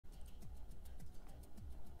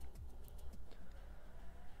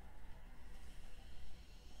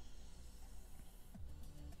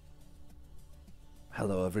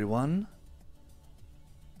Hello everyone.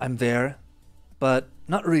 I'm there, but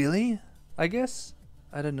not really, I guess.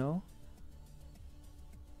 I don't know.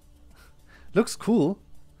 Looks cool.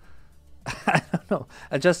 I don't know.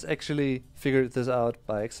 I just actually figured this out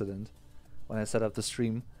by accident when I set up the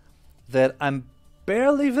stream, that I'm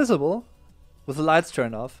barely visible with the lights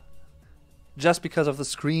turned off, just because of the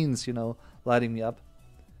screens, you know, lighting me up.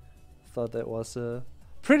 Thought that was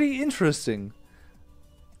pretty interesting.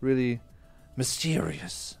 Really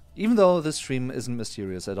mysterious. Even though this stream isn't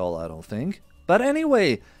mysterious at all, I don't think. But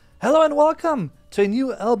anyway, hello and welcome to a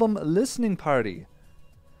new album listening party.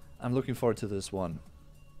 I'm looking forward to this one.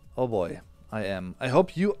 Oh boy, I am. I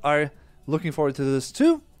hope you are looking forward to this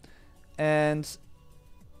too. And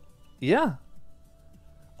yeah.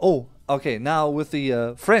 Oh, okay, now with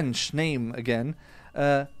the French name again.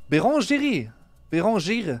 Bérangère.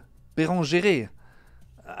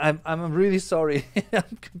 I'm really sorry.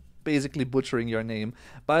 I'm basically butchering your name.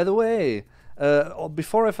 By the way,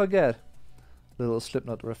 before I forget, little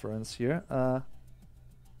Slipknot reference here.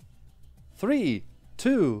 3,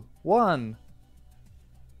 2, 1.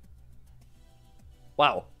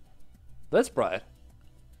 Wow, that's bright.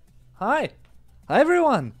 Hi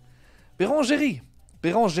everyone. Bérangère.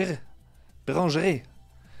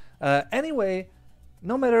 Anyway,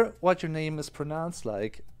 no matter what your name is pronounced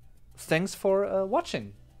like, thanks for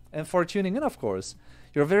watching and for tuning in, of course.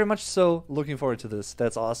 You're very much so looking forward to this.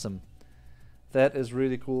 That's awesome. That is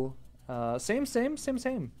really cool. Same.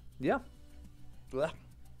 Yeah. Blah.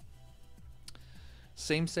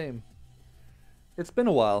 Same. It's been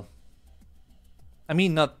a while. I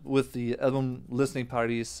mean, not with the album listening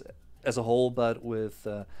parties as a whole, but with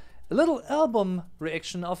a little album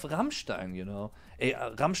reaction of Rammstein, you know. A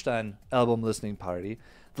Rammstein album listening party.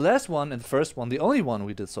 The last one and the first one, the only one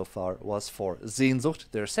we did so far, was for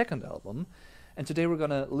Sehnsucht, their second album. And today we're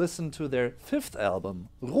gonna listen to their fifth album,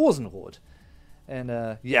 Rosenrot.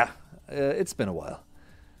 And yeah, it's been a while.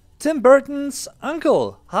 Tim Burton's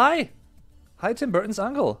uncle. Hi, Tim Burton's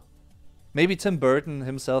uncle. Maybe Tim Burton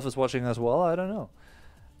himself is watching as well, I don't know.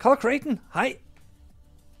 Carl Creighton, hi.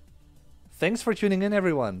 Thanks for tuning in,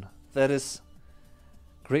 everyone. That is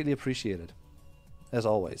greatly appreciated, as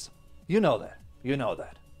always. You know that.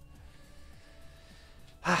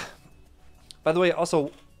 By the way,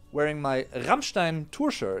 also wearing my Rammstein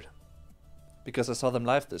tour shirt, because I saw them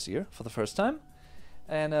live this year for the first time,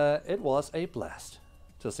 and it was a blast,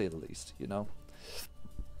 to say the least, you know.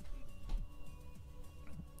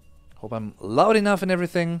 Hope I'm loud enough and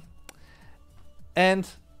everything. And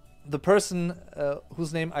the person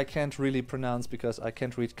whose name I can't really pronounce because I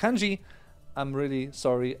can't read kanji, I'm really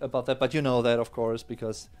sorry about that, but you know that, of course,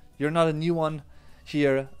 because you're not a new one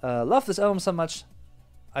here. Love this album so much.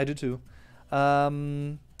 I do too.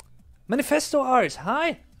 Manifesto Art,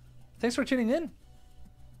 hi! Thanks for tuning in.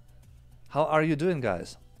 How are you doing,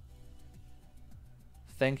 guys?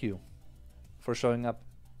 Thank you for showing up.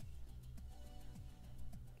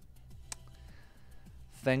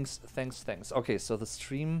 Thanks. Okay, so the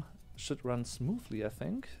stream should run smoothly, I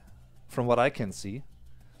think, from what I can see.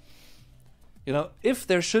 You know, if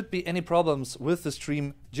there should be any problems with the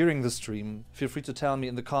stream during the stream, feel free to tell me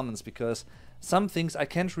in the comments, because some things I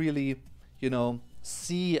can't really, you know,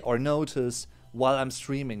 see or notice while I'm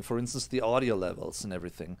streaming. For instance, the audio levels and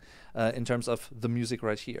everything, in terms of the music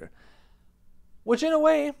right here. Which in a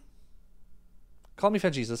way, call me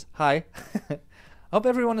Fat Jesus. Hi. Hope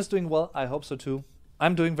everyone is doing well. I hope so too.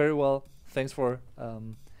 I'm doing very well. Thanks for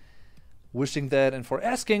wishing that and for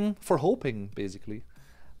asking, for hoping, basically.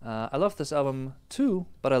 I love this album too,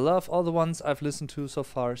 but I love all the ones I've listened to so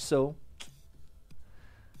far, so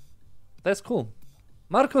that's cool.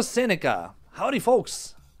 Marcus Seneca. Howdy,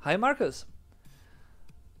 folks. Hi, Marcus.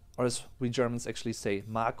 Or as we Germans actually say,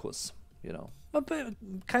 Markus, you know.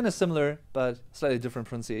 Kind of similar, but slightly different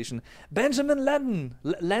pronunciation. Benjamin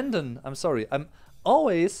Landon. I'm sorry. I'm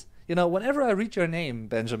always, you know, whenever I read your name,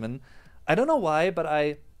 Benjamin, I don't know why, but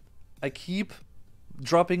I keep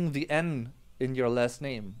dropping the N in your last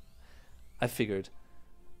name. I figured.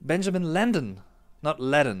 Benjamin Landon, not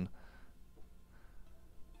Ladden.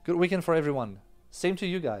 Good weekend for everyone. Same to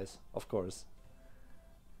you guys, of course.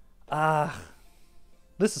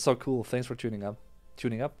 This is so cool. Thanks for tuning up,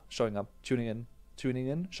 showing up, tuning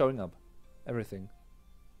in, showing up. Everything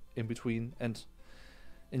in between and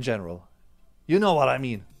in general. You know what I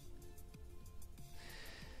mean.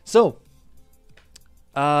 So,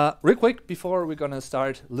 real quick, before we're gonna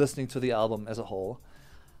start listening to the album as a whole,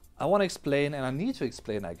 I want to explain, and I need to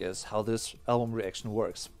explain, I guess, how this album reaction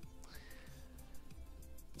works.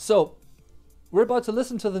 So, we're about to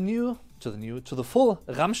listen to the full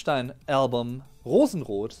Rammstein album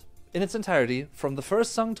Rosenrot in its entirety, from the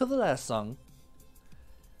first song to the last song.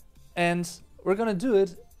 And we're gonna do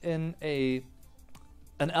it in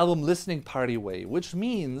an album listening party way, which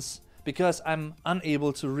means, because I'm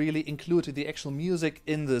unable to really include the actual music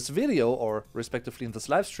in this video, or respectively in this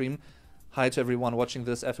live stream, hi to everyone watching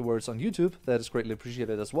this afterwards on YouTube, that is greatly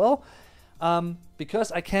appreciated as well.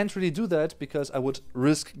 Because I can't really do that, because I would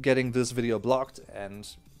risk getting this video blocked, and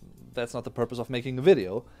that's not the purpose of making a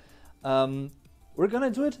video. We're gonna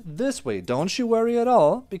do it this way, don't you worry at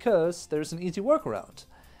all, because there's an easy workaround.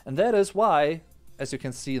 And that is why, as you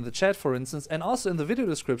can see in the chat for instance, and also in the video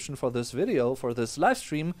description for this video, for this live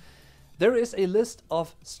stream, there is a list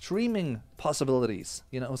of streaming possibilities,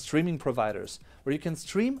 you know, streaming providers, where you can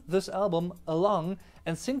stream this album along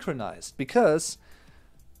and synchronize, because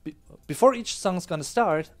before each song's gonna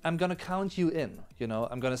start, I'm gonna count you in, you know,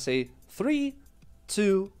 I'm gonna say 3,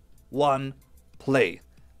 2, 1, play.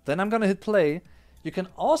 Then I'm gonna hit play. You can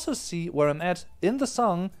also see where I'm at in the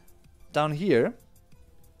song down here,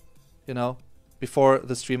 you know, before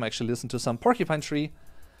the stream I actually listened to some Porcupine Tree.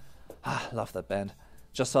 Ah, love that band.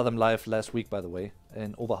 Just saw them live last week, by the way,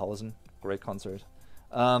 in Oberhausen. Great concert.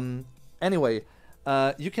 Anyway,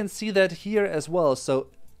 you can see that here as well. So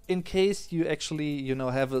in case you actually, you know,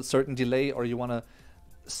 have a certain delay or you want to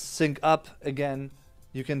sync up again,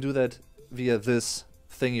 you can do that via this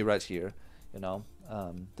thingy right here, you know,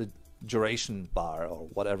 the duration bar or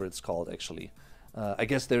whatever it's called actually. I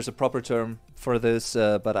guess there's a proper term for this,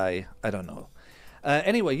 but I don't know.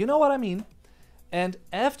 Anyway, you know what I mean. And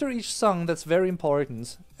after each song, that's very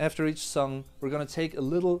important, after each song we're gonna take a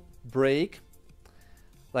little break,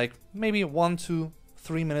 like maybe 1 to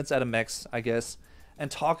 3 minutes at a max, I guess,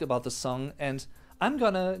 and talk about the song. And I'm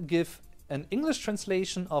gonna give an English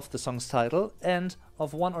translation of the song's title and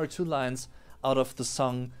of 1 or 2 lines out of the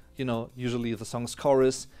song, you know, usually the song's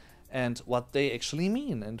chorus, and what they actually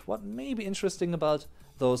mean and what may be interesting about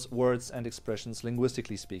those words and expressions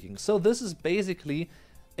linguistically speaking. So this is basically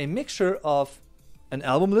a mixture of an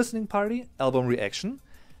album listening party, album reaction,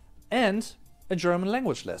 and a German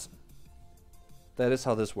language lesson. That is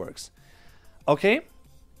how this works. Okay?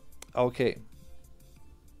 Okay.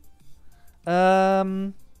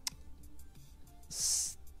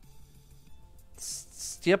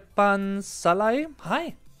 Stepan Salai,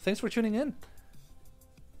 hi, thanks for tuning in.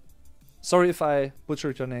 Sorry if I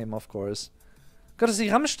butchered your name, of course. Got to see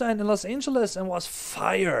Rammstein in Los Angeles and was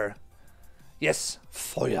fire. Yes,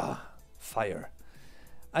 Feuer, fire.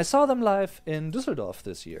 I saw them live in Düsseldorf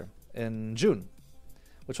this year, in June,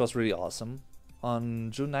 which was really awesome. On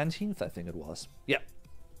June 19th, I think it was. Yeah,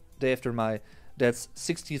 day after my dad's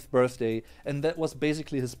 60th birthday, and that was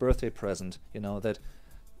basically his birthday present, you know, that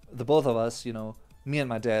the both of us, you know, me and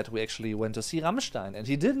my dad, we actually went to see Rammstein, and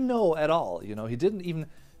he didn't know at all, you know, he didn't even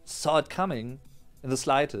saw it coming in the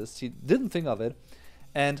slightest, he didn't think of it,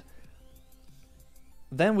 and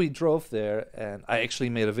then we drove there, and I actually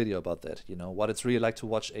made a video about that, you know, what it's really like to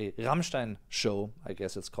watch a Rammstein show, I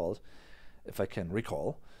guess it's called, if I can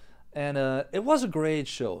recall. And it was a great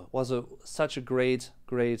show. It was such a great,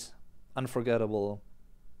 unforgettable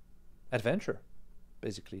adventure,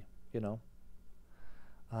 basically, you know.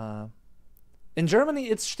 In Germany,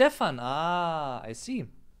 it's Stefan. Ah, I see.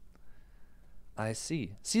 I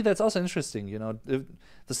see. See, that's also interesting, you know,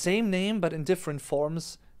 the same name, but in different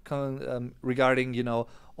forms regarding, you know,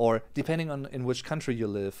 or depending on in which country you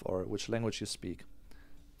live or which language you speak.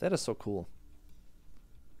 That is so cool.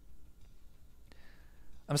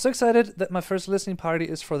 I'm so excited that my first listening party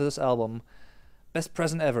is for this album. Best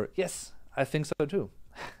present ever. Yes, I think so too.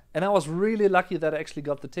 And I was really lucky that I actually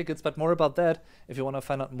got the tickets, but more about that, if you want to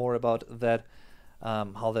find out more about that,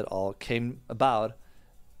 how that all came about,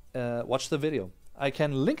 watch the video. I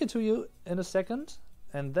can link it to you in a second,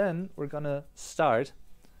 and then we're gonna start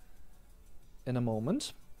in a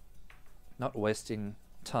moment. Not wasting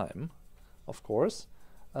time, of course.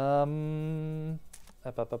 Rammstein.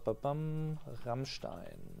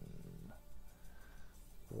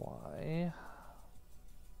 Why?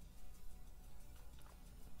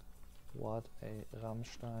 What a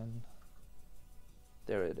Rammstein.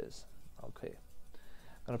 There it is. Okay.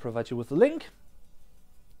 I'm gonna provide you with the link.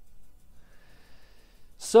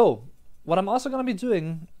 So, what I'm also gonna be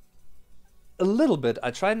doing a little bit,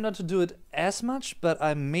 I try not to do it as much, but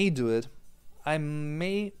I may do it. I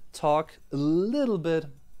may talk a little bit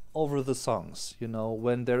over the songs, you know,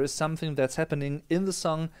 when there is something that's happening in the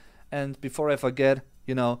song, and before I forget,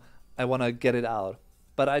 you know, I want to get it out.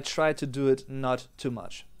 But I try to do it not too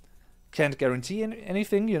much. Can't guarantee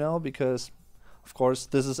anything, you know, because of course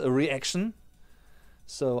this is a reaction,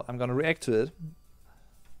 so I'm gonna react to it,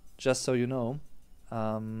 just so you know.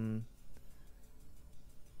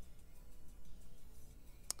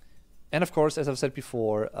 And of course, as I've said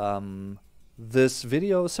before, this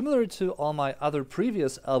video, similar to all my other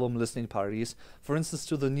previous album listening parties, for instance,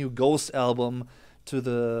 to the new Ghost album, for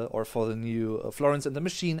the new Florence and the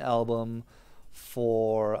Machine album,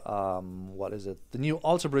 for the new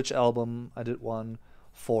Alter Bridge album, I did one.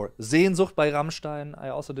 For Sehnsucht by Rammstein, I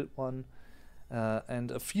also did one,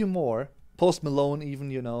 and a few more. Post Malone,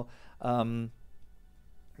 even, you know.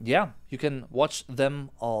 Yeah, you can watch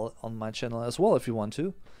them all on my channel as well if you want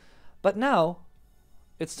to. But now,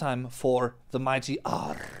 it's time for the mighty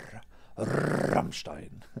R,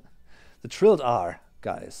 Rammstein. The trilled R,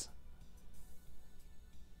 guys.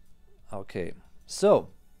 Okay, so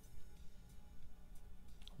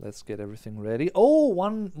let's get everything ready. Oh,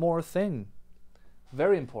 one more thing.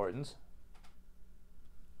 Very important.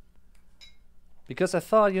 Because I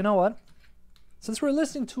thought, you know what? Since we're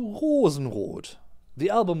listening to Rosenrot, the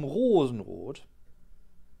album Rosenrot,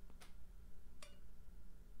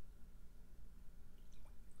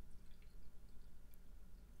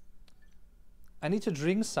 I need to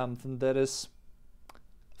drink something that is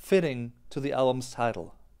fitting to the album's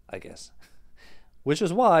title, I guess. Which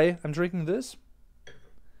is why I'm drinking this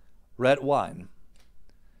red wine.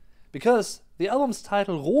 Because the album's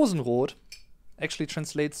title, Rosenrot, actually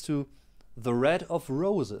translates to the red of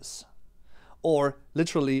roses, or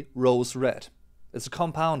literally rose red. It's a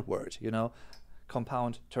compound word, you know,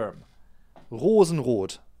 compound term.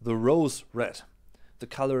 Rosenrot, the rose red, the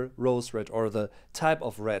color rose red, or the type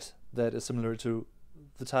of red that is similar to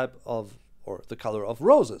the type of, or the color of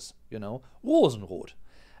roses, you know, Rosenrot.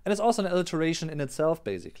 And it's also an alliteration in itself,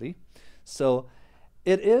 basically. So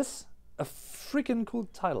it is a freaking cool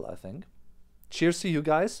title, I think. Cheers to you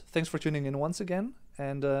guys. Thanks for tuning in once again.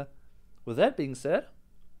 And with that being said,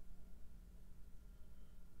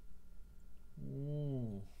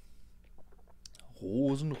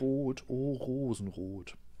 Rosenrot, oh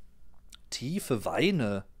Rosenrot. Tiefe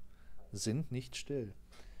Weine sind nicht still.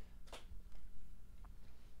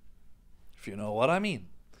 If you know what I mean.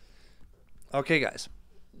 Okay, guys.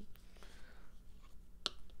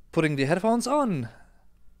 Putting the headphones on.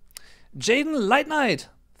 Jaden Light Night,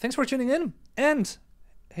 thanks for tuning in. And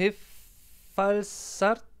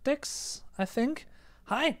Hefalsartex, I think.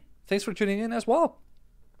 Hi, thanks for tuning in as well.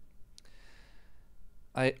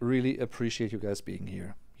 I really appreciate you guys being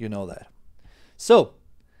here. You know that. So,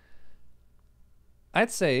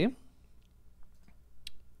 I'd say,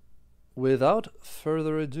 without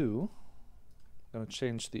further ado, I'm going to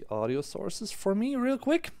change the audio sources for me real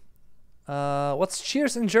quick. What's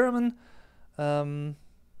cheers in German? I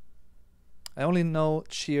only know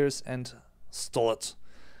cheers and Stolt.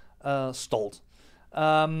 Prost.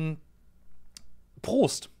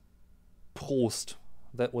 Prost.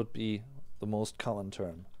 That would be the most common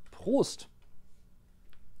term. Prost.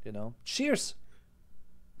 You know, cheers.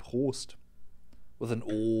 Prost. With an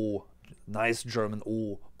O. Nice German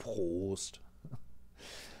O. Prost.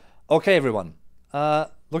 Okay, everyone.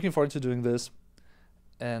 Looking forward to doing this.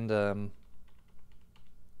 And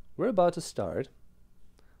we're about to start.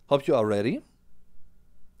 Hope you are ready.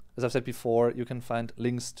 As I've said before, you can find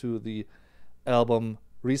links to the album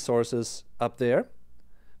resources up there.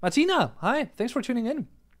 Martina, hi, thanks for tuning in.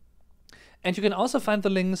 And you can also find the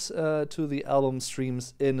links to the album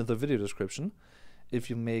streams in the video description, if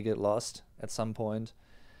you may get lost at some point.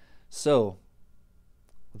 So,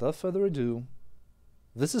 without further ado,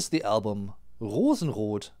 this is the album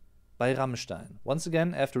Rosenrot by Rammstein. Once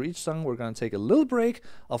again, after each song, we're going to take a little break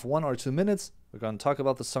of 1 or 2 minutes. We're going to talk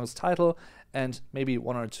about the song's title and maybe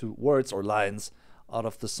 1 or 2 words or lines out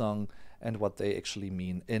of the song and what they actually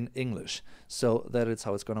mean in English. So that is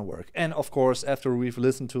how it's going to work. And of course, after we've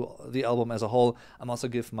listened to the album as a whole, I'm also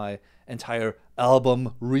give my entire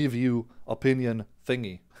album review opinion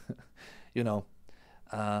thingy. You know.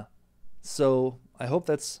 So I hope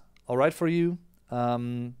that's all right for you.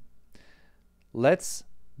 Let's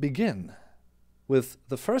begin with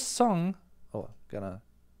the first song. Oh, I'm gonna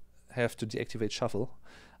have to deactivate shuffle.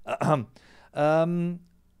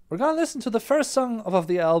 We're gonna listen to the first song of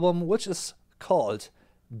the album, which is called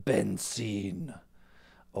Benzin.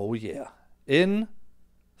 Oh yeah. In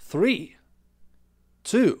 3,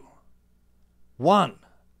 2, 1,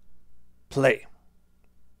 play.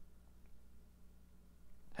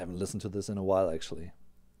 Haven't listened to this in a while, actually.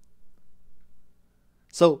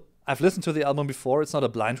 So, I've listened to the album before. It's not a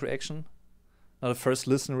blind reaction, not a first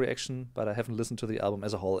listen reaction, but I haven't listened to the album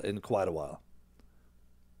as a whole in quite a while.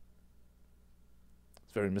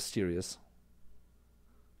 It's very mysterious.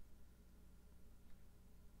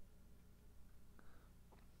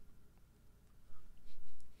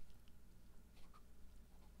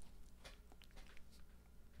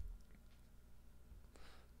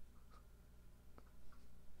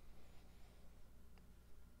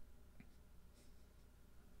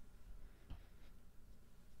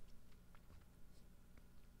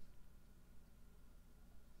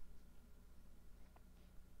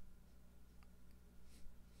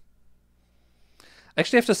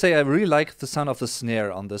 Actually, I have to say, I really like the sound of the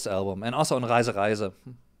snare on this album, and also on Reise Reise,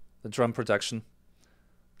 the drum production.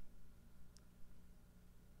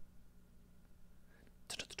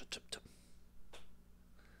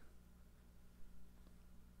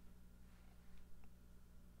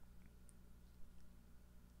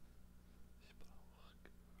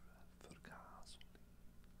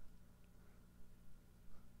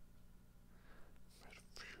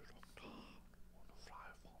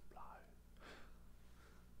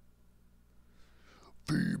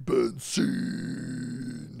 Wie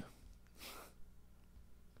Benzin.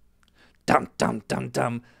 Dum dum dum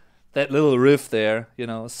dum. That little riff there, you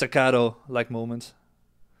know, staccato-like moment.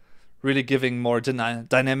 Really giving more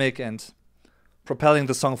dynamic and propelling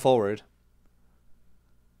the song forward.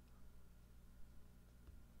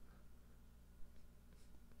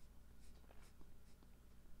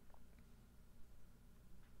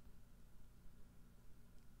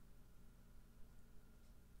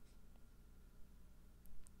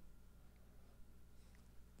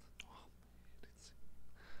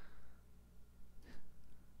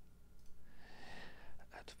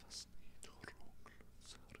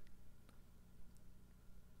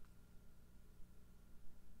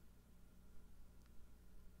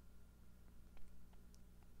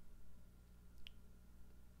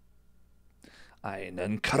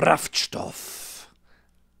 Einen Kraftstoff.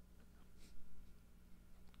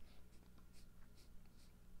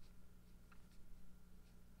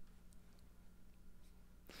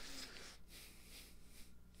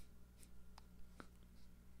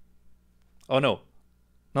 Oh no.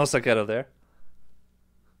 No staccato there.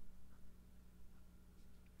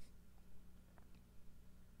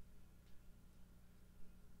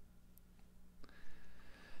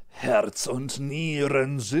 Herz und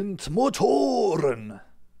Nieren sind Motoren.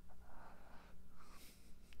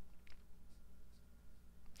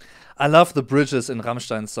 I love the bridges in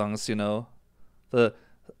Rammstein songs, you know. The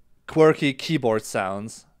quirky keyboard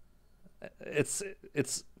sounds. It's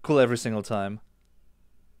cool every single time.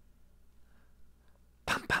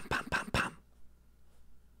 Pam pam pam pam pam.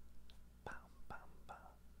 Pam pam pam.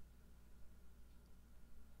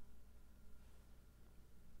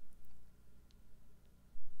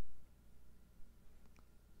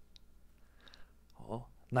 Oh,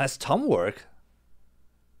 nice tom work.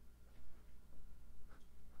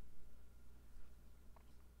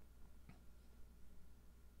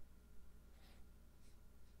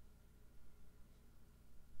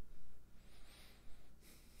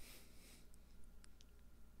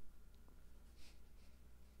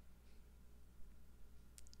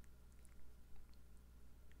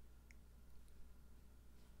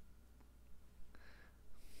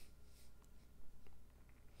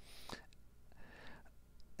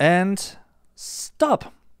 And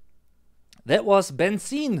stop. That was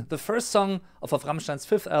Benzin, the first song of Rammstein's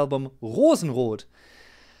fifth album, Rosenrot.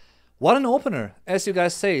 What an opener, as you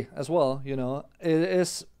guys say as well, you know. It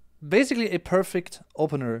is basically a perfect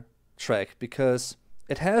opener track because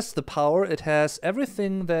it has the power, it has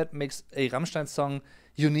everything that makes a Rammstein song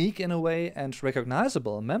unique in a way and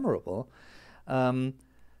recognizable, memorable. What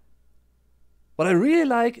I really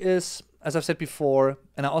like is, as I've said before,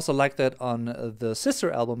 and I also like that on the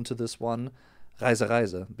sister album to this one, Reise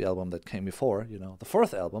Reise, the album that came before, you know, the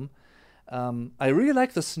fourth album, I really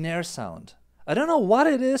like the snare sound. I don't know what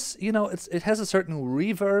it is, you know, it has a certain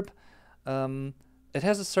reverb, it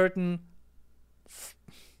has a certain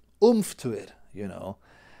oomph to it, you know,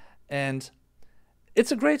 and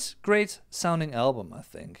it's a great sounding album, I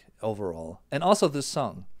think, overall, and also this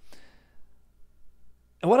song.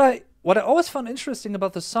 And what I always found interesting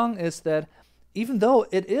about the song is that even though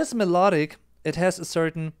it is melodic, it has a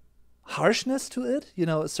certain harshness to it, you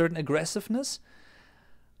know, a certain aggressiveness,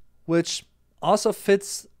 which also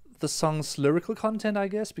fits the song's lyrical content, I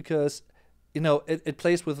guess, because, you know, it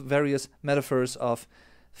plays with various metaphors of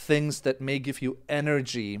things that may give you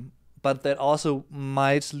energy, but that also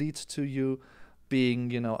might lead to you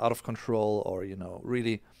being, you know, out of control or, you know,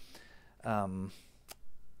 really, how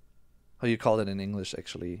you call it in English,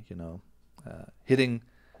 actually, you know, hitting,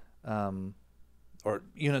 or,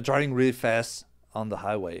 you know, driving really fast on the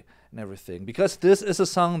highway and everything. Because this is a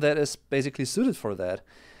song that is basically suited for that.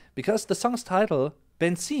 Because the song's title,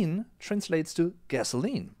 Benzin, translates to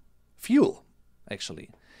gasoline, fuel,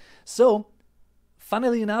 actually. So,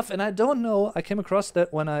 funnily enough, and I don't know, I came across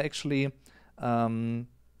that when I actually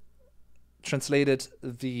translated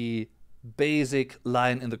the basic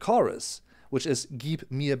line in the chorus, which is Gib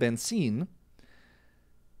mir Benzin,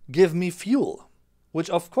 give me fuel, which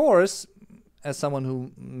of course, as someone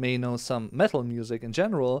who may know some metal music in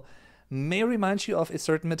general, may remind you of a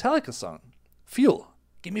certain Metallica song, Fuel,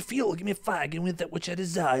 Give me fuel, give me fire, give me that which I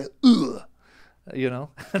desire. Ugh. You know,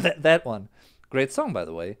 that one. Great song, by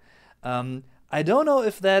the way. I don't know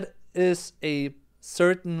if that is a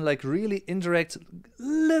certain, like, really indirect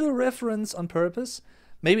little reference on purpose.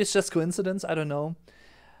 Maybe it's just coincidence, I don't know.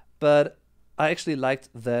 But I actually liked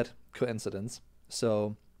that coincidence.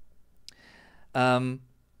 So, at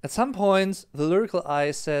some point, the lyrical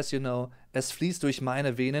I says, you know, es fließt durch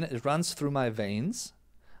meine Venen, it runs through my veins.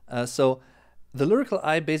 So the lyrical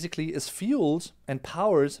I basically is fueled and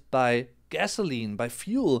powered by gasoline, by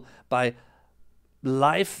fuel, by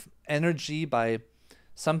life energy, by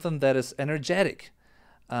something that is energetic.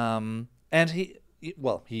 And the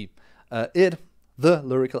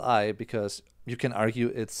lyrical I, because you can argue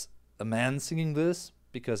it's a man singing this,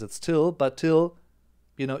 because it's Till, but Till,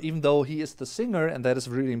 you know, even though he is the singer, and that is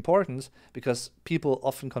really important, because people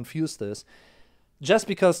often confuse this, just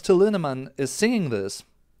because Till Lindemann is singing this,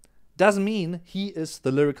 doesn't mean he is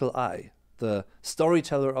the lyrical I, the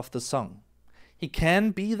storyteller of the song. He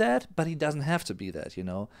can be that, but he doesn't have to be that, you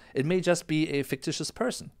know. It may just be a fictitious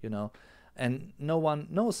person, you know, and no one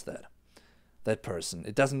knows that person.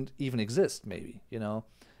 It doesn't even exist, maybe, you know.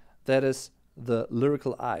 That is the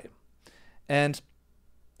lyrical I. And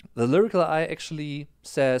the lyrical I actually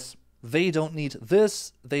says they don't need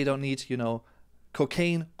this, they don't need, you know,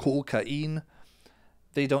 cocaine,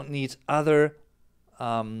 they don't need other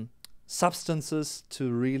substances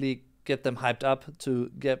to really get them hyped up, to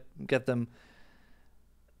get them,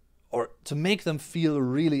 or to make them feel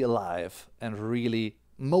really alive and really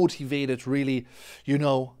motivated, really, you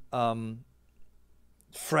know,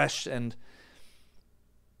 fresh and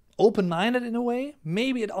open-minded in a way.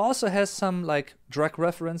 Maybe it also has some like drug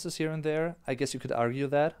references here and there. I guess you could argue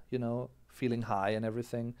that, you know, feeling high and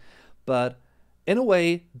everything. But in a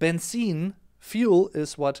way, benzene, fuel,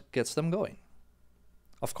 is what gets them going.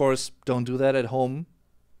 Of course, don't do that at home,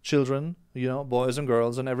 children, you know, boys and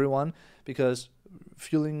girls and everyone, because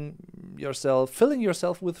filling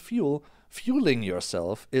yourself with fueling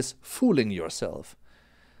yourself is fooling yourself.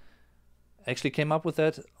 I actually came up with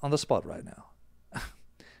that on the spot right now.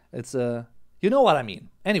 It's, you know what I mean.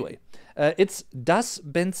 Anyway, it's das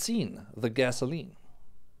Benzin, the gasoline,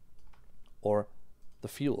 or the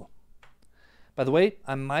fuel. By the way,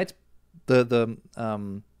 I might, the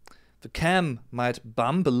cam might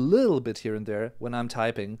bump a little bit here and there when I'm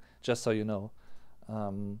typing, just so you know.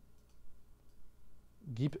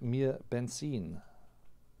 Gib mir Benzin.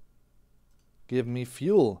 Give me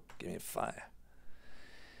fuel. Give me fire.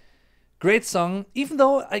 Great song, even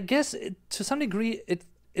though I guess to some degree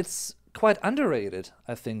it's quite underrated,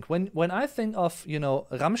 I think. When I think of, you know,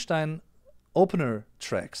 Rammstein opener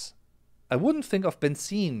tracks, I wouldn't think of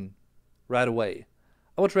Benzin right away.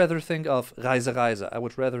 I would rather think of Reise, Reise. I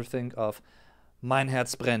would rather think of Mein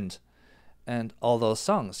Herz brennt and all those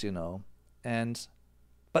songs, you know.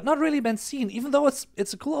 But not really Benzin, even though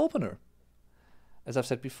it's a cool opener, as I've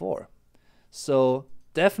said before. So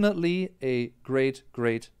definitely a great,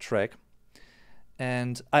 great track.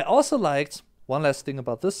 And I also liked, one last thing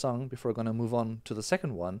about this song before we're going to move on to the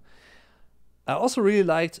second one, I also really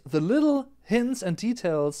liked the little hints and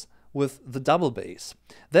details with the double bass.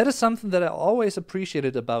 That is something that I always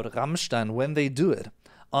appreciated about Rammstein when they do it.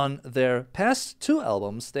 On their past two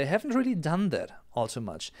albums, they haven't really done that all too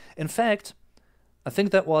much. In fact, I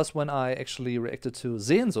think that was when I actually reacted to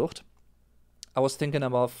Sehnsucht. I was thinking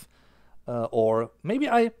of, or maybe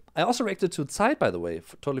I also reacted to Zeit, by the way.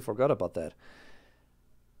 Totally forgot about that.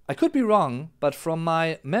 I could be wrong, but from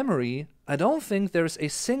my memory, I don't think there's a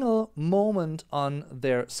single moment on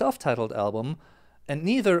their self-titled album, and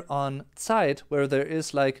neither on Zeit, where there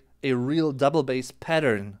is like a real double bass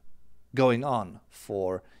pattern going on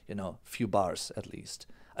for, you know, few bars at least.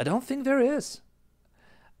 I don't think there is.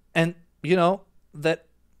 And, you know, that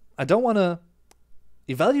I don't want to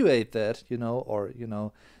evaluate that, you know, or, you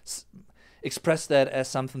know, express that as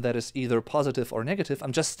something that is either positive or negative.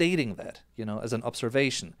 I'm just stating that, you know, as an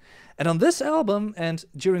observation. And on this album and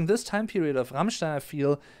during this time period of Rammstein, I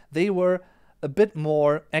feel they were a bit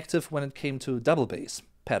more active when it came to double bass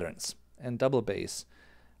patterns and double bass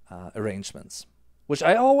arrangements, which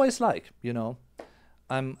I always like, you know.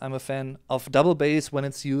 I'm a fan of double bass when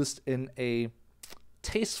it's used in a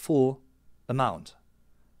tasteful amount.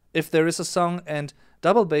 If there is a song and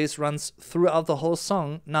double bass runs throughout the whole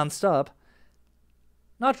song non-stop,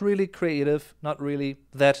 not really creative, not really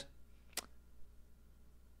that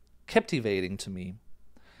captivating to me.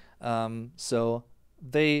 So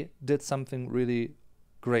they did something really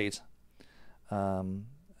great and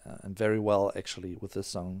very well, actually, with this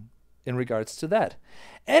song in regards to that.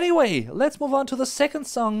 Anyway, let's move on to the second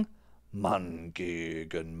song, Mann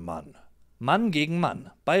gegen Mann. Mann gegen Mann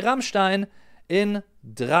bei Rammstein in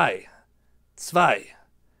 3, 2,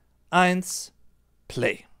 1,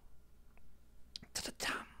 play.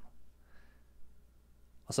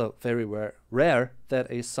 Also very rare that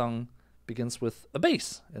a song begins with a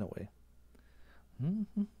bass in a way.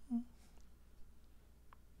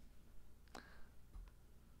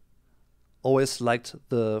 Always liked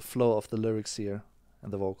the flow of the lyrics here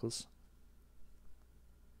and the vocals.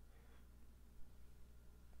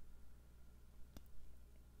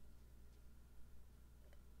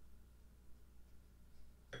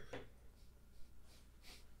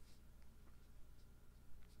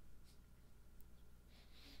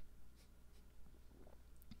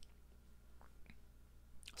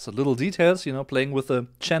 So little details, you know, playing with the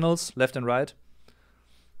channels left and right.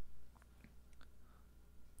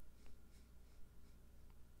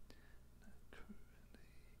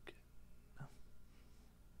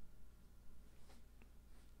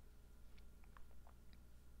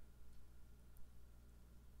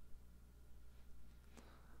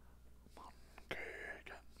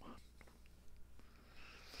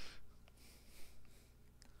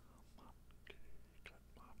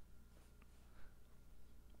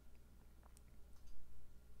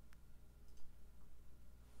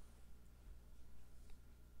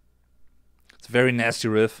 It's a very nasty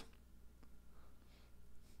riff.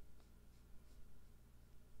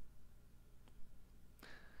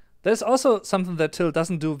 There's also something that Till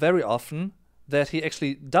doesn't do very often, that he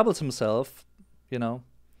actually doubles himself, you know,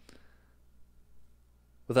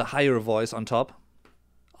 with a higher voice on top.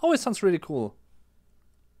 Always sounds really cool.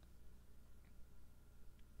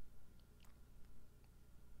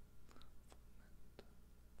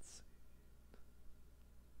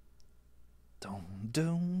 Dum,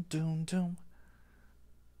 dum, dum, dum.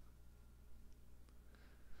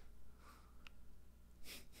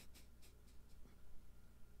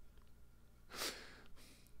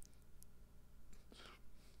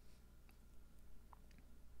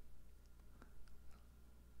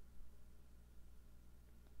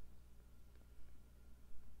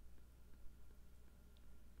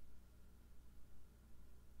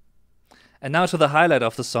 And now to the highlight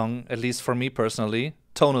of the song, at least for me personally,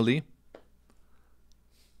 tonally.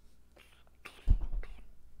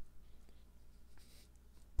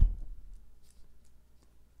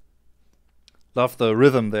 Love the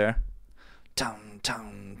rhythm there. Down,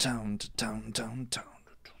 down, down, down, down, down.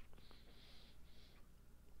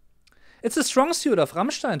 It's a strong suit of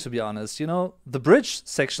Rammstein, to be honest. You know, the bridge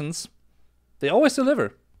sections, they always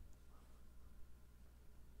deliver.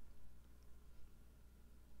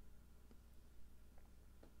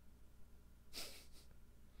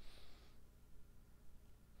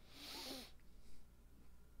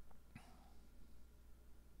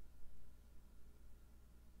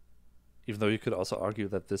 Even though you could also argue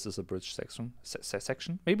that this is a bridge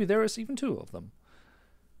section. Maybe there is even two of them.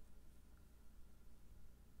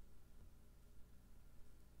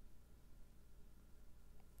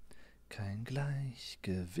 Kein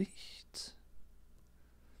Gleichgewicht.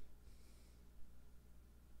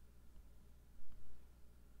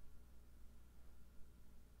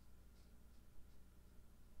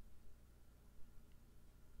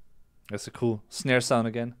 That's a cool snare sound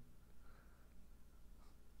again.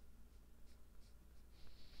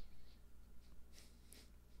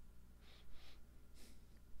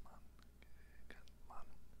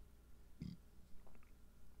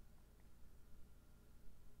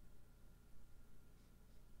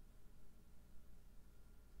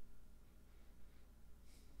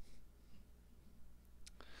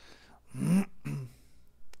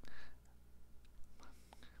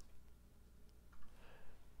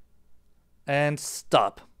 And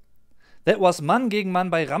stop. That was Mann gegen Mann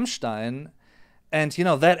by Rammstein. And, you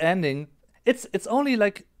know, that ending, it's only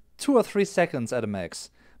like 2 or 3 seconds at a max.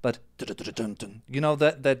 But, you know,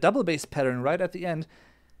 that double bass pattern right at the end,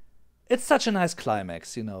 it's such a nice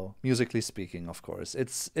climax, you know, musically speaking, of course.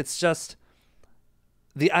 It's just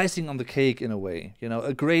the icing on the cake in a way, you know,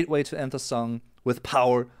 a great way to end the song with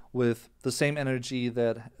power, with the same energy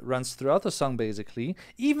that runs throughout the song, basically,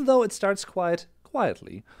 even though it starts quite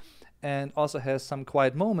quietly. And also has some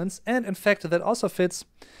quiet moments. And in fact, that also fits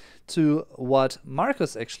to what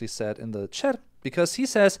Marcus actually said in the chat, because he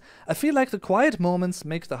says, I feel like the quiet moments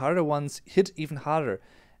make the harder ones hit even harder.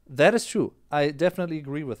 That is true. I definitely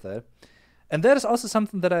agree with that. And that is also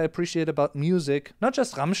something that I appreciate about music, not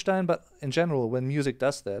just Rammstein, but in general, when music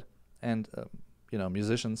does that. And, you know,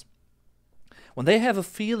 musicians, when they have a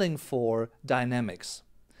feeling for dynamics.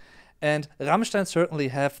 And Rammstein certainly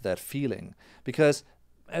have that feeling, because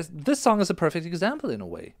as this song is a perfect example in a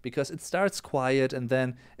way, because it starts quiet and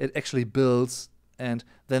then it actually builds, and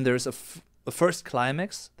then there's a first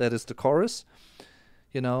climax, that is the chorus,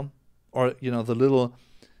 you know, or, you know, the little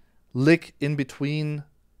lick in between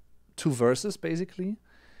two verses, basically.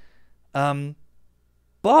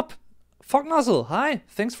 Bob Fognozzle, hi,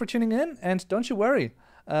 thanks for tuning in, and don't you worry,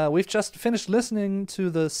 we've just finished listening to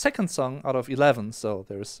the second song out of 11, so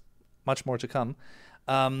there's much more to come.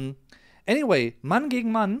 Anyway, Mann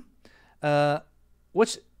gegen Mann,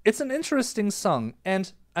 which it's an interesting song,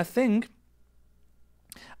 and I think,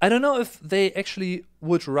 I don't know if they actually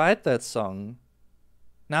would write that song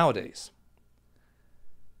nowadays,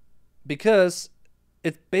 because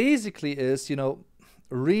it basically is, you know,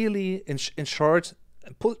 really in short,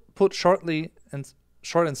 put shortly and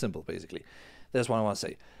short and simple, basically. That's what I want to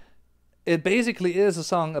say. It basically is a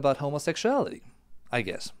song about homosexuality, I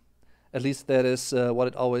guess. At least that is what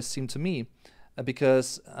it always seemed to me,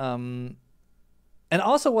 because and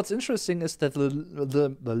also what's interesting is that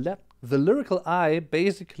the lyrical eye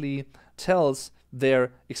basically tells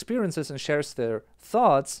their experiences and shares their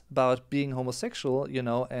thoughts about being homosexual, you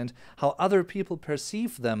know, and how other people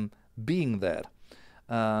perceive them being that.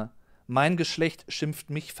 Mein Geschlecht schimpft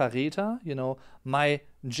mich Verräter, you know, my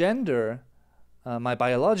gender, my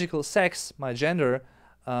biological sex, my gender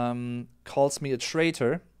calls me a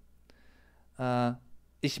traitor.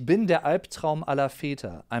 Ich bin der Albtraum aller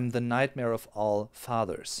Väter. I'm the nightmare of all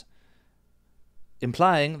fathers.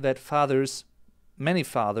 Implying that fathers, many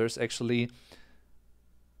fathers actually,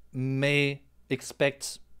 may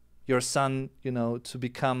expect your son, you know, to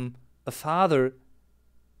become a father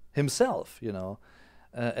himself, you know,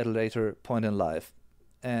 at a later point in life.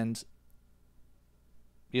 And,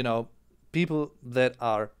 you know, people that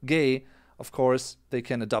are gay, of course, they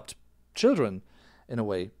can adopt children in a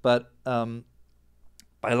way. But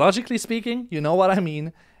biologically speaking, you know what I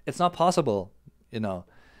mean? It's not possible, you know.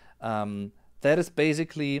 That is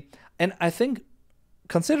basically, and I think,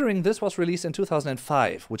 considering this was released in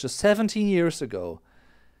 2005, which is 17 years ago,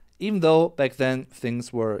 even though back then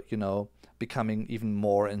things were, you know, becoming even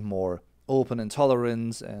more and more open and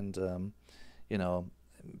tolerant, and, you know,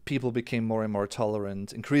 people became more and more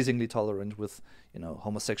tolerant, increasingly tolerant with, you know,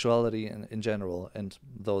 homosexuality in general and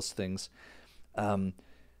those things. I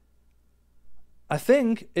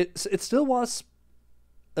think it still was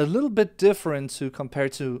a little bit different to compare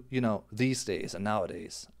to, you know, these days and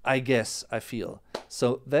nowadays, I guess, I feel.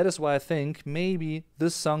 So that is why I think maybe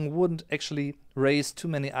this song wouldn't actually raise too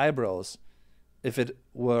many eyebrows if it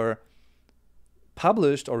were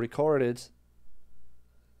published or recorded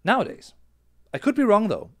nowadays. I could be wrong,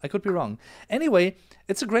 though. I could be wrong. Anyway,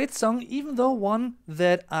 it's a great song, even though one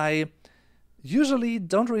that I usually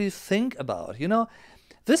don't really think about. You know,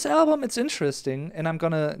 this album, it's interesting, and I'm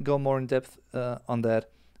gonna go more in depth on that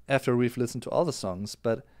after we've listened to all the songs,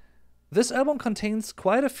 but this album contains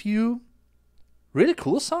quite a few really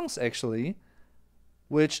cool songs, actually,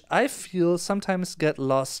 which I feel sometimes get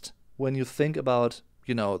lost when you think about,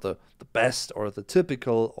 you know, the best or the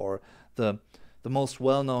typical or the most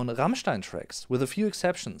well-known Rammstein tracks, with a few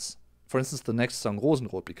exceptions. For instance, the next song,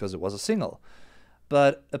 Rosenrot, because it was a single.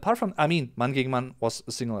 But apart from, I mean, Mann gegen Mann was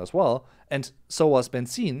a single as well, and so was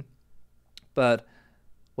Benzin. But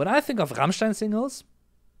when I think of Rammstein singles,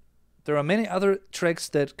 there are many other tracks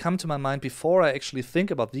that come to my mind before I actually think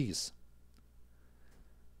about these.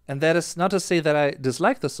 And that is not to say that I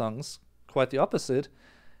dislike the songs, quite the opposite.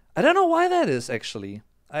 I don't know why that is, actually.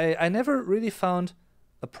 I never really found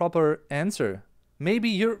a proper answer. Maybe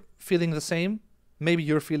you're feeling the same. Maybe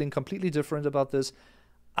you're feeling completely different about this.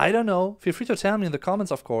 I don't know. Feel free to tell me in the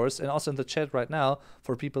comments, of course, and also in the chat right now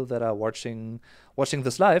for people that are watching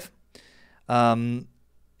this live.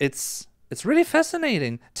 It's really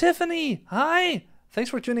fascinating. Tiffany, hi! Thanks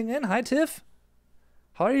for tuning in. Hi, Tiff.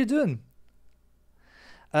 How are you doing?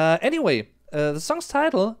 Anyway, the song's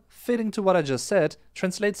title, fitting to what I just said,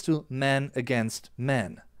 translates to man against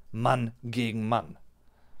man. Mann gegen Mann.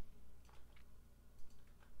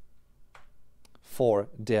 For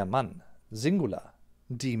der Mann, Singular.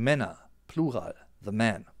 Die Männer, Plural, the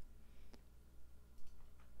man.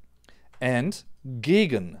 And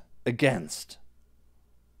gegen, against.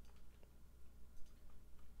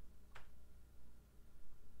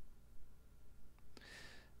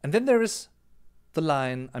 And then there is the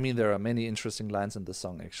line, I mean, there are many interesting lines in this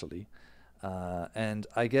song, actually. And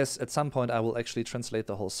I guess at some point I will actually translate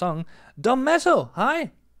the whole song. Dom Meadow,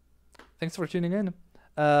 hi! Thanks for tuning in.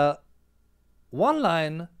 One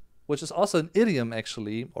line, which is also an idiom,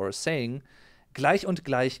 actually, or a saying, gleich und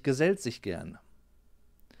gleich gesellt sich gern.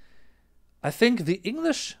 I think the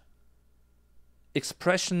English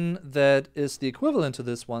expression that is the equivalent to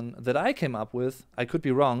this one that I came up with, I could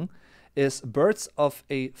be wrong, is birds of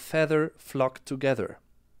a feather flock together.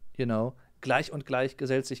 You know, Gleich und gleich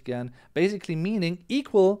gesellt sich gern. Basically meaning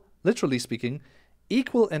equal, literally speaking,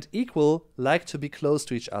 equal and equal like to be close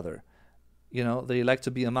to each other. You know, they like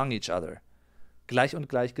to be among each other. Gleich und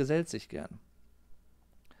gleich gesellt sich gern.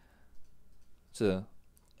 So,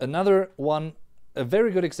 another one, a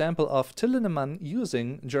very good example of Till Lindemann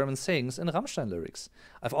using German sayings in Rammstein lyrics.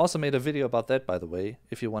 I've also made a video about that, by the way,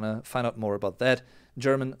 if you want to find out more about that.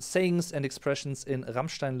 German sayings and expressions in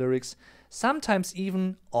Rammstein lyrics, sometimes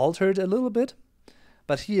even altered a little bit.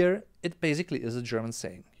 But here, it basically is a German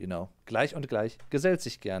saying, you know. Gleich und gleich gesellt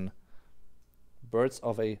sich gern. Birds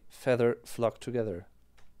of a feather flock together.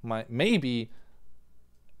 Maybe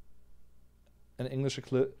an English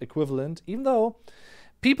equivalent, even though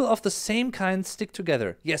people of the same kind stick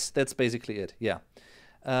together. Yes, that's basically it, yeah.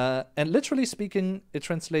 And literally speaking, it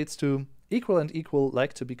translates to equal and equal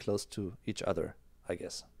like to be close to each other, I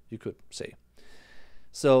guess you could say.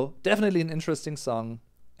 So definitely an interesting song.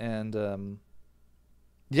 And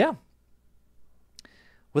yeah.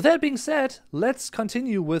 With that being said, let's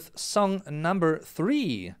continue with song number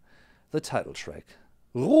 3, the title track.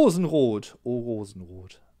 Rosenrot, oh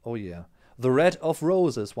Rosenrot, oh yeah. The red of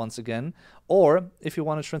roses once again, or if you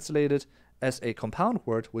want to translate it as a compound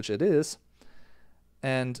word, which it is,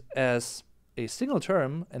 and as a single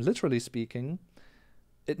term, and literally speaking,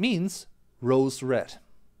 it means rose red.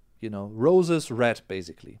 You know, roses red,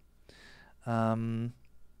 basically. No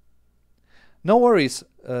worries,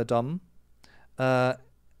 Dom.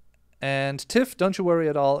 And Tiff, don't you worry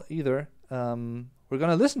at all either. We're going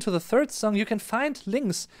to listen to the third song. You can find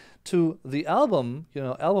links to the album, you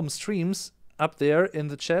know, album streams up there in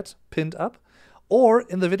the chat, pinned up, or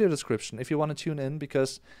in the video description if you want to tune in,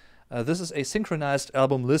 because this is a synchronized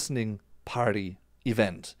album listening party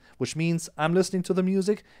event, which means I'm listening to the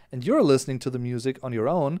music and you're listening to the music on your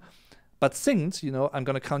own, but synced, you know, I'm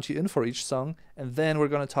going to count you in for each song, and then we're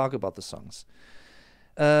going to talk about the songs.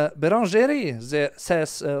 Berangeri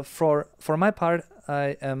says, for my part,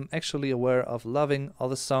 I am actually aware of loving all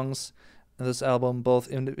the songs in this album, both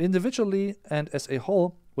individually and as a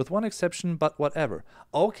whole, with one exception, but whatever.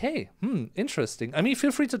 Okay, interesting. I mean,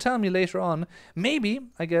 feel free to tell me later on. Maybe,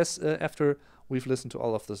 I guess, after we've listened to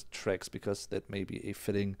all of the tracks, because that may be a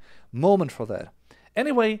fitting moment for that.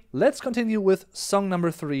 Anyway, let's continue with song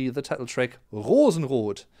number 3, the title track,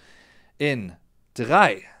 Rosenrot, in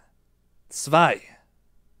 3, 2,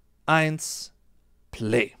 1,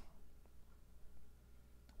 play.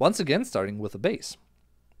 Once again, starting with a bass,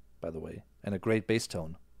 by the way, and a great bass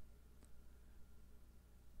tone.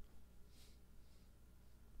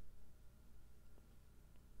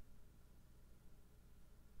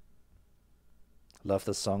 Love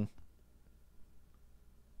this song.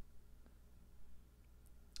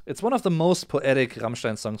 It's one of the most poetic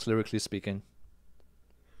Rammstein songs, lyrically speaking.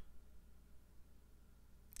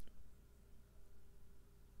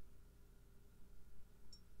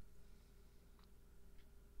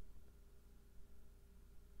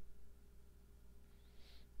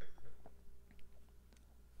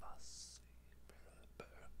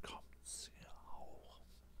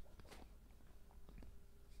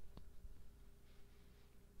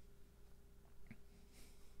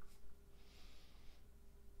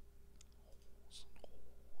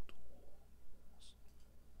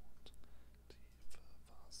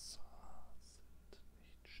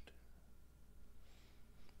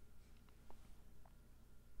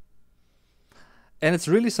 And it's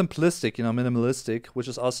really simplistic, you know, minimalistic, which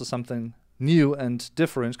is also something new and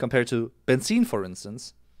different compared to Benzin, for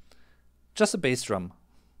instance. Just a bass drum.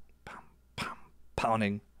 Pam, pam,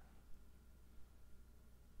 pounding.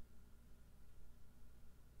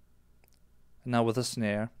 And now with a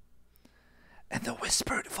snare. And the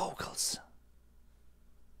whispered vocals.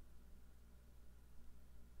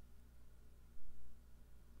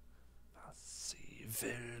 Was sie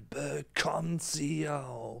will, bekommt sie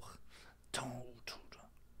auch.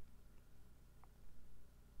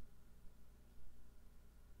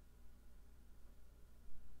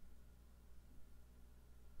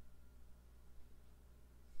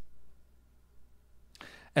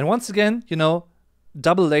 And once again, you know,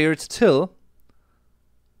 double layered till,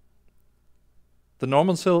 the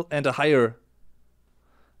normal till and a higher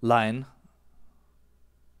line,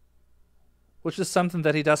 which is something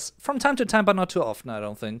that he does from time to time, but not too often, I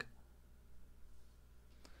don't think.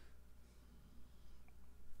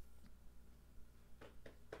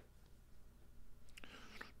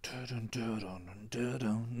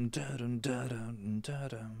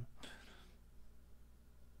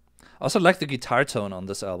 I also like the guitar tone on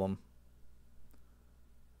this album.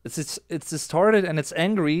 It's distorted and it's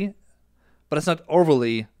angry, but it's not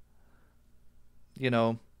overly, you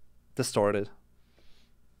know, distorted.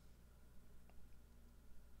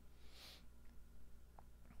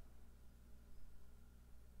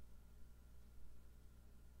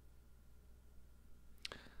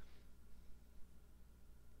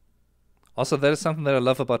 Also, that is something that I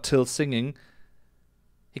love about Till singing.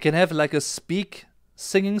 He can have like a speak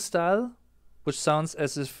singing style, which sounds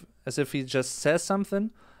as if he just says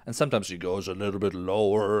something, and sometimes he goes a little bit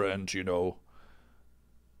lower and gives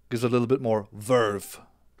a little bit more verve.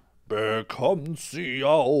 Bekommt sie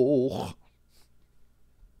auch.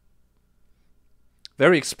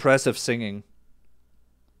 Very expressive singing.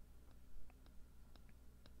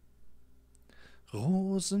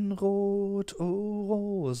 Rosenrot,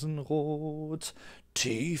 oh Rosenrot,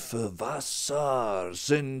 tiefe Wasser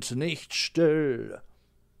sind nicht still.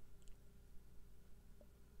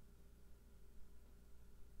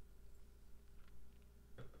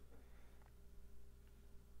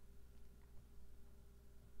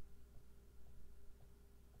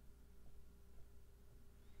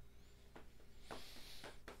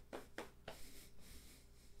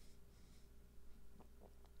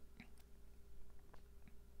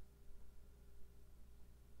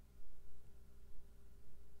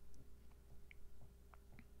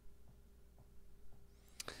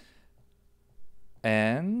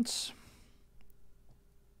 And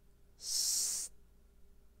stop.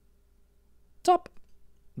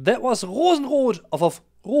 That was Rosenrot of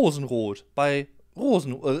Rosenrot by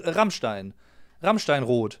Rammstein. Rammstein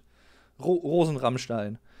Rot. Rosen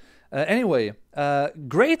Rammstein. Anyway,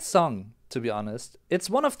 great song, to be honest. It's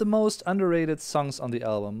one of the most underrated songs on the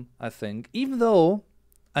album, I think. Even though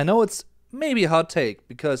I know it's maybe a hot take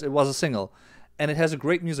because it was a single and it has a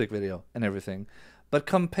great music video and everything. But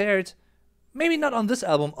compared, maybe not on this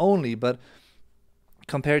album only, but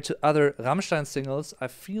compared to other Rammstein singles, I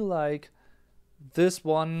feel like this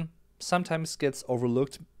one sometimes gets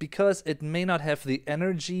overlooked because it may not have the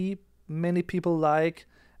energy many people like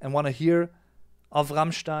and want to hear of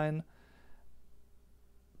Rammstein.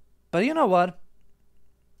 But you know what?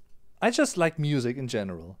 I just like music in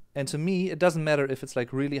general. And to me, it doesn't matter if it's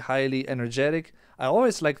like really highly energetic. I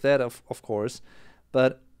always like that, of course.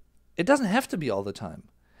 But it doesn't have to be all the time.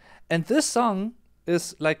 And this song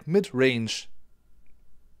is like mid-range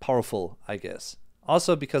powerful, I guess.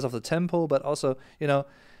 Also because of the tempo, but also,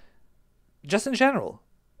 just in general,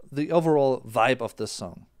 the overall vibe of this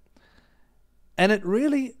song. And it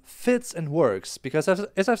really fits and works because,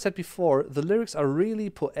 as I've said before, the lyrics are really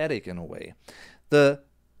poetic in a way. The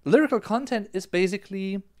lyrical content is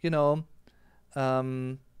basically, there are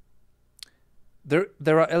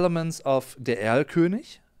elements of Der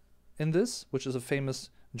Erlkönig in this, which is a famous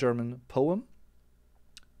German poem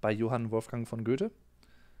by Johann Wolfgang von Goethe,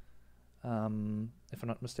 if I'm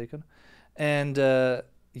not mistaken. And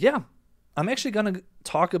I'm actually going to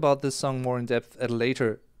talk about this song more in depth at a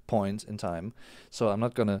later point in time, so I'm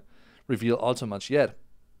not going to reveal all too much yet.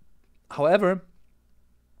 However,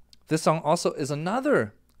 this song also is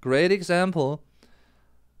another great example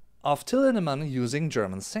of Till Lindemann using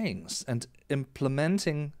German sayings and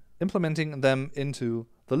implementing them into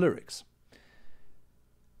the lyrics.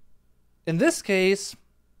 In this case,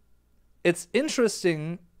 it's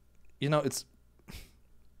interesting, it's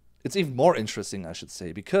even more interesting, I should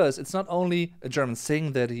say, because it's not only a German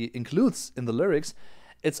saying that he includes in the lyrics,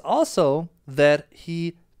 it's also that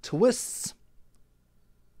he twists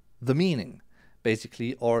the meaning,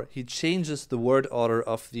 basically, or he changes the word order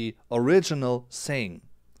of the original saying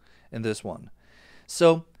in this one.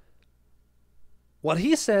 So, what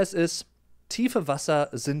he says is, tiefe Wasser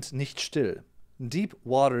sind nicht still. Deep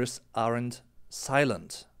waters aren't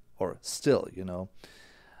silent or still,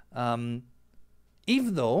 Even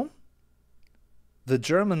though the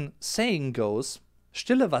German saying goes,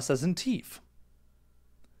 stille Wasser sind tief.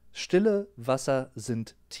 Stille Wasser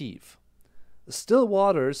sind tief. Still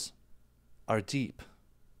waters are deep.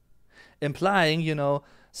 Implying,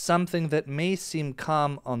 something that may seem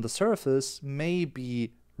calm on the surface may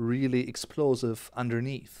be really explosive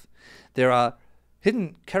underneath. There are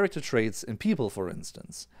hidden character traits in people, for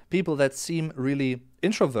instance. People that seem really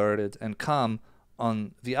introverted and calm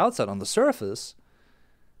on the outside, on the surface,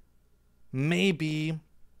 may be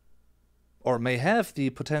or may have the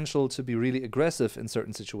potential to be really aggressive in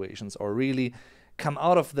certain situations or really come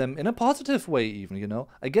out of them in a positive way even,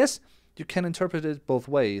 I guess you can interpret it both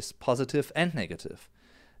ways, positive and negative.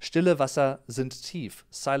 Stille Wasser sind tief.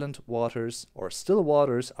 Silent waters or still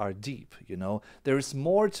waters are deep, There is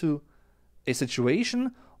more to a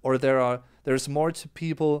situation or there's more to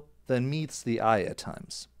people than meets the eye at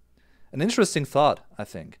times. An interesting thought, I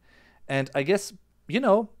think. And I guess,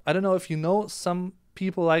 I don't know if you know some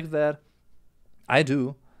people like that. I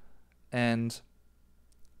do. And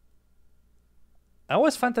I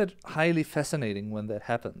always find that highly fascinating when that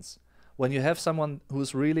happens. When you have someone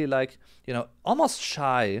who's really like, almost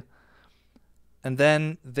shy, and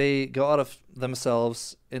then they go out of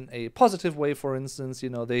themselves in a positive way. For instance,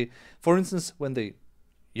 when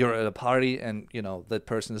you're at a party and that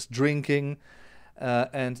person is drinking,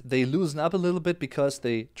 and they loosen up a little bit because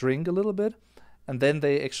they drink a little bit, and then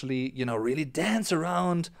they actually really dance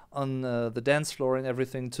around on the dance floor and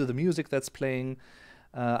everything to the music that's playing.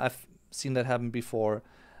 I've seen that happen before,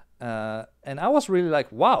 and I was really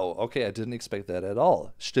like, wow, okay, I didn't expect that at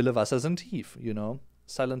all. Stille Wasser sind tief,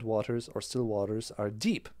 silent waters or still waters are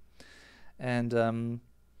deep. And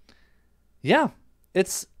yeah,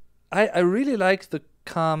 I really like the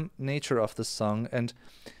calm nature of the song, and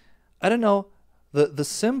I don't know, the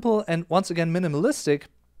simple and once again minimalistic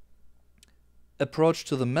approach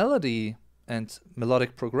to the melody and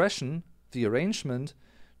melodic progression, the arrangement,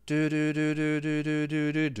 and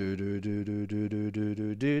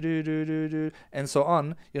so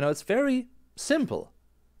on, it's very simple.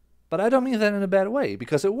 But I don't mean that in a bad way,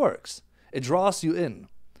 because it works. It draws you in.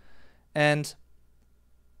 And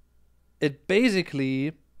it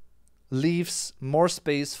basically leaves more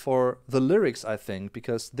space for the lyrics, I think,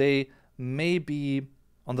 because they may be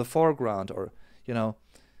on the foreground or,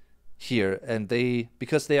 here. And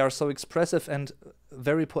because they are so expressive and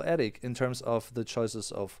very poetic in terms of the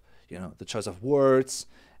choices of, the choice of words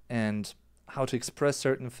and how to express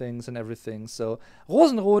certain things and everything. So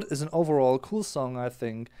Rosenrot is an overall cool song, I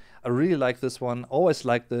think. I really like this one. Always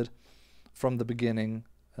liked it from the beginning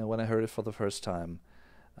when I heard it for the first time.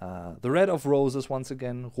 The Red of Roses, once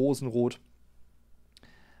again, Rosenrot.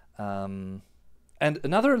 And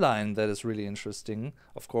another line that is really interesting,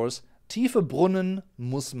 of course, tiefe Brunnen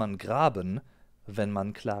muss man graben, wenn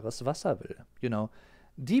man klares Wasser will.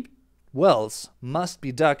 Deep wells must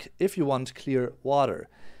be dug if you want clear water.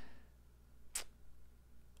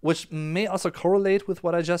 Which may also correlate with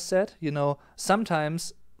what I just said.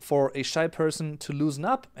 Sometimes for a shy person to loosen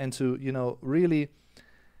up and to, really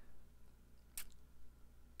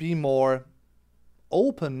be more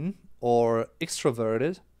open or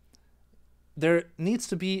extroverted, there needs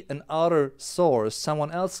to be an outer source,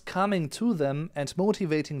 someone else coming to them and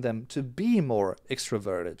motivating them to be more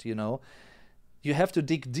extroverted, You have to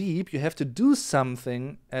dig deep, you have to do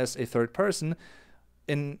something as a third person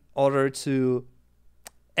in order to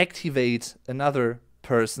activate another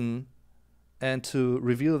person and to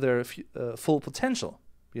reveal their full potential,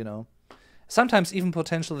 Sometimes even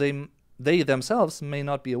potential they themselves may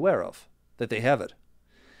not be aware of, that they have it.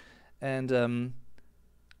 And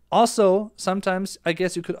also, sometimes, I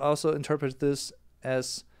guess you could also interpret this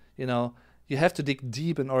as, you have to dig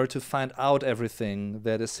deep in order to find out everything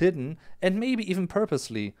that is hidden, and maybe even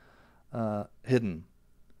purposely hidden.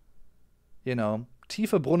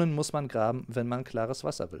 Tiefe Brunnen muss man graben, wenn man klares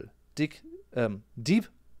Wasser will.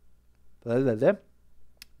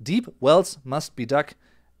 Deep wells must be dug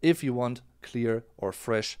if you want clear or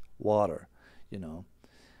fresh water.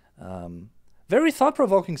 Very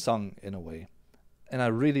thought-provoking song in a way. And I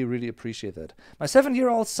really, really appreciate that. My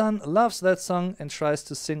 7-year-old son loves that song and tries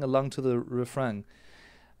to sing along to the refrain.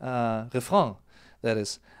 Refrain, that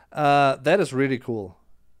is. That is really cool.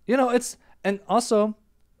 It's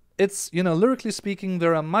lyrically speaking,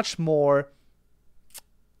 there are much more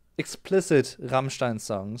explicit Rammstein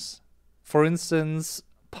songs. For instance,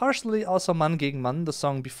 partially also Mann gegen Mann, the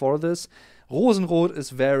song before this. Rosenrot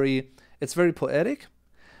is very poetic,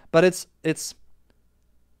 but it's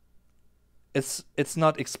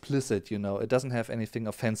not explicit, It doesn't have anything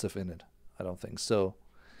offensive in it, I don't think. So,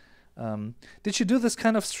 did you do this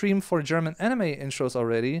kind of stream for German anime intros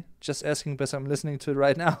already? Just asking because I'm listening to it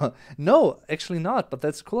right now. No, actually not, but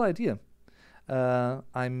that's a cool idea.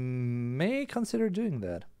 I may consider doing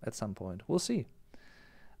that at some point. We'll see.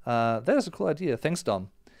 That is a cool idea. Thanks, Dom.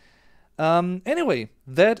 Anyway,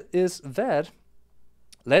 that is that.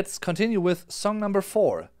 Let's continue with song number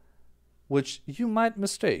 4, which you might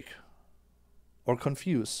mistake or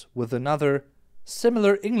confuse with another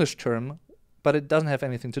similar English term, but it doesn't have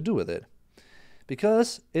anything to do with it.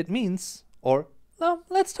 Because it means,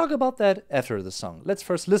 let's talk about that after the song. Let's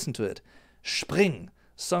first listen to it. Spring,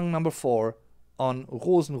 song number 4 on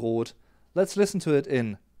Rosenrot. Let's listen to it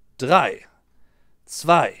in 3,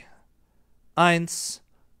 2, 1,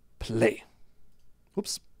 play.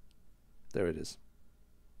 Oops. There it is.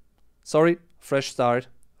 Sorry, fresh start.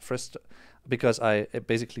 Because I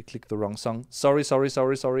basically clicked the wrong song. Sorry,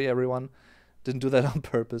 everyone. Didn't do that on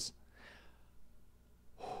purpose.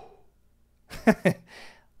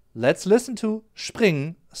 Let's listen to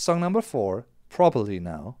Spring, song number 4, properly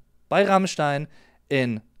now, by Rammstein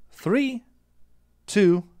in 3,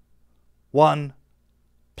 2, 1,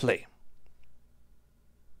 play.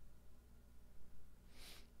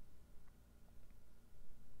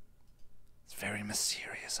 It's very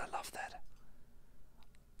mysterious. I love that.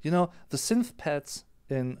 You know, the synth pads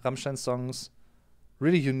in Rammstein songs,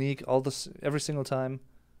 really unique. Every single time,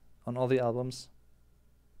 on all the albums.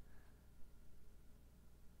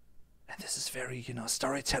 And this is very,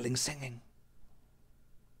 storytelling singing.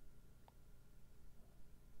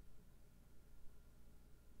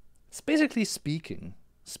 It's basically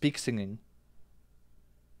speak singing.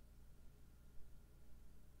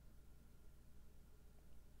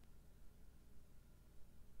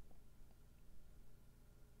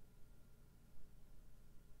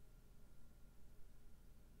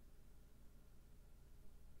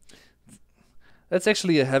 That's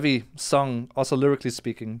actually a heavy song, also lyrically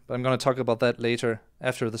speaking, but I'm going to talk about that later,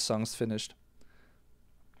 after the song's finished.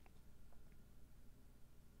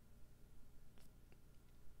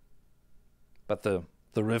 But the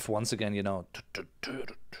riff, once again,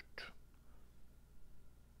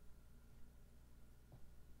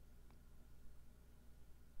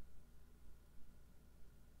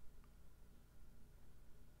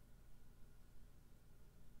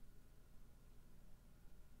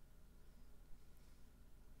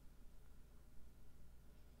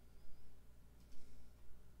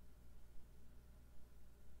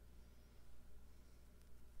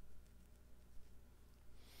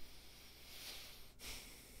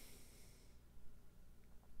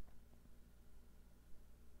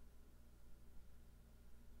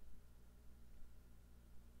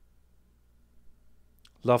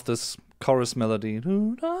 love this chorus melody.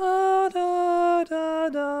 Da, da, da,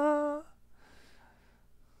 da.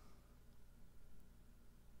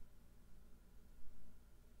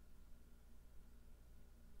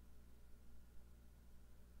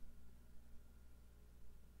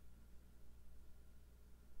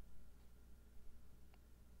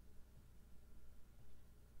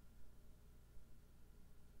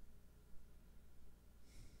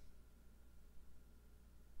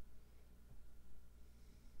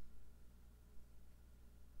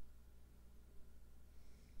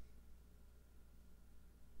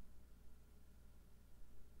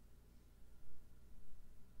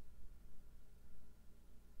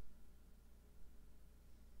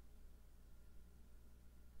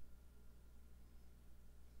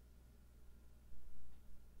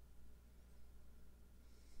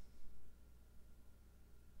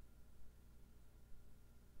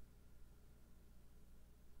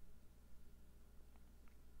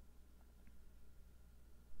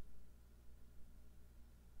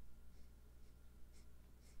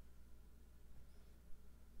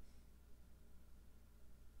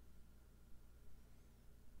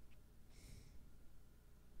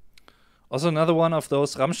 Also another one of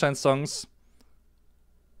those Rammstein songs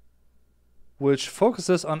which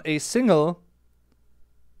focuses on a single,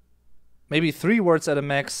 maybe 3 words at a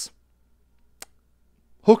max,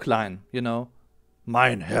 hook line,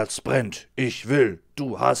 Mein Herz brennt, ich will,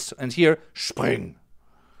 du hast. And here, spring.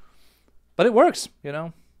 But it works,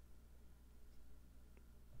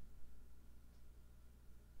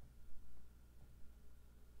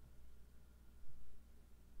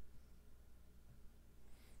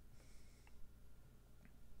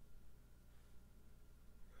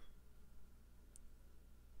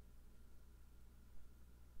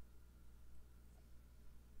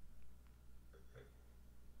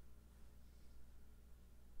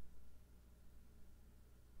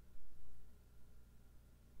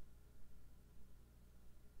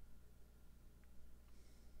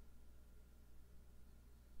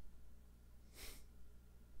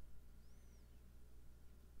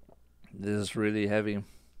 This is really heavy.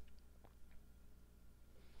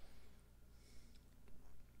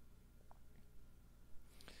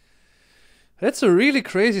 It's a really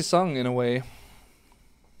crazy song in a way.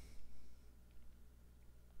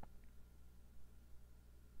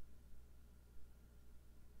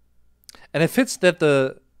 And it fits that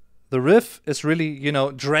the riff is really,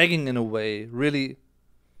 dragging in a way, really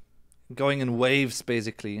going in waves,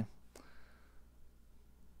 basically,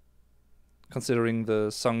 considering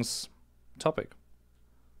the song's topic.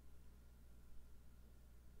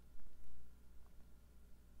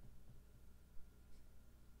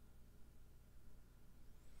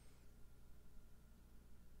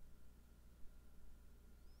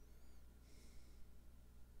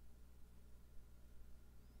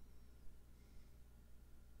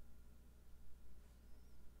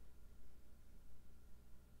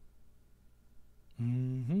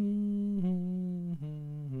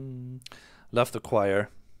 Love the choir.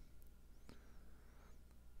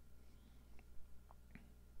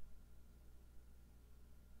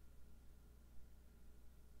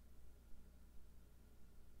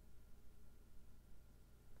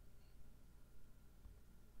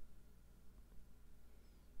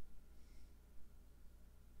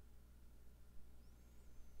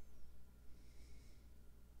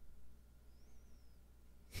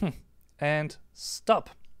 And stop.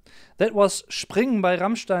 That was Springen by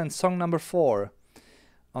Rammstein, song number 4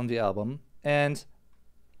 on the album. And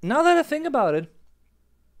now that I think about it,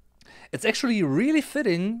 it's actually really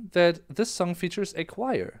fitting that this song features a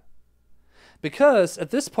choir. Because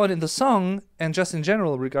at this point in the song, and just in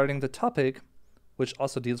general regarding the topic, which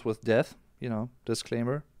also deals with death,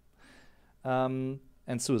 disclaimer, and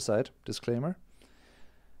suicide, disclaimer.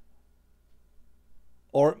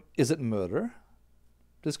 Or is it murder?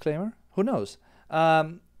 Disclaimer. Who knows?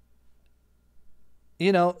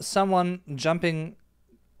 Someone jumping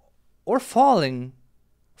or falling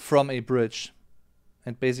from a bridge,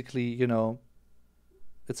 and basically,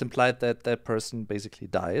 it's implied that that person basically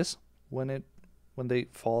dies when they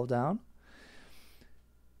fall down.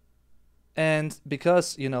 And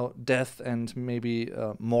because, death and maybe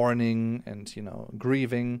mourning and,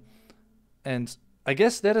 grieving, and I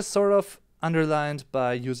guess that is sort of underlined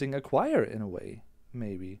by using a choir in a way,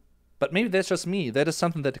 maybe. But maybe that's just me. That is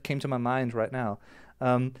something that came to my mind right now.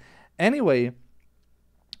 Anyway,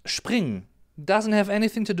 Spring doesn't have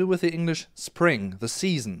anything to do with the English spring, the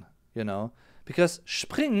season, because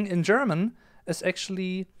Spring in German is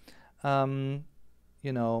actually, a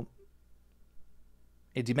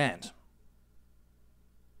demand.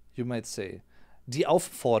 You might say. Die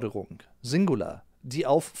Aufforderung, Singular. Die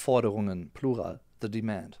Aufforderungen, Plural, the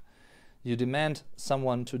demand. You demand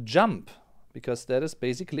someone to jump, because that is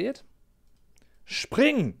basically it.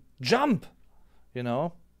 Spring, jump,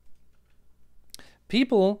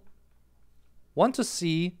 People want to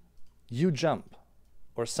see you jump,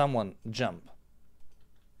 or someone jump.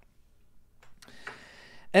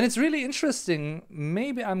 And it's really interesting.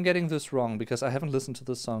 Maybe I'm getting this wrong, because I haven't listened to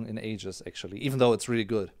this song in ages, actually, even though it's really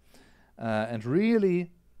good. And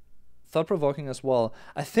really thought-provoking as well.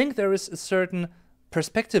 I think there is a certain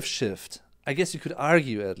perspective shift, I guess you could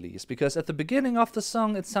argue at least, because at the beginning of the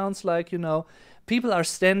song it sounds like, people are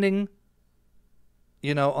standing,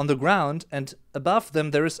 on the ground, and above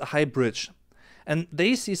them there is a high bridge. And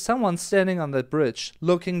they see someone standing on that bridge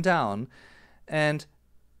looking down. And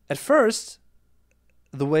at first,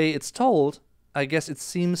 the way it's told, I guess it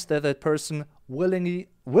seems that that person willingly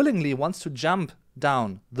wants to jump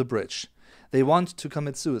down the bridge. They want to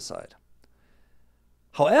commit suicide.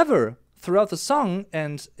 However, throughout the song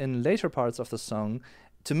and in later parts of the song,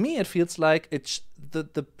 to me it feels like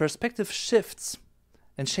the perspective shifts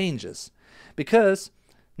and changes. Because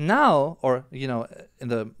now, or, in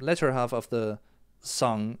the latter half of the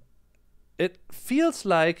song, it feels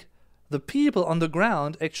like the people on the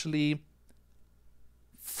ground actually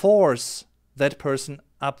force that person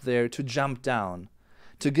up there to jump down,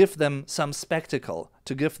 to give them some spectacle,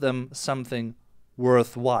 to give them something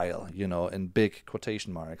worthwhile, in big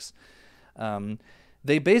quotation marks.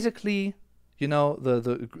 They basically,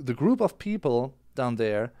 the group of people down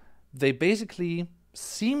there, they basically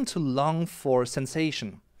seem to long for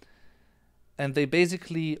sensation. And they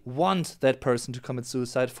basically want that person to commit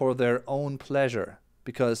suicide for their own pleasure,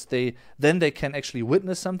 because then they can actually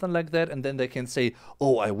witness something like that, and then they can say,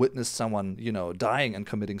 oh, I witnessed someone, dying and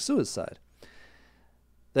committing suicide.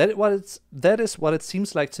 That is what it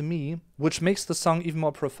seems like to me, which makes the song even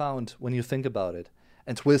more profound when you think about it,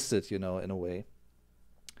 and twist it, in a way.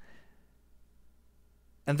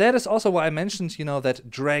 And that is also why I mentioned, that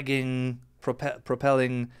dragging,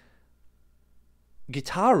 propelling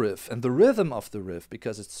guitar riff and the rhythm of the riff,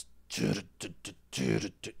 because it's,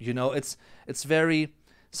 it's very,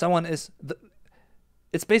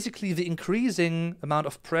 it's basically the increasing amount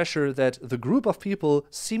of pressure that the group of people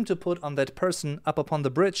seem to put on that person up upon the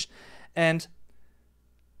bridge. And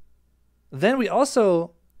then we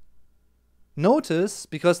also notice,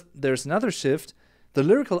 because there's another shift, the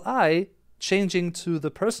lyrical eye changing to the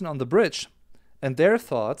person on the bridge and their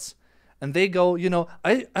thoughts. And they go,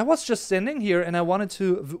 I was just standing here and I wanted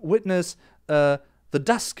to witness the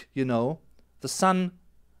dusk, the sun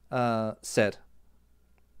set.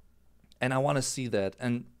 And I want to see that.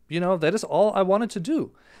 And, that is all I wanted to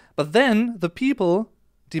do. But then the people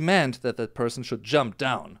demand that that person should jump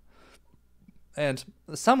down. And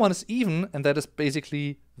someone is even, and that is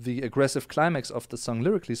basically the aggressive climax of the song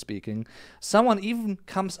lyrically speaking, someone even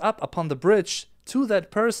comes up upon the bridge to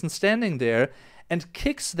that person standing there and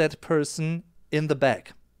kicks that person in the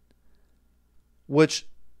back, which,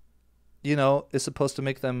 is supposed to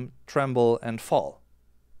make them tremble and fall.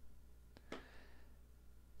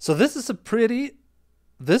 So this is a pretty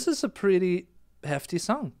hefty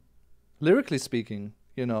song, lyrically speaking,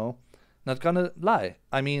 not gonna lie.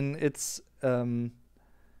 I mean, it's,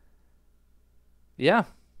 yeah.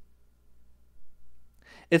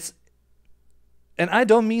 And I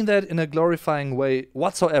don't mean that in a glorifying way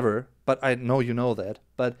whatsoever, but I know you know that.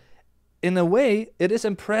 But in a way, it is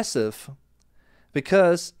impressive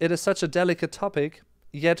because it is such a delicate topic,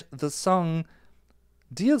 yet the song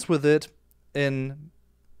deals with it in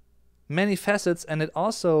many facets, and it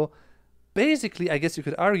also basically, I guess you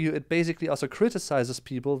could argue, it basically also criticizes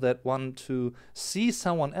people that want to see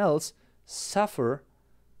someone else suffer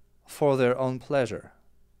for their own pleasure.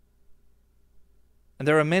 And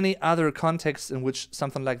there are many other contexts in which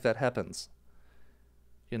something like that happens,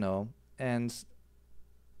 you know, and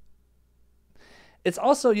it's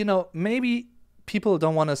also, you know, maybe people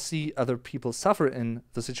don't want to see other people suffer in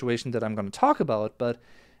the situation that I'm going to talk about, but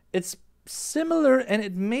it's similar, and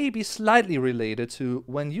it may be slightly related to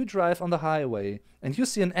when you drive on the highway and you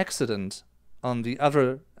see an accident on the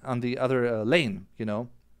other lane, you know,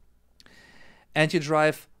 and you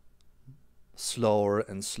drive slower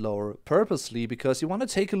and slower purposely because you want to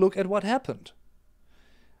take a look at what happened,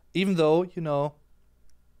 even though, you know,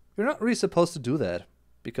 you're not really supposed to do that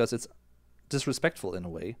because it's disrespectful in a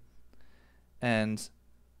way,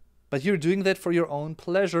 but you're doing that for your own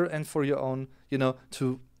pleasure and for your own, you know,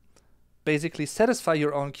 to basically satisfy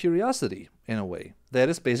your own curiosity in a way. That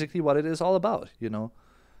is basically what it is all about, you know,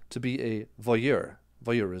 to be a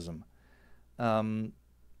voyeurism.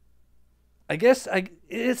 I guess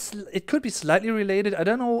it could be slightly related. I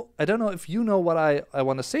don't know if you know what I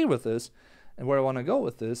want to say with this and where I want to go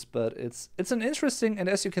with this, but it's an interesting and,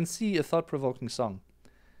 as you can see, a thought-provoking song.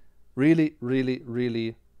 Really, really,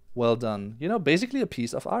 really well done. You know, basically a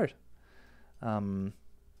piece of art.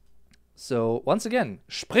 So once again,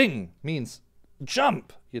 spring means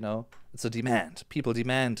jump, you know. It's a demand. People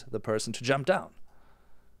demand the person to jump down.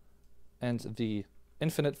 And the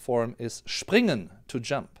infinite form is springen, to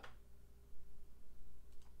jump.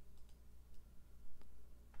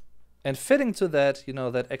 And fitting to that, you know,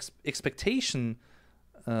 that expectation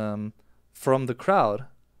from the crowd,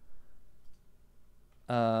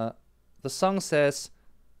 the song says,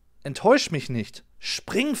 enttäusch mich nicht,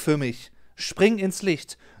 spring für mich, spring ins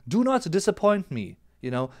Licht, do not disappoint me,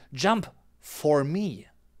 you know, jump for me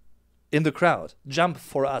in the crowd, jump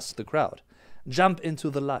for us, the crowd, jump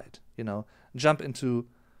into the light, you know, jump into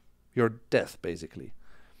your death, basically.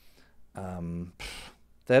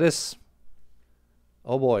 That is,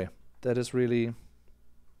 oh boy, that is really,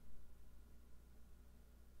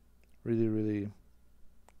 really, really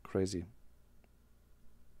crazy.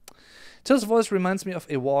 Till's voice reminds me of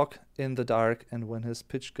a walk in the dark, and when his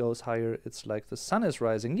pitch goes higher, it's like the sun is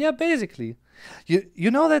rising. Yeah, basically.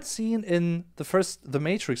 You know that scene in the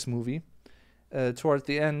Matrix movie, toward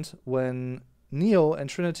the end, when Neo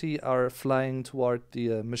and Trinity are flying toward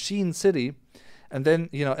the machine city, and then,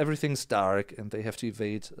 you know, everything's dark, and they have to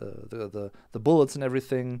evade the bullets and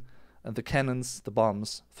everything, and the cannons, the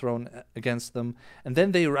bombs thrown against them, and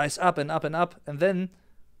then they rise up and up and up, and then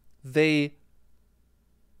they,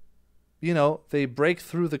 you know, they break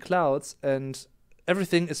through the clouds and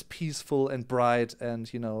everything is peaceful and bright,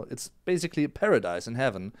 and, you know, it's basically paradise in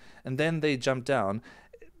heaven. And then they jump down.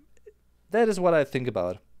 That is what I think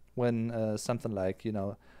about when something like, you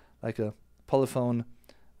know, like a polyphone,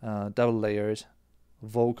 double-layered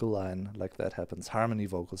vocal line like that happens. Harmony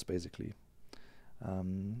vocals, basically.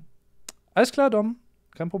 Alles klar, Dom.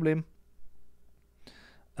 Kein Problem.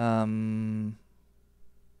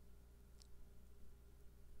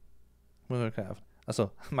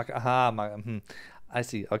 Achso, I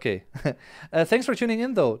see. Okay. Thanks for tuning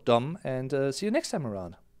in, though, Dom, and see you next time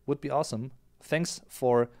around. Would be awesome. Thanks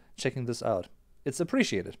for checking this out. It's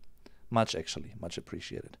appreciated. Much, actually. Much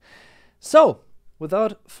appreciated. So,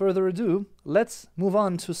 without further ado, let's move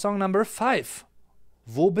on to song number 5.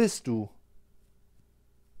 Wo bist du?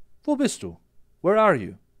 Wo bist du? Where are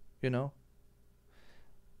you? You know?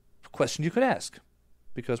 Question you could ask.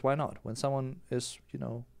 Because why not? When someone is, you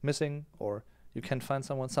know, missing, or you can't find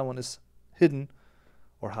someone is hidden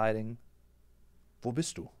or hiding. Wo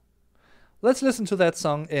bist du? Let's listen to that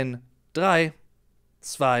song in 3,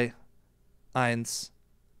 2, 1,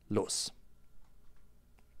 los.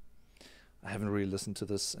 I haven't really listened to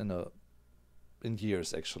this in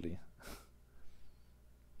years, actually.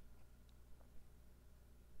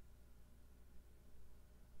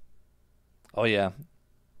 Oh yeah.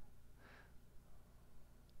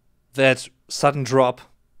 That sudden drop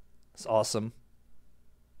is awesome.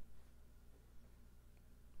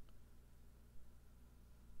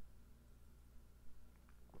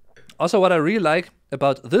 Also, what I really like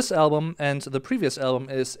about this album and the previous album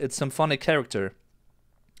is its symphonic character.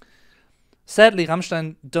 Sadly,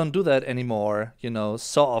 Rammstein don't do that anymore, you know,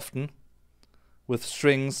 so often, with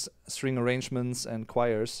strings, string arrangements, and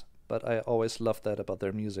choirs, but I always loved that about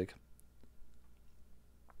their music.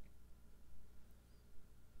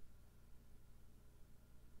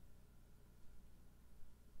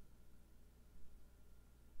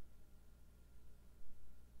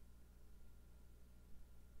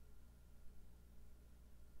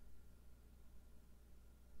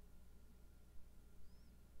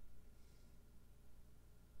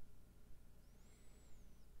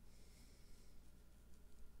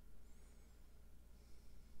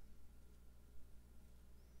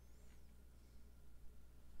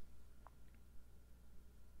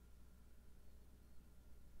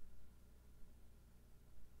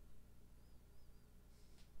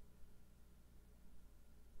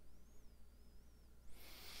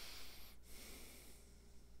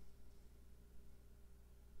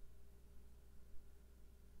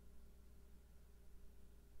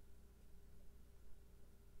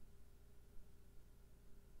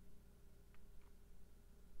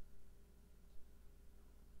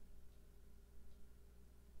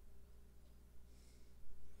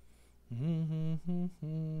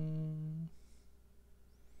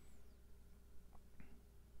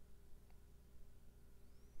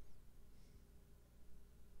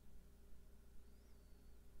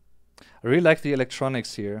 I really like the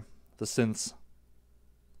electronics here, the synths.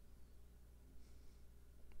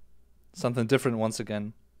 Something different once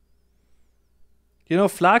again. You know,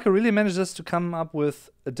 Flake really manages to come up with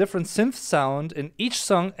a different synth sound in each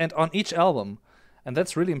song and on each album. And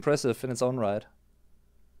that's really impressive in its own right.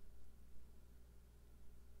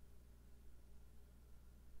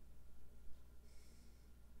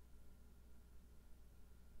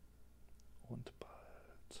 Und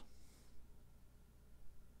bald.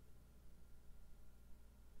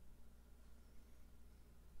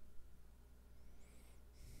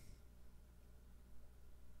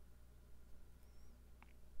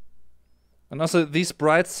 And also these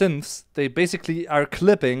bright synths, they basically are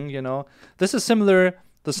clipping, you know. This is similar,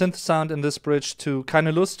 the synth sound in this bridge, to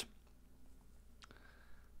Keine Lust,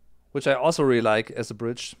 which I also really like as a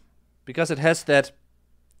bridge, because it has that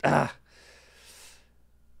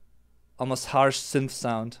almost harsh synth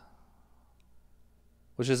sound,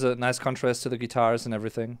 which is a nice contrast to the guitars and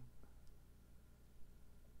everything.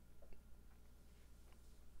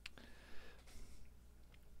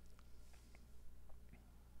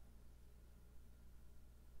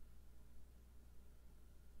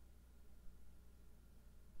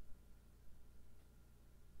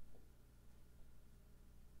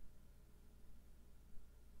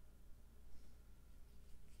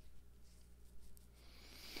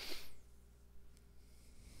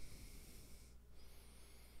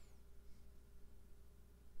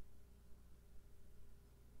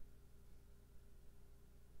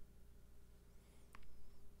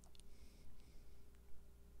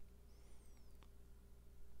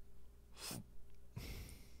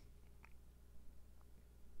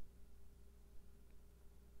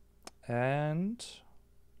 And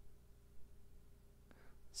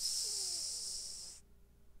stop.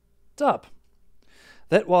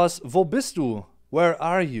 That was Wo bist du? Where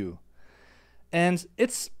are you? And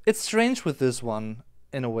it's strange with this one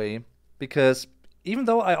in a way, because even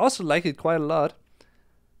though I also like it quite a lot,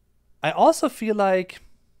 I also feel like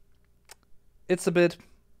it's a bit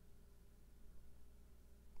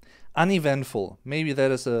uneventful. Maybe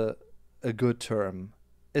that is a good term.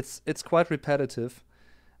 It's quite repetitive.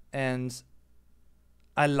 And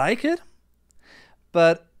I like it,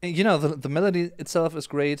 but you know, the melody itself is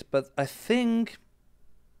great, but I think,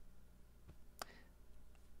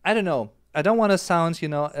 I don't know, I don't want to sound, you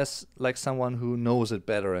know, as like someone who knows it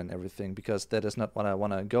better and everything, because that is not what I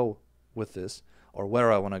want to go with this, or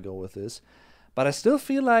where I want to go with this. But I still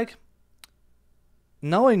feel like,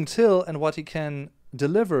 knowing Till and what he can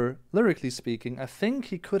deliver, lyrically speaking, I think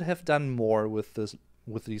he could have done more with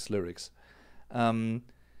these lyrics.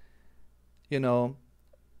 You know,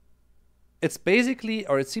 it's basically,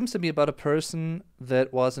 or it seems to be about a person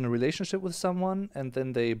that was in a relationship with someone and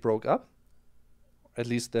then they broke up. At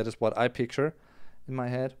least that is what I picture in my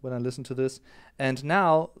head when I listen to this. And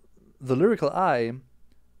now the lyrical eye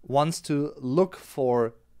wants to look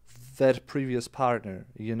for that previous partner,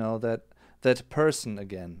 you know, that person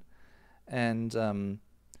again. And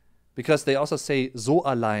because they also say, so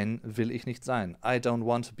allein will ich nicht sein. I don't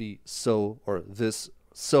want to be so, or this,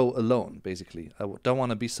 so alone, basically. I don't want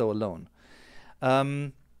to be so alone.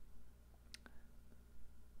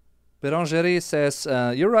 Bérangère says,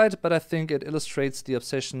 you're right, but I think it illustrates the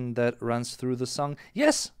obsession that runs through the song.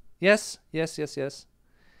 Yes.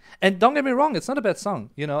 And don't get me wrong, it's not a bad song.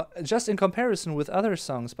 You know, just in comparison with other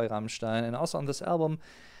songs by Rammstein and also on this album,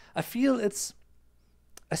 I still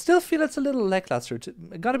feel it's a little lackluster,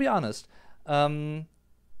 I gotta be honest. And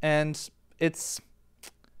it's...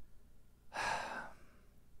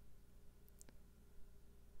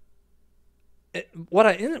 What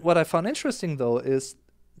I found interesting, though, is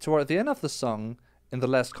toward the end of the song, in the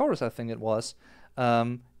last chorus, I think it was,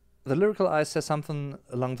 the lyrical eye says something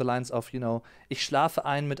along the lines of, you know, ich schlafe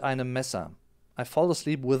ein mit einem Messer. I fall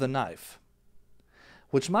asleep with a knife.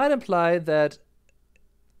 Which might imply that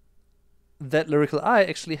lyrical eye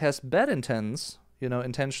actually has bad intentions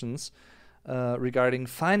regarding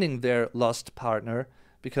finding their lost partner,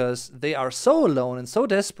 because they are so alone and so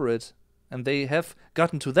desperate, and they have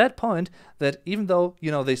gotten to that point that even though, you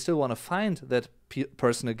know, they still want to find that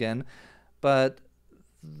person again, but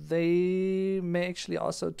they may actually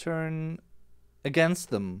also turn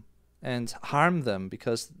against them and harm them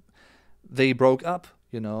because they broke up,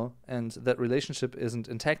 you know, and that relationship isn't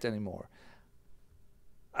intact anymore.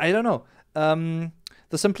 I don't know.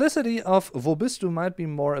 The simplicity of Wo bist du might be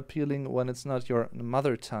more appealing when it's not your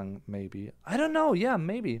mother tongue, maybe. I don't know. Yeah,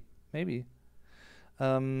 maybe. Maybe.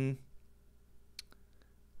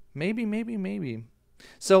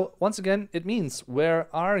 So, once again, it means, where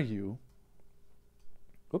are you?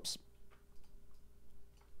 Oops.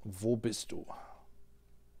 Wo bist du?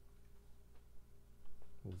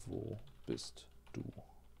 Wo bist du?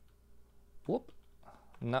 Whoop.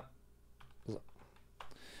 Na. So.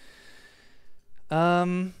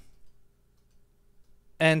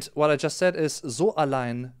 And what I just said is, so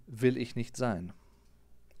allein will ich nicht sein.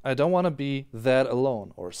 I don't want to be that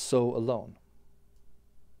alone or so alone.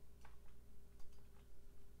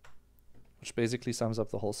 Which basically sums up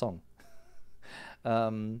the whole song.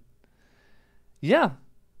 Yeah.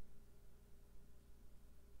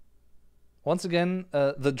 Once again,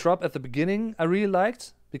 the drop at the beginning I really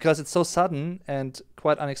liked because it's so sudden and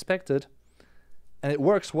quite unexpected. And it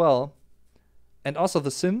works well. And also the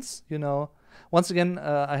synths, you know. Once again,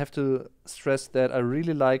 I have to stress that I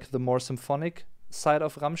really like the more symphonic side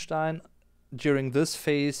of Rammstein during this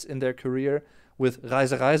phase in their career, with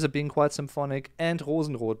Reise Reise being quite symphonic and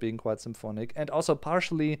Rosenrot being quite symphonic, and also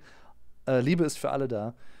partially Liebe ist für alle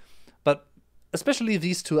da. But especially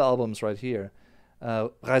these two albums right here,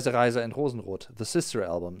 Reise Reise and Rosenrot, the sister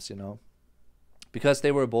albums, you know, because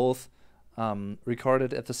they were both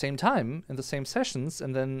recorded at the same time in the same sessions,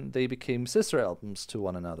 and then they became sister albums to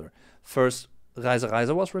one another. First, Reise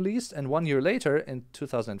Reise was released, and 1 year later, in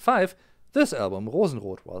 2005, this album,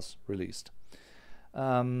 Rosenrot, was released.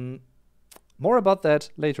 More about that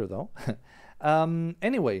later, though.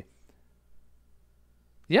 Anyway,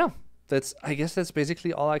 yeah, I guess that's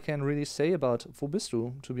basically all I can really say about Wo bist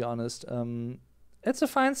du, to be honest. It's a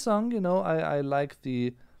fine song, you know. I like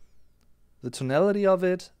the tonality of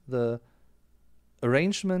it, the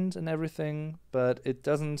arrangement and everything, but it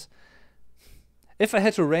doesn't. If I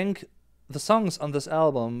had to rank the songs on this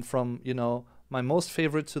album from, you know, my most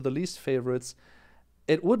favorite to the least favorites,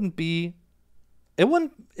 it may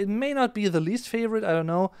not be the least favorite, I don't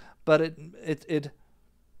know, but it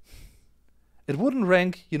wouldn't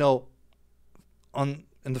rank, you know, in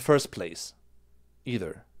the first place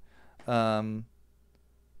either. I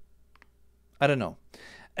don't know.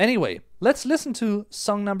 Anyway, let's listen to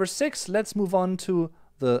song number 6. Let's move on to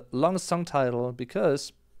the longest song title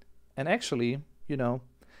because, and actually, you know,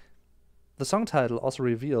 the song title also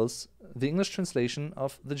reveals the English translation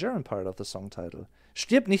of the German part of the song title.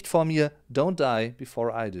 Stirb nicht vor mir, don't die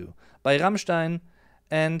before I do. By Rammstein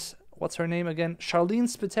and, what's her name again? Charlene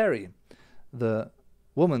Spiteri, the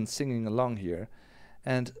woman singing along here.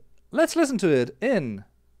 And let's listen to it in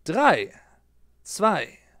 3, 2,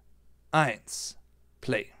 1,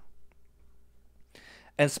 play.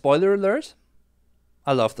 And spoiler alert,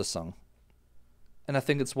 I love this song. And I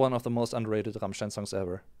think it's one of the most underrated Rammstein songs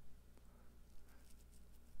ever.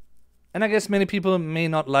 And I guess many people may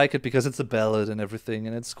not like it because it's a ballad and everything,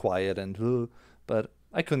 and it's quiet and but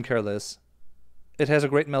I couldn't care less. It has a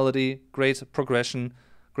great melody, great progression,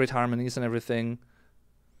 great harmonies and everything.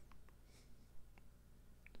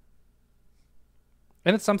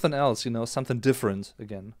 And it's something else, you know, something different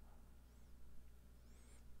again.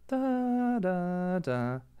 Da, da,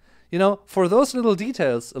 da. You know, for those little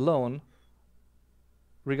details alone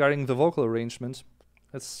regarding the vocal arrangement,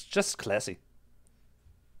 it's just classy.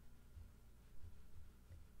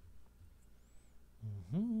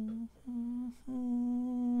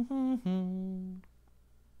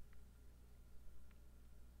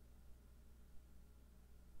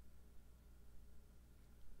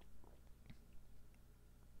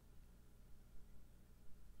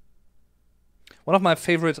 One of my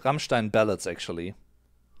favorite Rammstein ballads, actually.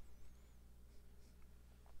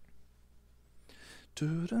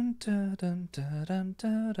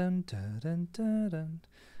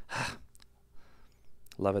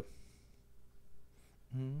 Love it.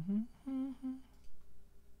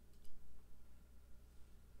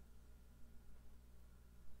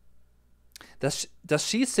 Does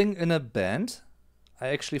she sing in a band? I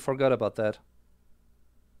actually forgot about that.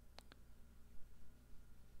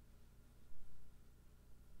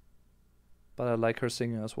 But I like her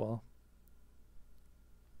singing as well.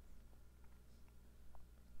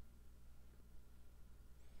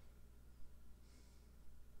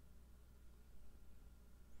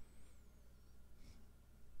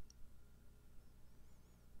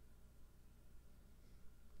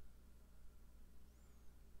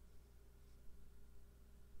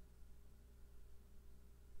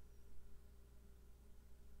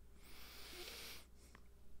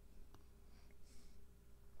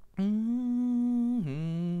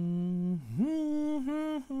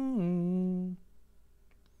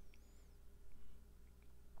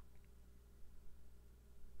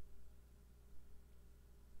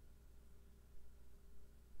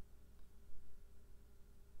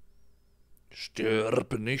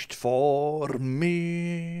 Stirb nicht vor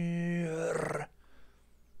mir.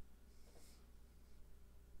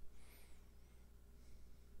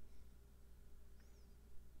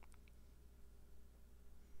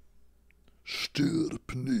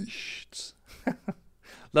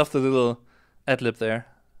 Love the little ad-lib there.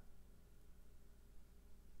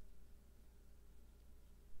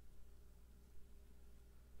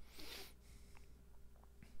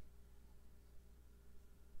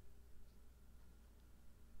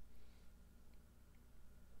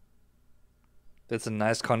 That's a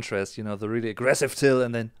nice contrast, you know, the really aggressive till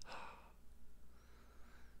and then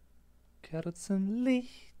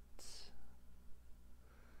Kerzenlicht.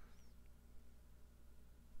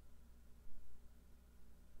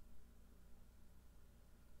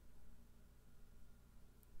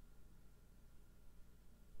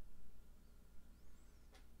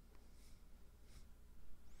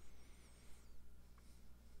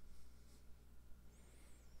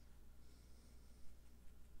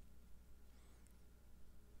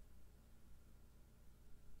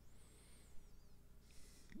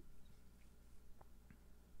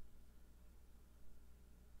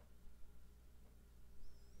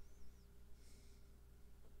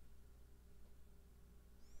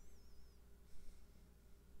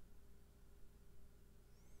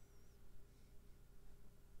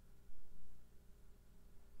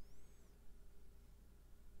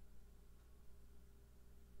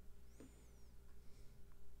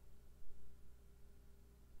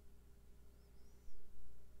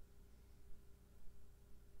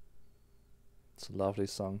 It's a lovely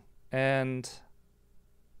song. And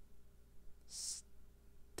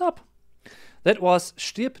stop. That was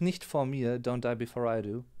Stirb nicht vor mir, Don't Die Before I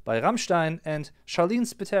Do, by Rammstein and Charlene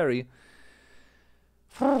Spiteri.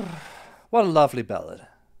 What a lovely ballad,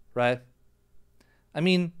 right? I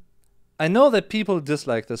mean, I know that people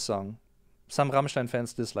dislike this song. Some Rammstein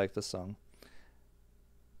fans dislike this song.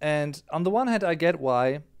 And on the one hand, I get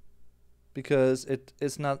why, because it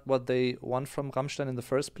is not what they want from Rammstein in the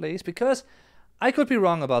first place, because I could be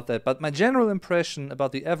wrong about that, but my general impression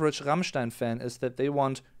about the average Rammstein fan is that they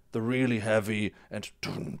want the really heavy and,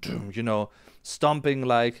 you know, stomping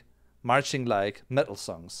like, marching like metal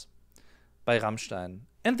songs by Rammstein.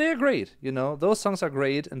 And they're great, you know, those songs are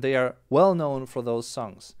great and they are well known for those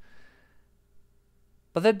songs.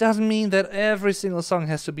 But that doesn't mean that every single song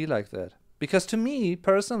has to be like that. Because to me,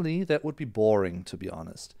 personally, that would be boring, to be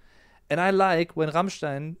honest. And I like when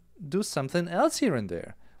Rammstein do something else here and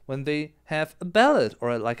there. When they have a ballad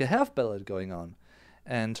or like a half ballad going on.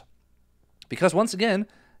 And because once again,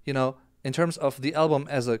 you know, in terms of the album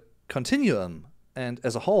as a continuum and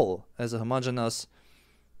as a whole, as a homogeneous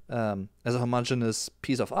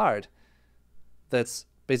piece of art, that's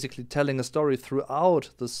basically telling a story throughout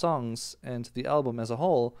the songs and the album as a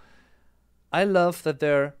whole, I love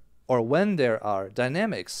that when there are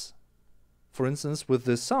dynamics, for instance, with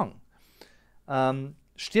this song.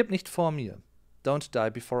 Stirb nicht vor mir. Don't Die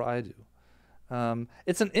Before I Do.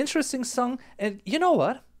 It's an interesting song, and you know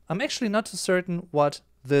what? I'm actually not too certain what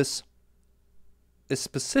this is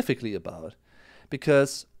specifically about,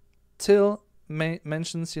 because Till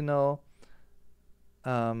mentions, you know,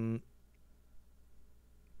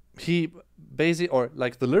 he basically, or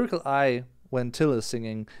like the lyrical eye when Till is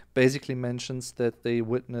singing, basically mentions that they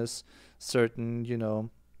witness certain, you know,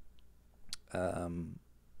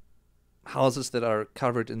 houses that are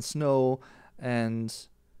covered in snow. And,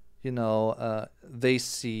 you know, they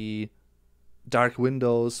see dark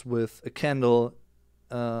windows with a candle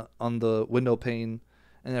on the window pane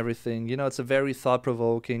and everything. You know, it's a very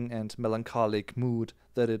thought-provoking and melancholic mood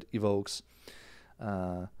that it evokes.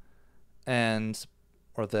 Or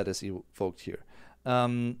that is evoked here.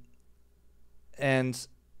 And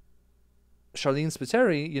Charlene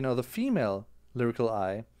Spiteri, you know, the female lyrical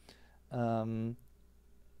eye,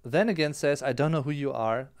 then again says, I don't know who you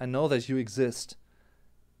are. I know that you exist.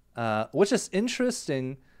 Which is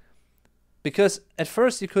interesting because at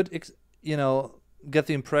first you could, you know, get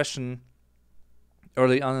the impression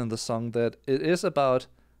early on in the song that it is about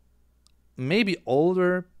maybe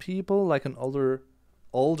older people, like an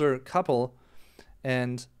older couple,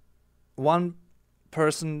 and one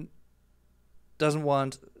person doesn't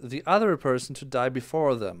want the other person to die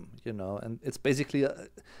before them, you know, and it's basically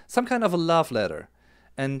some kind of a love letter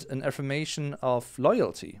and an affirmation of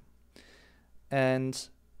loyalty.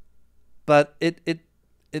 But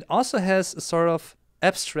it also has a sort of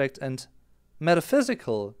abstract and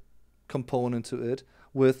metaphysical component to it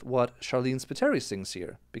with what Charlene Spiteri sings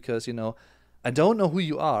here. Because, you know, I don't know who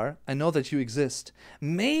you are, I know that you exist.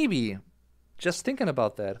 Maybe, just thinking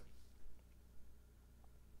about that,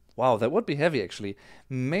 wow, that would be heavy actually.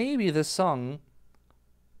 Maybe this song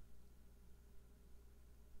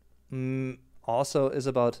also is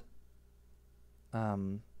about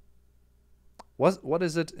what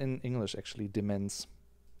is it in English actually? Demence,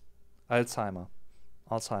 Alzheimer,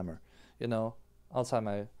 you know,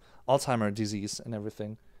 Alzheimer Alzheimer disease and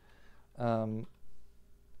everything.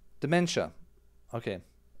 Dementia. Okay.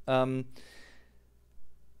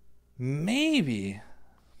 Maybe.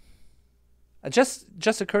 It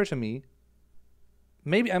just occurred to me.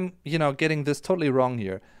 Maybe I'm, getting this totally wrong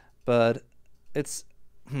here, but it's,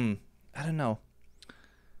 I don't know.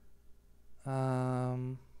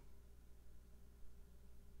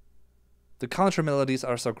 The counter melodies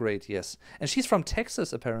are so great, yes. And she's from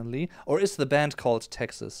Texas, apparently. Or is the band called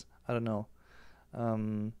Texas? I don't know.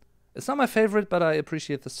 It's not my favorite, but I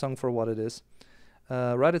appreciate the song for what it is.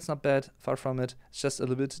 Right, it's not bad, far from it. It's just a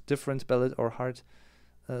little bit different ballad or hard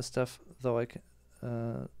stuff, though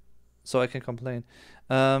so I can complain.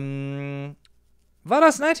 Vadas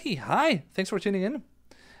 90, hi, thanks for tuning in.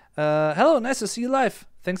 Hello, nice to see you live.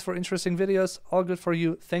 Thanks for interesting videos. All good for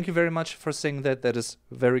you. Thank you very much for saying that. That is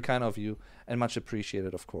very kind of you and much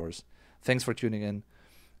appreciated, of course. Thanks for tuning in.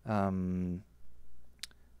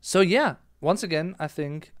 So yeah, once again, I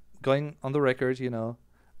think going on the record,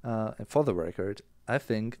 for the record, I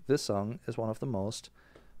think this song is one of the most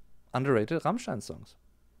underrated Rammstein songs.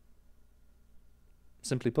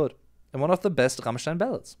 Simply put. And one of the best Rammstein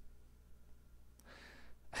ballads.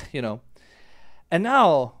 And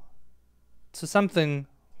now to something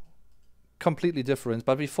completely different.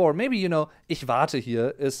 But before, maybe, Ich warte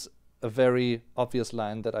hier is a very obvious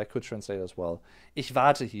line that I could translate as well. Ich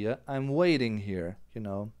warte hier, I'm waiting here,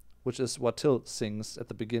 which is what Till sings at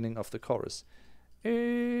the beginning of the chorus.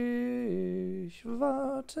 Ich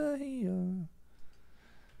warte hier.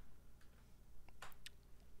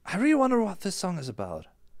 I really wonder what this song is about.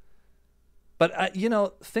 But,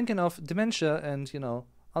 thinking of dementia and,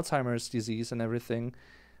 Alzheimer's disease and everything,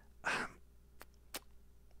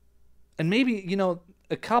 and maybe,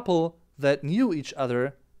 a couple that knew each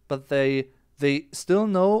other, but they still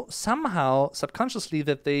know somehow subconsciously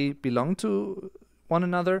that they belong to one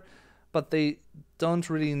another, but they don't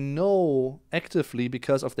really know actively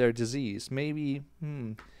because of their disease. Maybe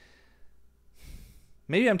I'm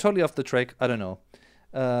totally off the track. I don't know.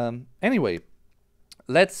 Anyway,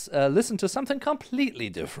 let's listen to something completely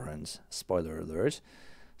different. Spoiler alert.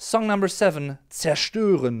 Song number 7,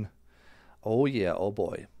 Zerstören. Oh yeah, oh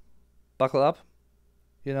boy. Buckle up,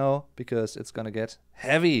 because it's gonna get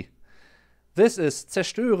heavy. This is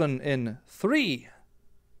Zerstören in 3,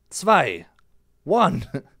 2, 1,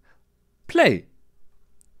 play.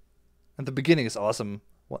 And the beginning is awesome.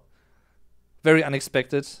 What? Very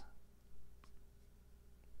unexpected.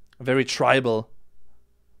 Very tribal.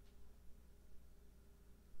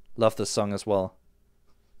 Love this song as well.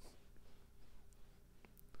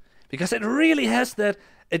 Because it really has that,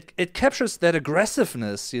 it captures that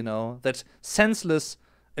aggressiveness, that senseless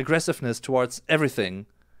aggressiveness towards everything.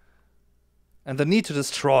 And the need to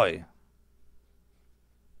destroy.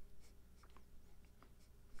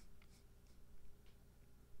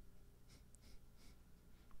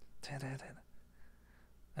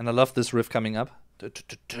 And I love this riff coming up.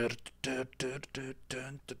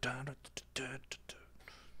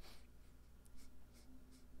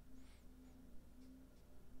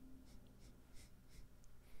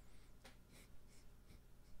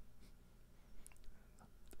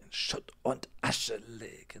 Schutt und Asche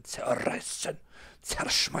legen, zerreißen,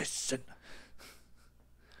 zerschmeißen,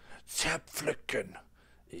 zerpflücken.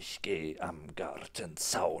 Ich geh am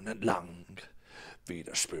Gartenzaun entlang,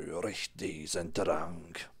 wieder spür ich diesen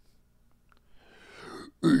Drang.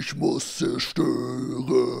 Ich muss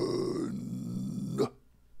zerstören.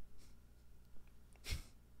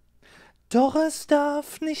 Doch es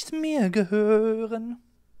darf nicht mir gehören.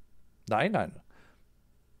 Nein, nein.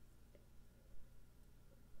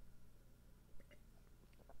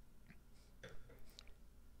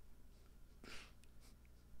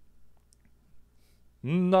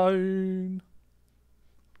 Nein.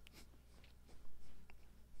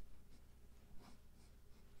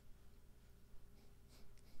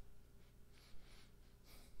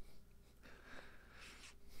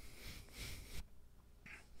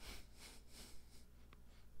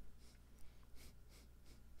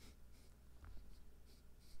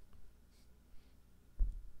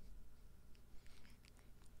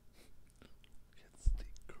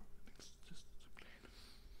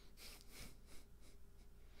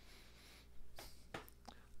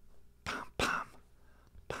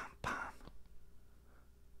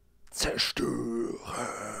 Zerstören.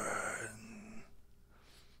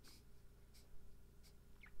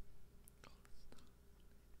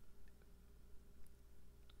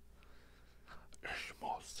 Ich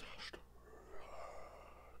muss zerstören.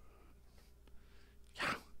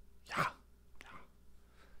 Ja, ja, ja.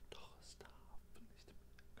 Doch es darf nicht mehr.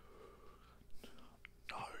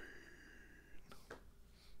 Nein.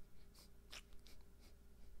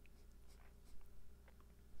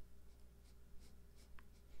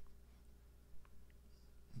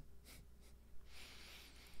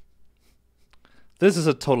 This is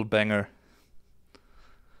a total banger.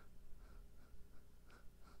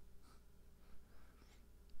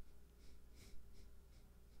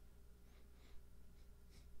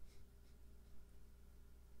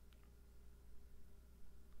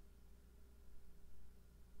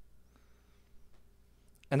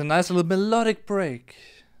 And a nice little melodic break.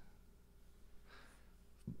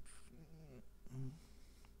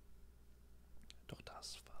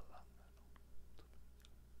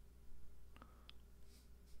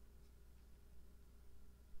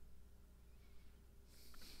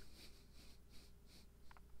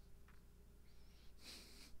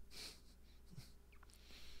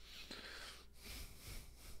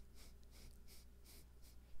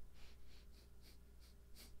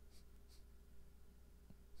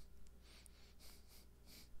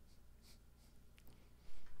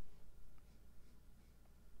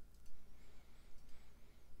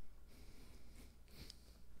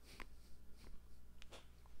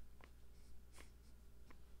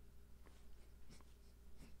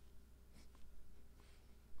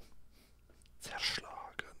 Zerschlagen.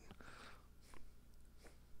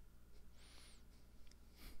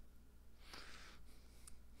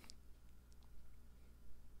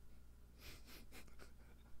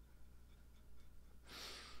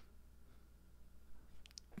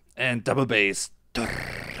 And double bass.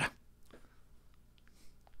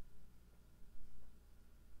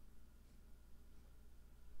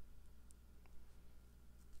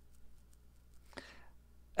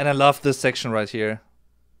 And I love this section right here.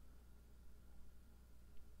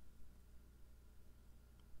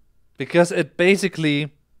 Because it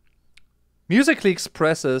basically musically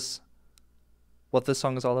expresses what this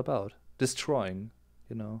song is all about. Destroying,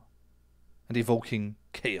 you know, and evoking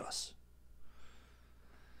chaos.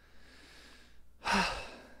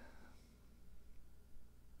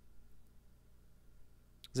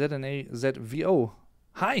 ZNAZVO.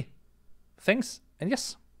 Hi. Thanks. And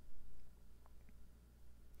yes.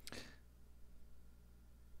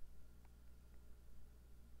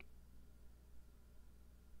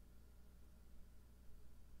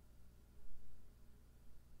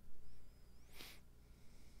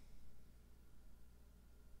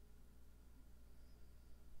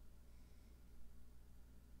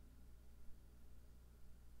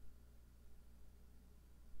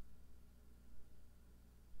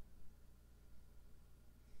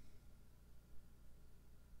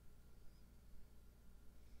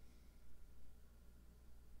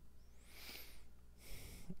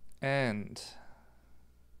 And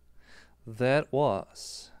that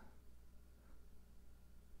was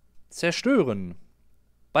Zerstören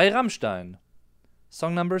by Rammstein.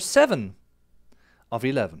 Song number 7 of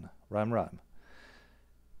 11. Rhyme, rhyme.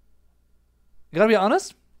 Gotta be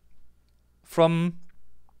honest, from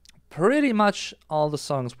pretty much all the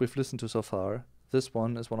songs we've listened to so far, this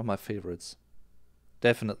one is one of my favorites.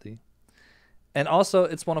 Definitely. And also,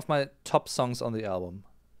 it's one of my top songs on the album,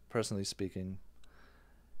 personally speaking.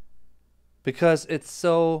 Because it's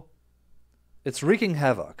wreaking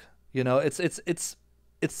havoc, you know. It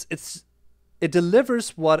delivers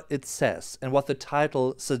what it says and what the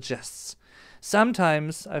title suggests.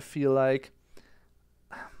 Sometimes I feel like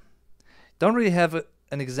don't really have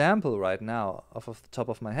an example right now off of the top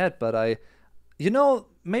of my head, but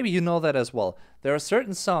maybe you know that as well. There are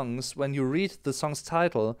certain songs when you read the song's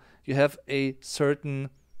title, you have a certain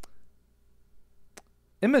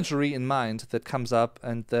imagery in mind that comes up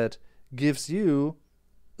and that gives you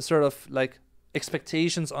sort of like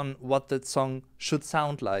expectations on what that song should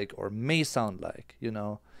sound like or may sound like, you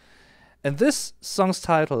know. And this song's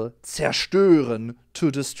title, Zerstören,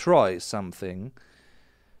 to destroy something,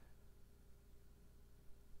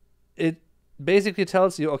 it basically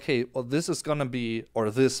tells you, okay, well, this is gonna be,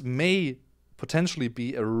 or this may potentially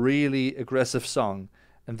be a really aggressive song,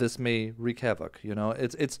 and this may wreak havoc, you know.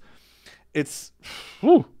 It's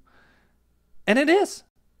whew. And it is.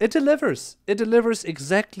 It delivers. It delivers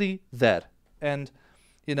exactly that. And,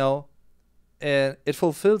 you know, it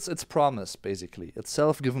fulfills its promise, basically. Its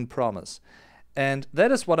self-given promise. And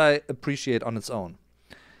that is what I appreciate on its own.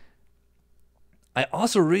 I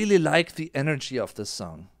also really like the energy of this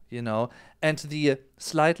song, you know, and the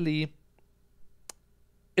slightly...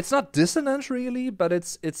 It's not dissonant, really, but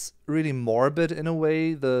it's really morbid in a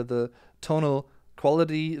way. The tonal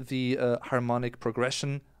quality, the harmonic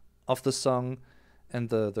progression of the song, and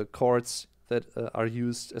the chords that are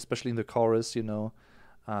used, especially in the chorus, you know,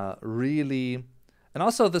 really... And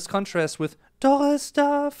also this contrast with Doch es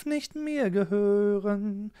darf nicht mir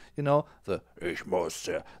gehören, you know, the Ich muss,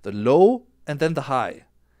 the low and then the high.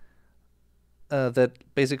 That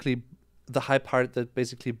basically, the high part that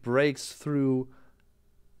basically breaks through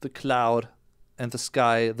the cloud and the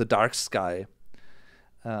sky, the dark sky.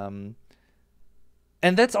 And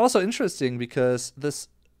that's also interesting because the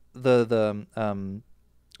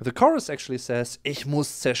chorus actually says, Ich muss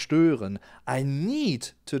zerstören. I need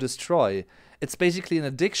to destroy. It's basically an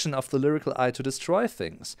addiction of the lyrical eye to destroy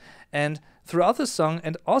things. And throughout the song,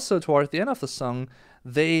 and also toward the end of the song,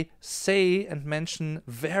 they say and mention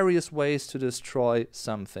various ways to destroy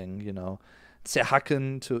something,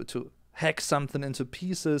 zerhacken, to hack something into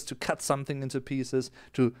pieces, to cut something into pieces,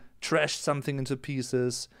 to trash something into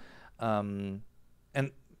pieces, and,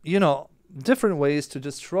 different ways to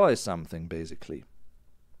destroy something, basically.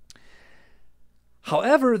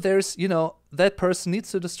 However, there's, that person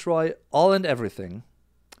needs to destroy all and everything,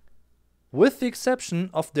 with the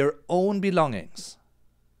exception of their own belongings.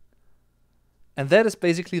 And that is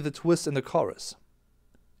basically the twist in the chorus.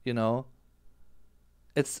 And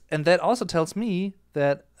that also tells me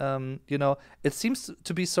that, it seems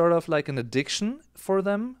to be sort of like an addiction for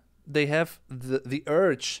them. They have the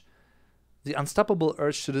urge, the unstoppable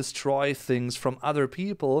urge to destroy things from other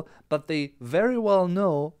people, but they very well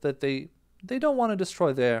know that they don't want to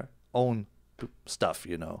destroy their own stuff,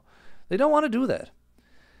 They don't want to do that.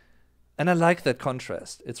 And I like that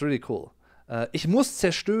contrast. It's really cool. Ich muss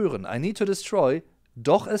zerstören. I need to destroy.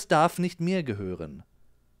 Doch es darf nicht mir gehören.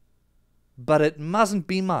 But it mustn't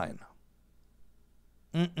be mine.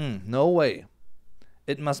 No way.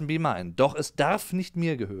 It mustn't be mine. Doch es darf nicht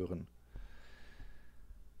mir gehören.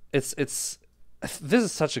 This is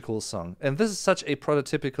such a cool song. And this is such a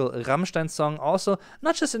prototypical Rammstein song also.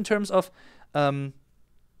 Not just in terms of how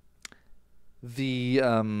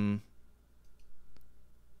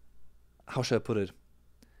should I put it?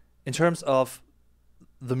 In terms of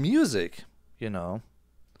the music, but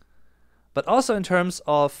also in terms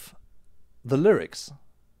of the lyrics.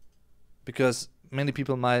 Because many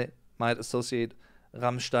people might associate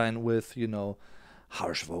Rammstein with,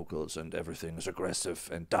 harsh vocals and everything is aggressive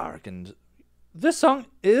and dark, and this song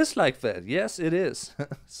is like that. Yes, it is.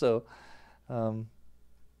 So,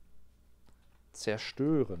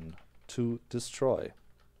 zerstören, to destroy.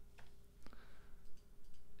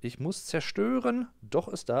 Ich muss zerstören, doch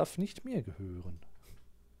es darf nicht mir gehören.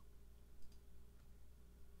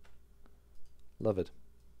 Love it.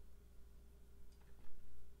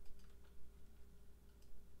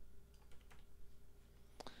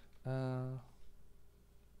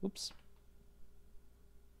 Oops.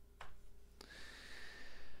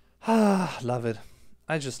 Love it.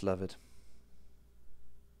 I just love it.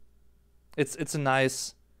 It's a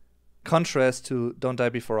nice contrast to Don't Die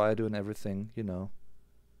Before I Do and everything,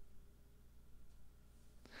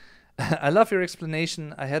 I love your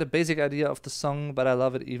explanation. I had a basic idea of the song, but I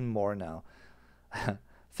love it even more now.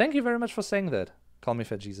 Thank you very much for saying that. Call me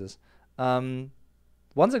Fat Jesus.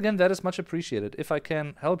 Once again, that is much appreciated. If I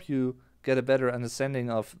can help you get a better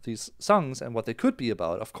understanding of these songs and what they could be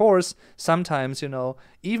about. Of course, sometimes,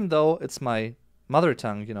 even though it's my mother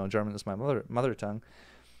tongue, German is my mother tongue,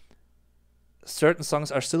 certain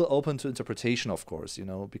songs are still open to interpretation, of course,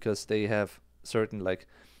 because they have certain,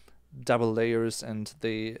 double layers and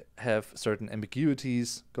they have certain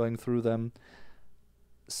ambiguities going through them.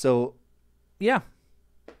 So, yeah.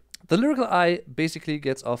 The lyrical eye basically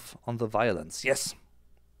gets off on the violence. Yes,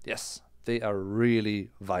 they are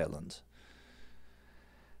really violent.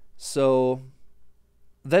 So,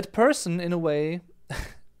 that person, in a way,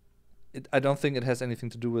 I don't think it has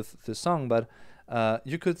anything to do with this song, but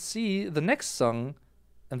you could see the next song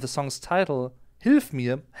and the song's title, Hilf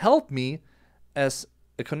mir, help me, as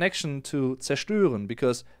a connection to zerstören,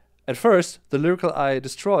 because at first the lyrical eye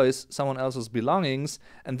destroys someone else's belongings,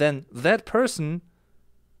 and then that person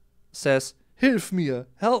says, Hilf mir,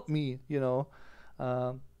 help me,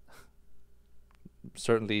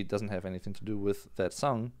 certainly doesn't have anything to do with that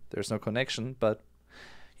song. There's no connection, but,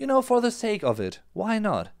 for the sake of it, why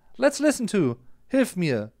not? Let's listen to Hilf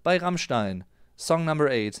mir by Rammstein, song number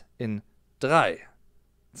 8 in 3,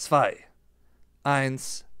 2, 1,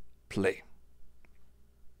 play.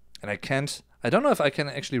 And I don't know if I can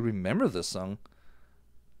actually remember this song.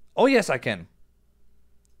 Oh, yes, I can.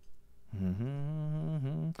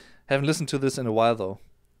 Haven't listened to this in a while, though.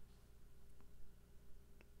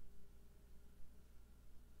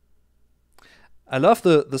 I love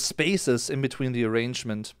the spaces in between the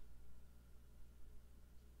arrangement,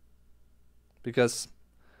 because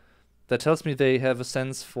that tells me they have a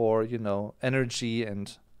sense for, energy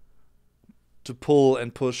and to pull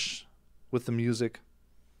and push with the music.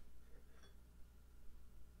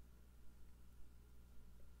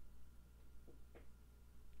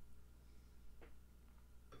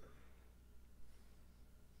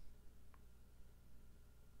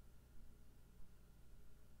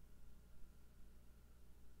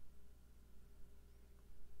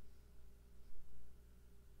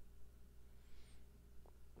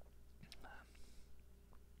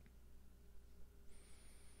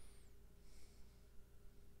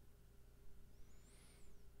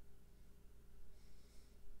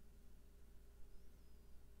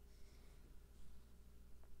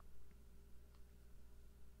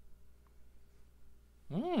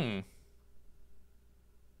 Hmm.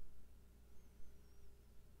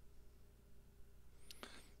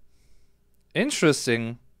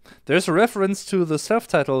 Interesting. There's a reference to the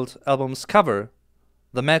self-titled album's cover,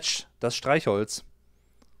 the match, das Streichholz.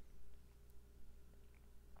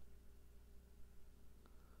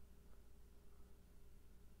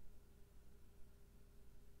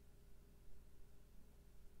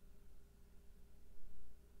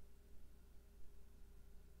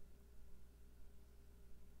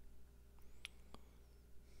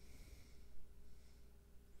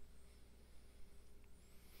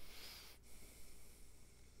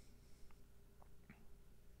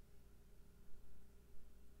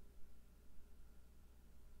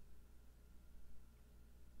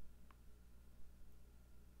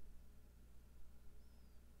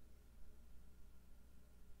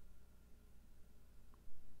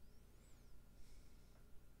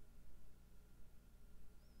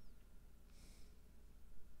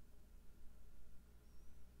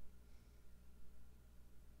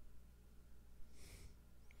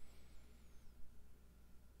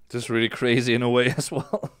 This is really crazy in a way as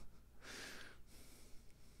well.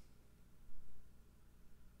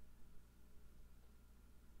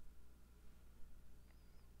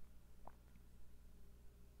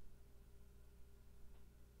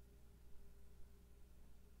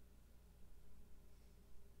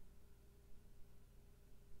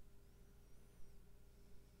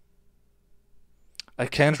 I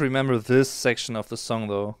can't remember this section of the song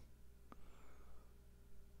though.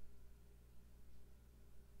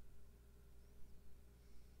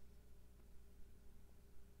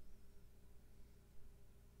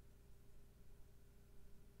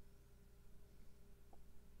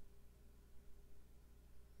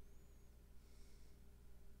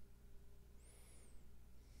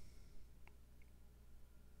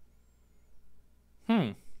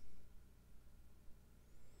 Hmm.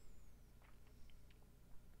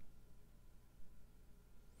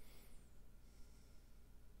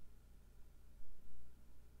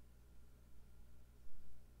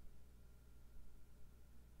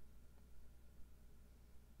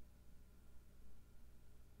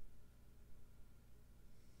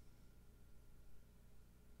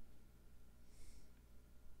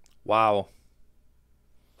 Wow.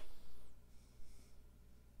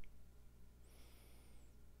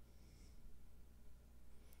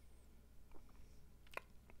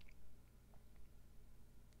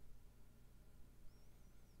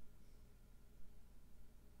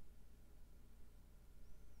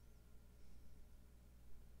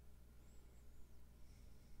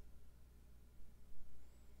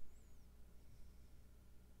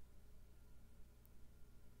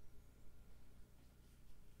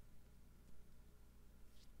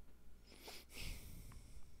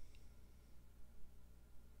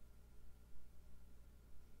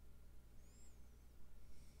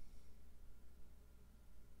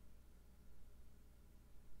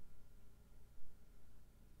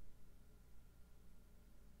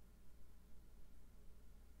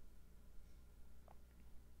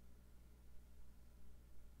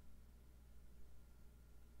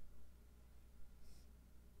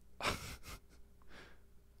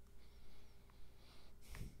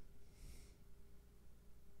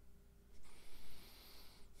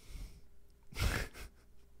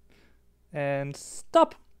 And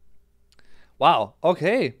stop. Wow,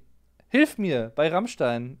 okay. Hilf mir by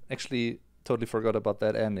Rammstein. Actually, totally forgot about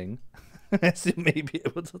that ending, as you may be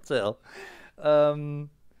able to tell.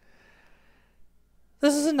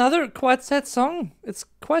 This is another quite sad song. It's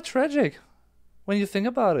quite tragic when you think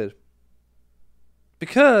about it.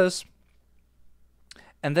 Because,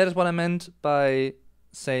 and that is what I meant by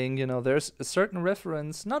saying, there's a certain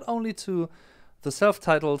reference not only to the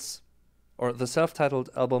self-titles or the self-titled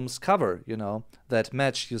album's cover, that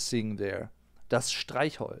match you're seeing there, das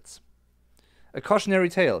Streichholz. A cautionary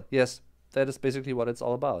tale, yes, that is basically what it's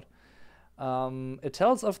all about. It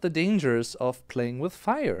tells of the dangers of playing with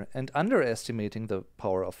fire and underestimating the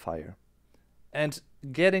power of fire. And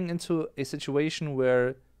getting into a situation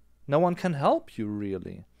where no one can help you,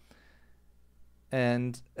 really.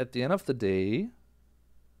 And at the end of the day,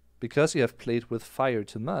 because you have played with fire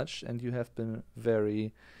too much and you have been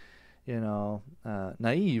very,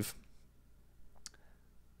 naive,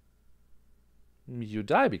 you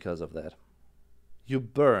die because of that. You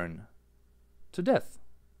burn to death.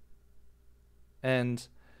 And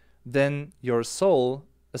then your soul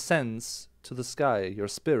ascends to the sky, your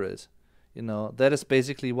spirit. That is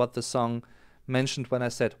basically what the song mentioned when I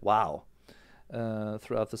said, wow,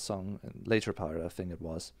 throughout the song, later part, I think it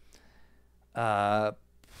was.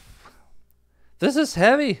 This is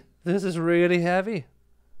heavy. This is really heavy.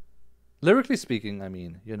 Lyrically speaking, I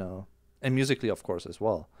mean, and musically, of course, as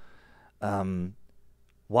well.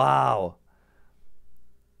 Wow.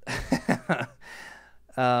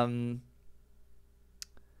 um,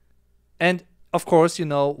 and of course,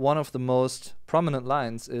 one of the most prominent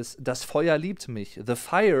lines is "Das Feuer liebt mich," the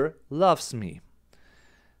fire loves me,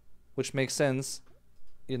 which makes sense,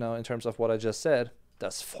 in terms of what I just said.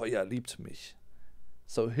 Das Feuer liebt mich.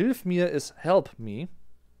 So hilf mir is help me.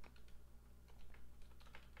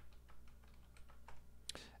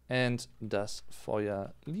 And das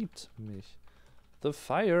Feuer liebt mich. The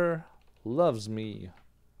fire loves me.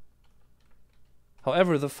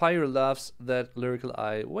 However, the fire loves that lyrical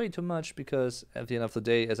eye way too much because at the end of the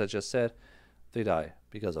day, as I just said, they die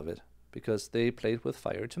because of it. Because they played with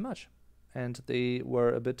fire too much. And they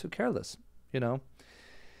were a bit too careless,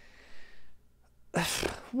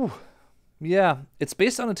 Yeah, it's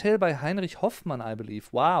based on a tale by Heinrich Hoffmann, I believe.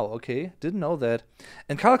 Wow, okay, didn't know that.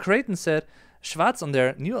 And Carl Creighton said, Schwarz on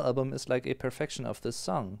their new album is like a perfection of this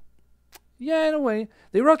song. Yeah, in a way.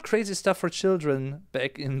 They wrote crazy stuff for children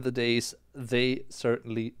back in the days. They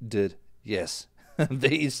certainly did. Yes,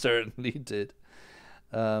 they certainly did.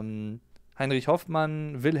 Heinrich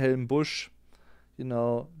Hoffmann, Wilhelm Busch,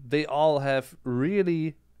 they all have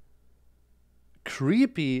really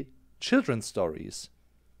creepy children's stories.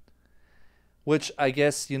 Which I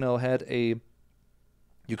guess, had a...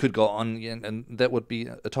 You could go on, and that would be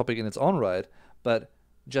a topic in its own right. But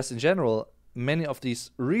just in general, many of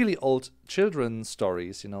these really old children's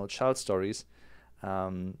stories, child stories,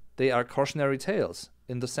 they are cautionary tales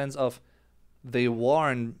in the sense of they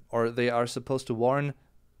warn, or they are supposed to warn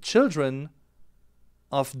children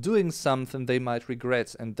of doing something they might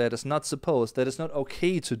regret, and that is not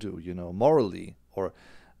okay to do, morally or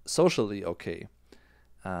socially okay.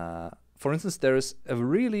 For instance, there is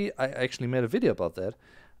I actually made a video about that.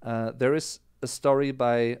 There is a story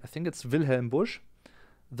by, I think it's Wilhelm Busch,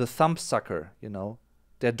 the Thumbsucker,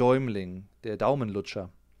 der Däumling, der Daumenlutscher.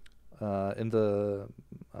 In the,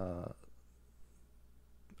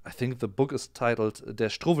 I think the book is titled Der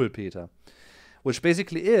Struwwelpeter, which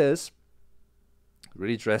basically is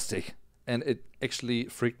really drastic. And it actually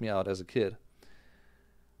freaked me out as a kid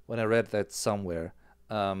when I read that somewhere.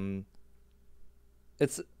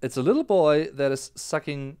 It's a little boy that is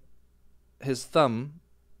sucking his thumb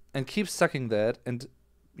and keeps sucking that, and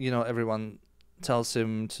everyone tells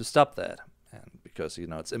him to stop that, and because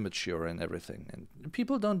it's immature and everything, and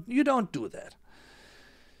people don't do that.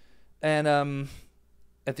 And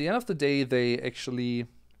at the end of the day, they actually,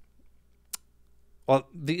 well,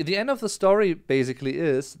 the end of the story basically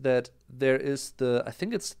is that there is I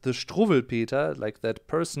think it's the Struwwelpeter, like that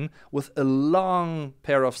person with a long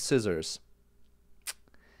pair of scissors.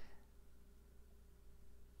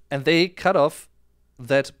 And they cut off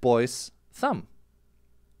that boy's thumb.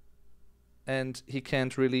 And he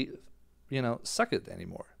can't really, suck it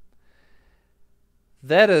anymore.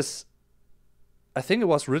 That is, I think it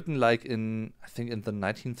was written like in the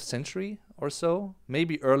 19th century or so.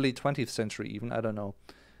 Maybe early 20th century even, I don't know.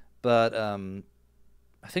 But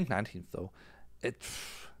I think 19th though.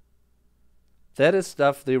 That is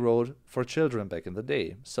stuff they wrote for children back in the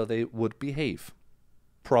day. So they would behave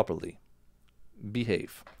properly.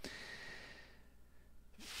 Behave.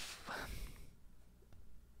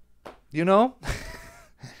 Yeah.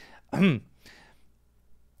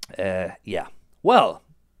 Well,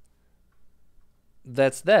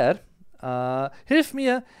 that's that. Hilf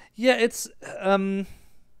mir. Yeah, it's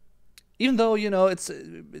even though it's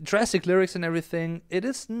drastic lyrics and everything, it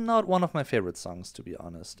is not one of my favorite songs, to be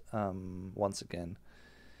honest. Once again,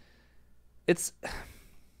 it's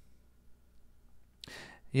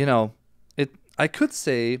I could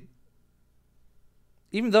say,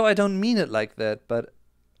 even though I don't mean it like that, but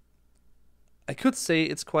I could say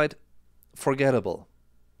it's quite forgettable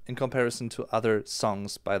in comparison to other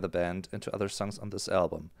songs by the band and to other songs on this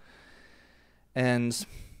album. And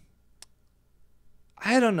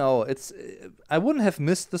I don't know, I wouldn't have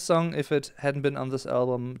missed the song if it hadn't been on this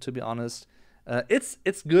album, to be honest.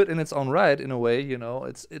 It's good in its own right, in a way,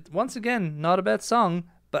 It's once again not a bad song,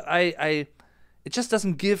 but it just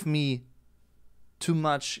doesn't give me too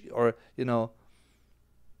much, or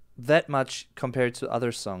that much compared to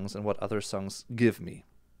other songs and what other songs give me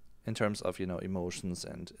in terms of emotions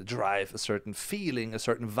and drive, a certain feeling, a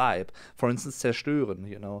certain vibe. For instance,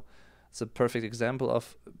 Zerstören, it's a perfect example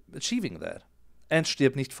of achieving that. And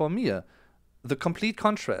Stirb nicht vor mir, the complete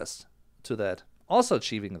contrast to that, also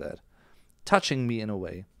achieving that, touching me in a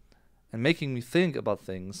way and making me think about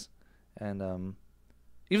things. And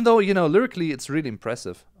even though lyrically it's really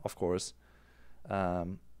impressive, of course.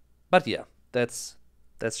 But yeah, that's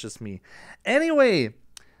just me. Anyway,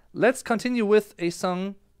 let's continue with a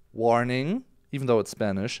song, warning, even though it's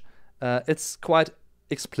Spanish. It's quite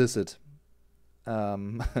explicit.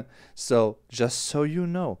 So, just so you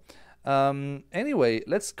know. Anyway,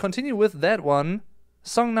 let's continue with that one.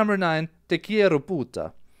 Song number 9, Te quiero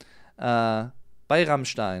puta, by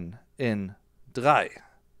Rammstein in 3,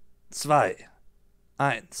 2,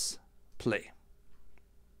 1, play.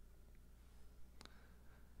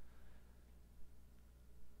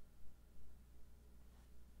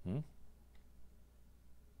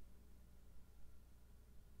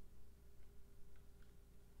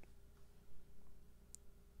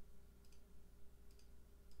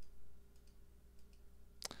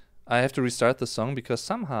 I have to restart the song because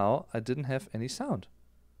somehow I didn't have any sound.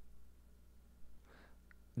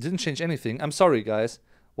 Didn't change anything. I'm sorry, guys.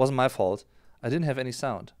 Wasn't my fault. I didn't have any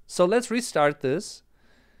sound. So let's restart this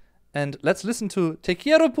and let's listen to Te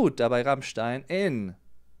quiero puta by Rammstein in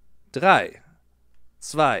 3,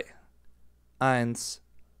 2, 1,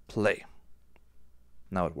 play.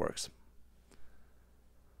 Now it works.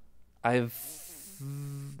 I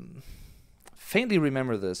faintly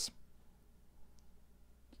remember this.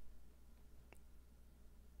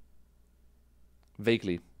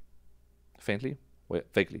 Vaguely. Faintly? Wait,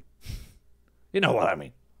 vaguely. You know what I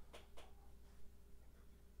mean.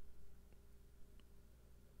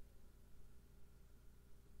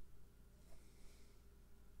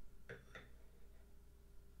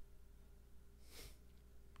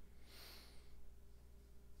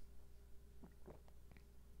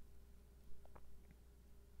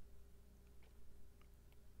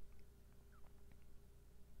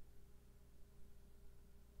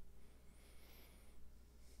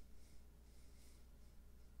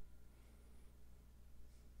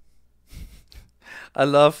 I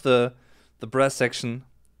love the brass section.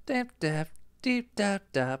 Dap dap deep dap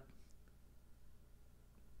dap.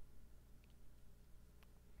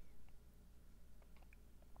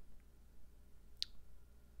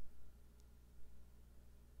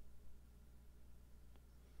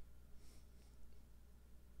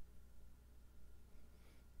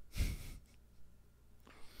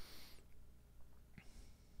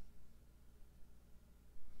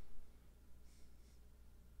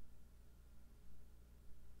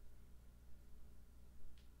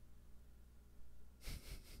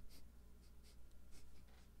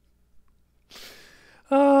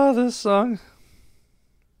 Ah, this song.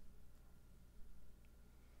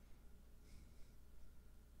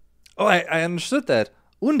 Oh, I understood that.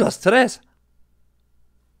 Un, dos, tres.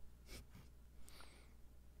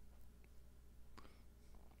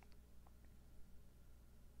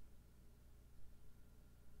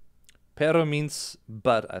 Pero means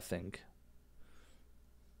but, I think.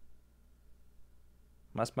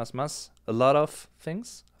 Mas. A lot of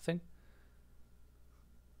things, I think.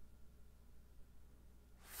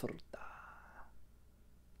 Fruta.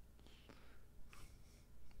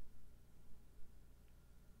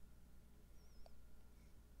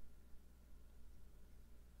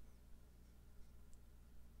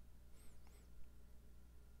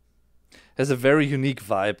 Has a very unique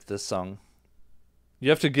vibe, this song. You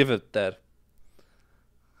have to give it that.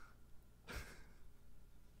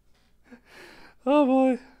 Oh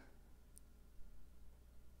boy.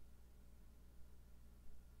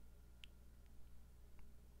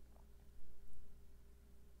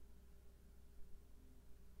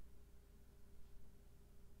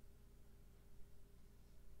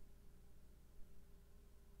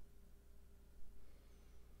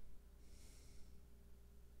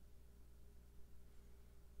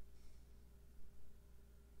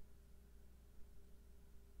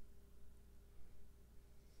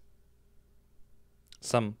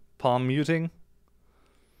 Some palm muting.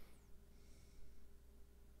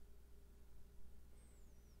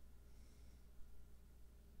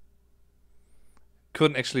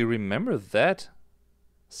 Couldn't actually remember that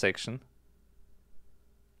section.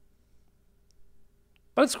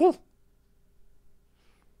 But it's cool.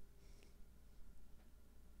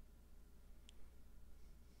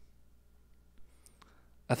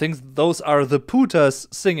 I think those are the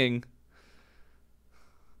putas singing.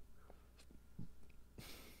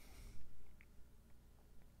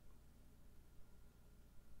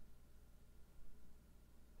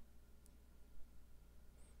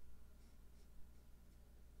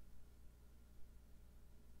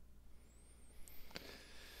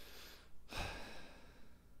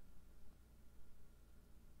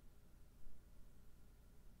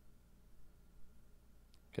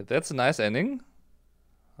 Okay, that's a nice ending.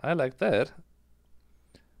 I like that.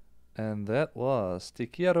 And that was Te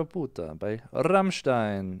quiero puta by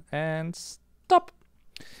Rammstein. And stop.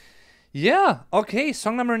 Yeah, okay,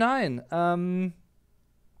 song number 9.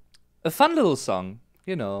 a fun little song,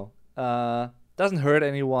 you know. Doesn't hurt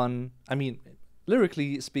anyone. I mean,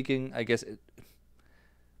 lyrically speaking, I guess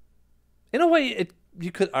in a way,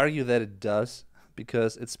 you could argue that it does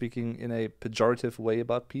because it's speaking in a pejorative way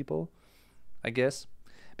about people, I guess.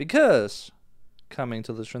 Because, coming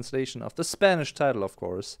to the translation of the Spanish title, of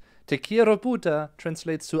course, Te quiero puta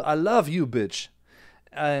translates to I love you, bitch.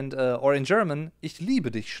 And, or in German, Ich liebe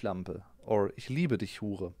dich, Schlampe. Or Ich liebe dich,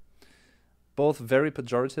 Hure. Both very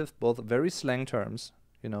pejorative, both very slang terms,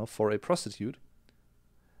 you know, for a prostitute.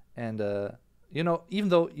 And, you know, even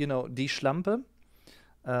though, you know, die Schlampe,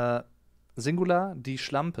 singular, die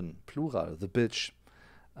Schlampen, plural, the bitch.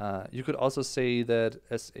 You could also say that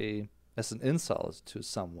as an insult to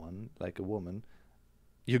someone, like a woman.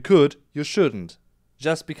 You could, you shouldn't.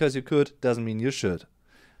 Just because you could doesn't mean you should.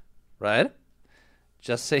 Right?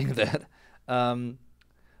 Just saying that.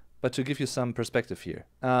 But to give you some perspective here.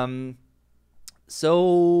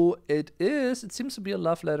 So it seems to be a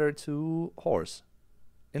love letter to horse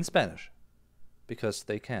in Spanish. Because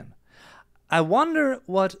they can. I wonder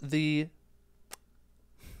what the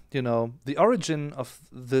origin of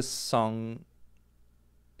this song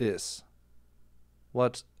is.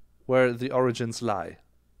 Where the origins lie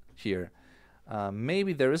here.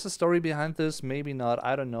 Maybe there is a story behind this, maybe not,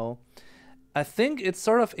 I don't know. I think it's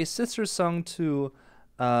sort of a sister song to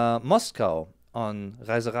Moscow on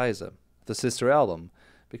Reise Reise, the sister album,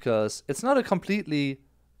 because it's not a completely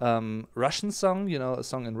Russian song, you know, a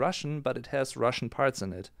song in Russian, but it has Russian parts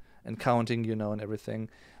in it, and counting, you know, and everything.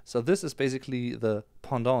 So this is basically the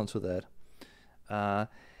pendant to that. And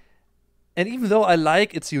even though I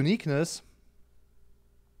like its uniqueness,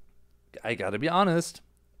 I gotta be honest,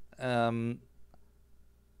 it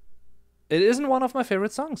isn't one of my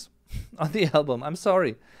favorite songs on the album. I'm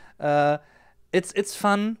sorry. It's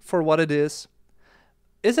fun for what it is.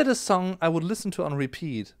 Is it a song I would listen to on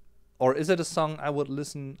repeat? Or is it a song I would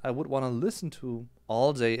want to listen to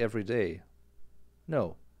all day, every day?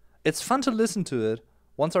 No. It's fun to listen to it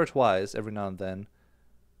once or twice every now and then.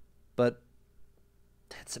 But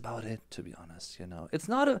that's about it, to be honest, you know. It's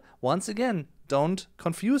not once again, don't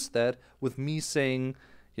confuse that with me saying,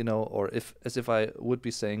 you know, or as if I would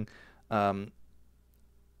be saying,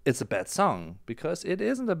 it's a bad song, because it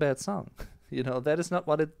isn't a bad song. You know, that is not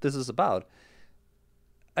what this is about.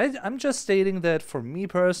 I'm just stating that for me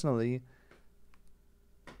personally,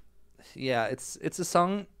 yeah, it's a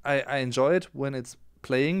song I enjoy it when it's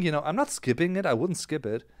playing. You know, I'm not skipping it. I wouldn't skip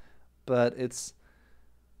it, but I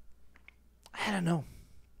don't know.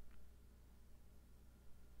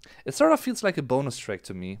 It sort of feels like a bonus track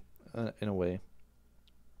to me, in a way.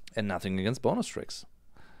 And nothing against bonus tracks.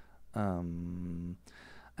 I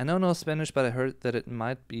know no Spanish, but I heard that it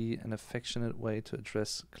might be an affectionate way to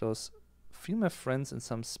address close female friends in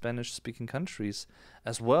some Spanish-speaking countries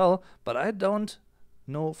as well, but I don't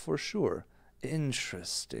know for sure.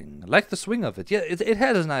 Interesting. Like the swing of it. Yeah, it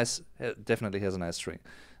definitely has a nice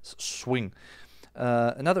swing.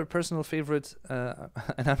 Another personal favorite,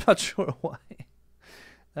 and I'm not sure why.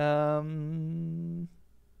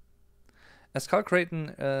 As Carl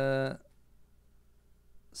Creighton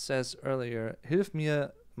says earlier, Hilf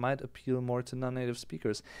mir might appeal more to non-native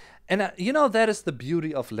speakers. And, you know, that is the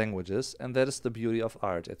beauty of languages, and that is the beauty of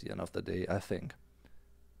art at the end of the day, I think.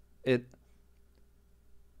 It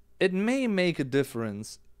may make a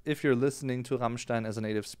difference if you're listening to Rammstein as a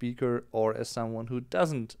native speaker or as someone who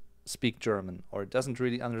doesn't speak German or doesn't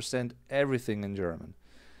really understand everything in German.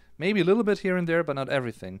 Maybe a little bit here and there, but not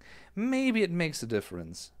everything. Maybe it makes a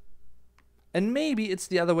difference. And maybe it's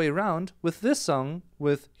the other way around with this song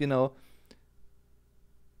with, you know,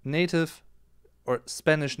 native or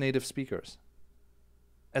Spanish native speakers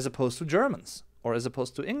as opposed to Germans or as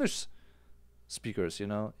opposed to English speakers, you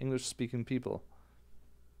know, English speaking people.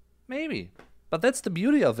 Maybe. But that's the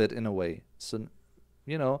beauty of it in a way. So,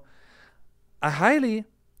 you know, and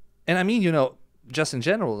I mean, you know, just in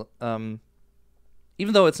general,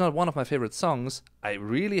 even though it's not one of my favorite songs, I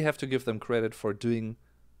really have to give them credit for doing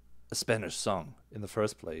a Spanish song in the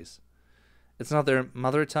first place. It's not their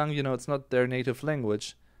mother tongue, you know, it's not their native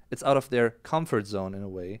language. It's out of their comfort zone in a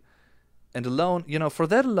way. And alone, you know, for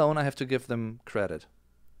that alone, I have to give them credit.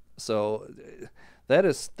 So that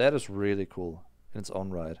is really cool in its own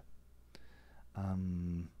right.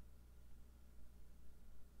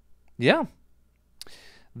 Yeah.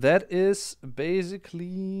 That is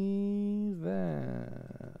basically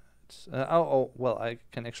that. Well, I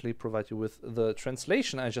can actually provide you with the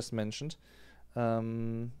translation I just mentioned.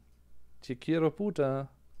 Te quiero puta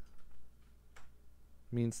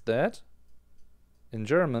means that in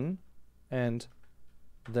German and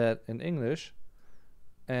that in English.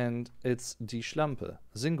 and it's die Schlampe,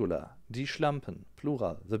 singular, die Schlampen,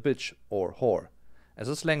 plural, the bitch or whore, as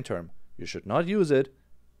a slang term. You should not use it.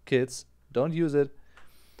 Kids, don't use it.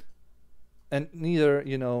 And neither,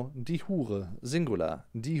 die Hure, singular,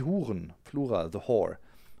 die Huren, plural, the whore,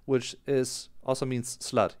 which is also means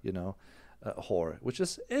slut, whore,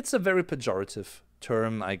 it's a very pejorative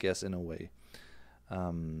term, I guess, in a way.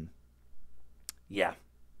 Yeah.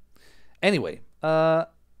 Anyway,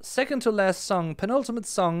 second to last song, penultimate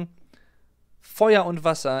song, Feuer und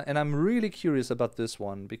Wasser, and I'm really curious about this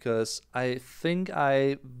one because I think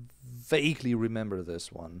I vaguely remember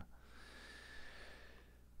this one.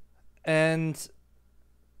 And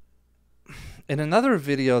in another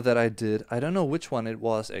video that I did, I don't know which one it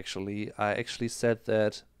was actually, I actually said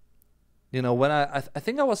that, when I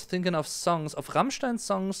think I was thinking of songs, of Rammstein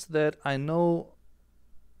songs that I know,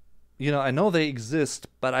 I know they exist,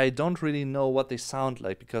 but I don't really know what they sound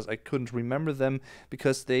like because I couldn't remember them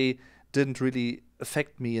because they didn't really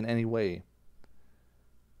affect me in any way.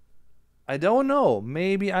 I don't know.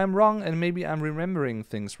 Maybe I'm wrong and maybe I'm remembering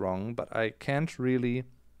things wrong, but I can't really...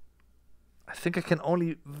 I think I can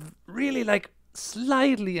only really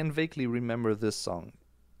slightly and vaguely remember this song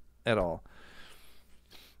at all.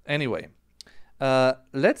 Anyway,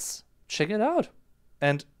 let's check it out.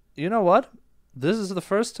 And you know what? This is the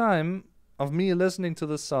first time of me listening to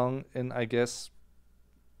this song in, I guess,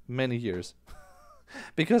 many years.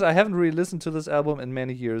 Because I haven't really listened to this album in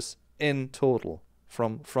many years in total,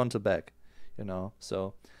 from front to back,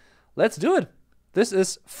 So let's do it. This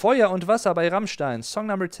is Feuer und Wasser by Rammstein, song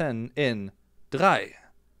number 10 in 3,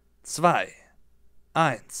 2,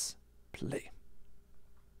 1, play.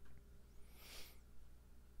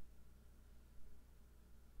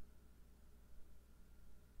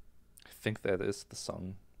 I think that is the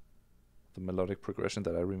song, the melodic progression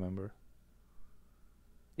that I remember.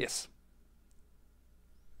 Yes.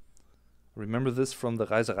 Remember this from the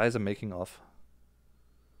Reise Reise making of.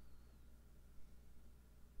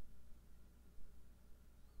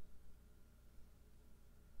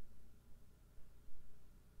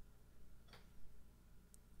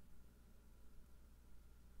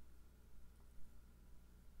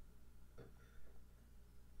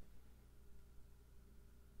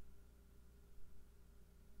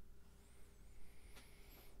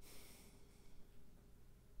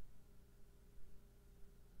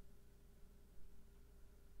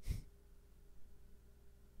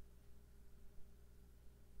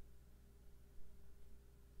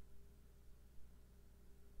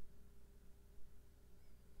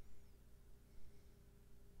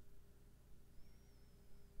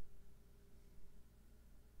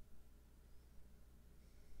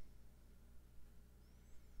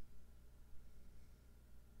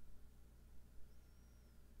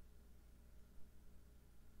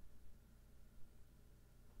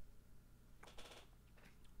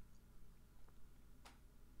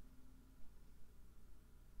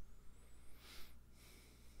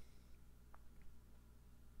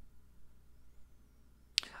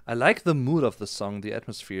 I like the mood of the song, the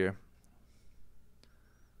atmosphere.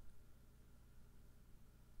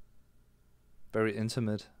 Very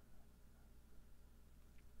intimate.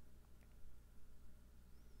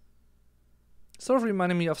 Sort of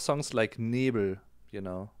reminding me of songs like Nebel,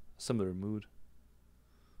 similar mood.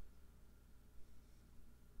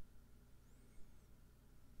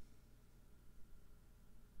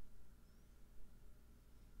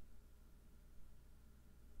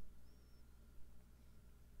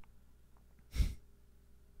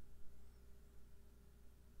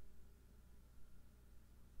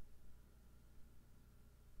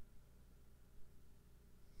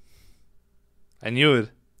 I knew it.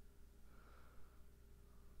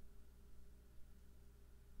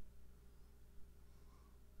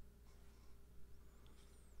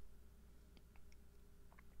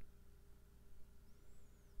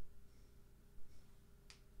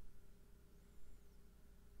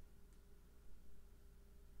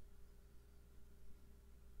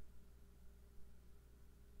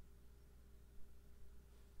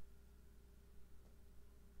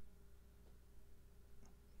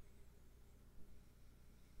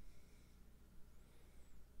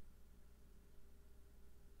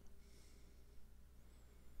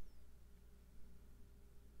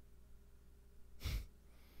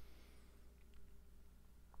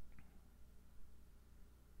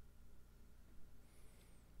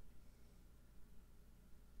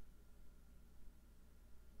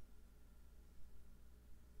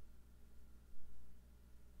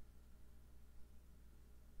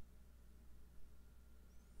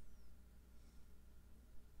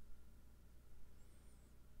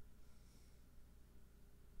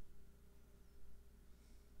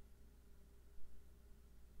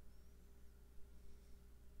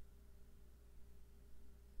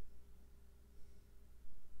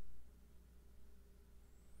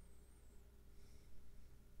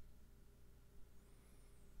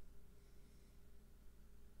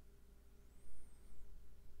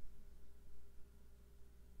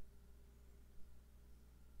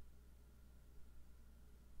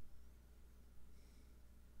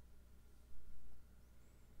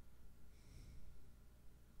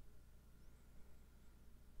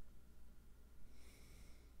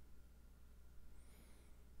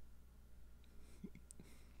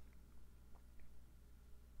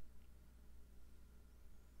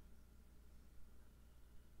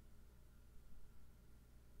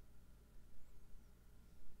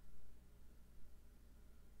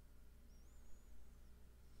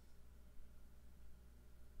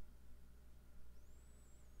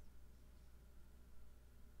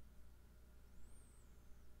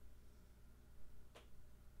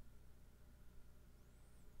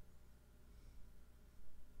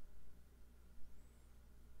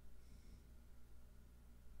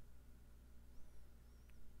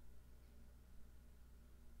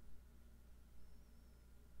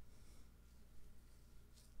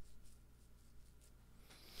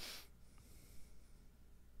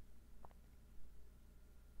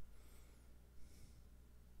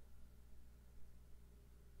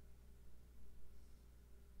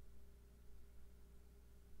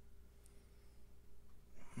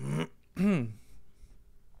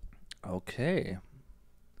 Okay.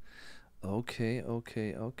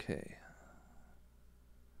 Okay.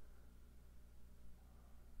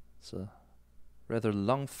 It's a rather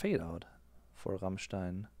long fade out for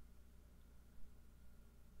Rammstein.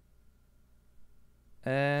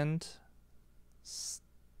 And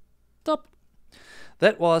stop.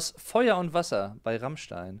 That was Feuer und Wasser by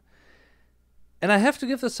Rammstein. And I have to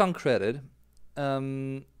give the song credit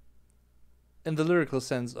in the lyrical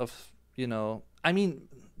sense of, I mean,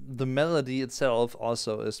 the melody itself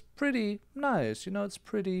also is pretty nice. It's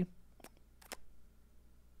pretty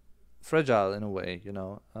fragile in a way,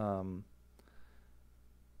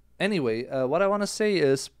 Anyway, what I want to say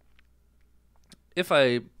is, if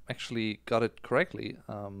I actually got it correctly,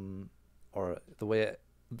 or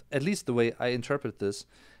at least the way I interpret this,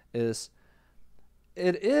 is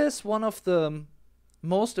it is one of the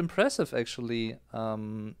most impressive, actually,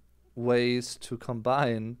 ways to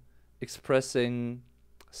combine expressing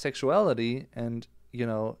sexuality and,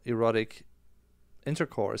 erotic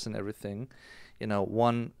intercourse and everything.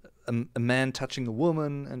 A man touching a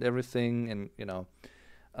woman and everything, and,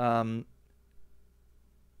 and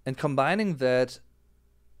combining that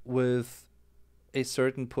with a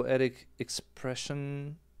certain poetic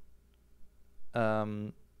expression,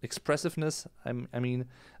 expressiveness. I mean,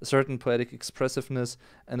 a certain poetic expressiveness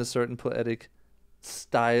and a certain poetic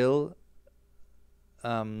style,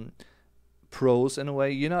 prose in a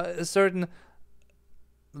way. A certain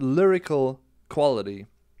lyrical quality,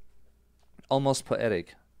 almost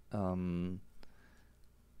poetic,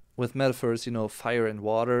 with metaphors. Fire and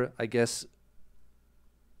water. I guess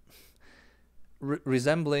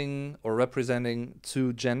resembling or representing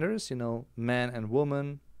two genders. Man and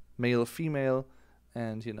woman, male, female.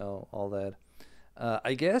 And, all that.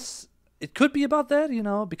 I guess it could be about that,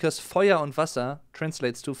 because Feuer und Wasser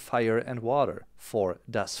translates to fire and water. For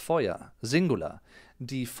das Feuer, singular,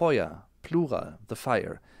 die Feuer, plural, the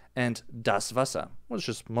fire, and das Wasser, which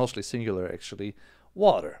is mostly singular, actually,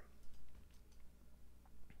 water.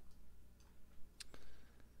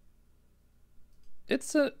 It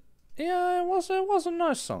was a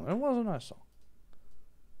nice song. It was a nice song.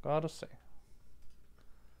 Gotta say.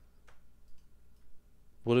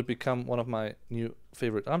 Would it become one of my new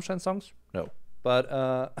favorite Rammstein songs? No. But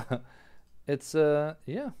it's,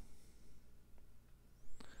 yeah.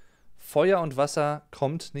 Feuer und Wasser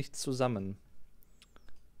kommt nicht zusammen.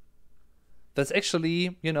 That's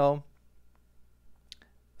actually,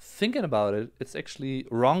 thinking about it, it's actually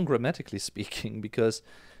wrong grammatically speaking, because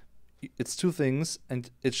it's two things, and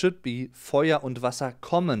it should be Feuer und Wasser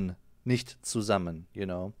kommen nicht zusammen,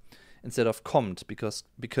 instead of kommt, because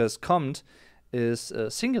kommt is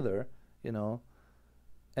singular,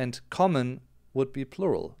 and common would be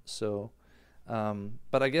plural. So,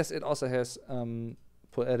 but I guess it also has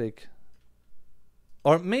poetic,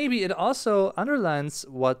 or maybe it also underlines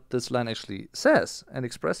what this line actually says and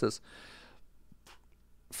expresses.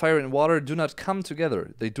 Fire and water do not come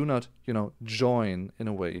together. They do not, join in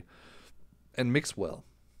a way and mix well,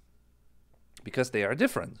 because they are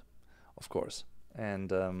different, of course.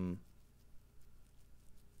 And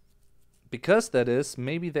because that is,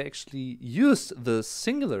 maybe they actually used the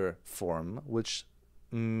singular form, which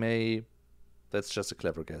that's just a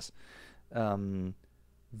clever guess,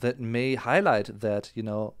 that may highlight that,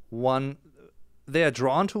 they are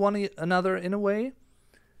drawn to one another in a way,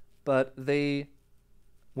 but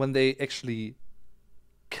when they actually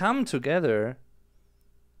come together,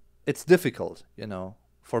 it's difficult,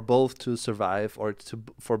 for both to survive or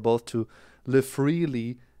for both to live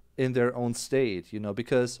freely in their own state,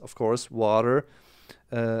 because, of course, water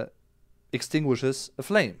extinguishes a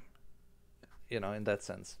flame, in that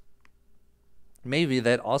sense. Maybe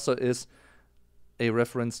that also is a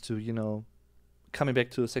reference to, coming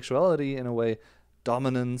back to sexuality in a way,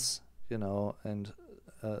 dominance, and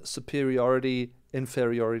superiority,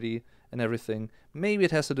 inferiority, and everything. Maybe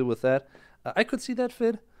it has to do with that. I could see that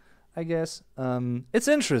fit, I guess. It's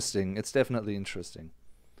interesting. It's definitely interesting.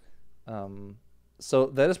 So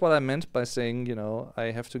that is what I meant by saying,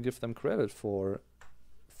 I have to give them credit for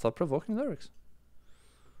thought-provoking lyrics.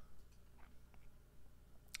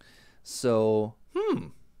 So,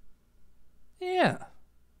 yeah.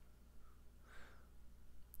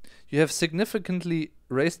 You have significantly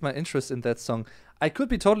raised my interest in that song. I could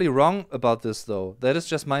be totally wrong about this, though. That is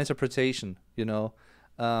just my interpretation,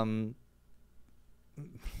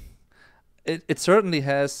 It certainly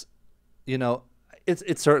has,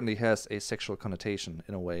 it certainly has a sexual connotation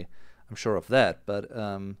in a way. I'm sure of that. But,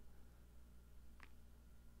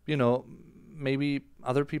 maybe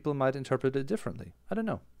other people might interpret it differently. I don't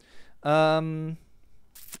know.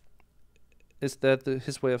 Is that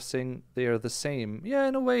his way of saying they are the same? Yeah,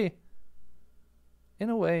 in a way. in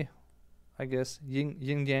a way, I guess, yin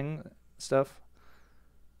yang stuff.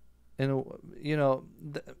 In a, you know,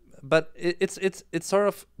 but it's sort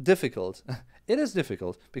of difficult. It is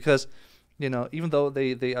difficult because, you know, even though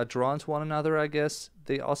they are drawn to one another, I guess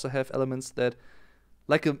they also have elements that,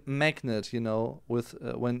 like a magnet, you know, with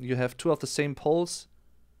when you have two of the same poles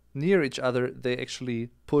near each other, they actually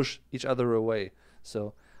push each other away.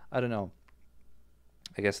 So I don't know.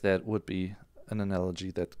 I guess that would be an analogy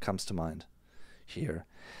that comes to mind here.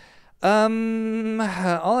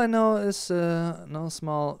 All I know is no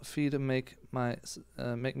small fee to make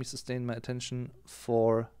me sustain my attention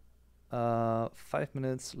for 5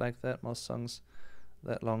 minutes like that. Most songs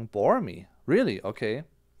that long bore me. Really? Okay.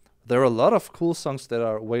 There are a lot of cool songs that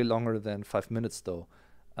are way longer than 5 minutes, though.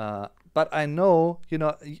 But I know, you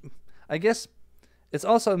know, I guess it's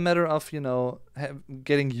also a matter of, you know,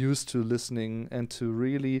 getting used to listening and to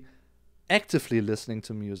really actively listening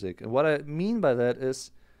to music. And what I mean by that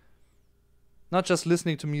is not just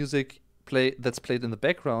listening to music that's played in the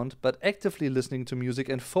background, but actively listening to music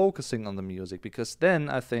and focusing on the music. Because then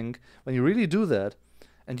I think when you really do that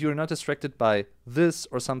and you're not distracted by this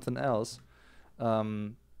or something else,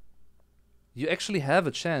 you actually have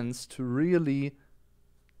a chance to really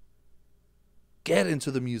get into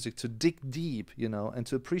the music, to dig deep, you know, and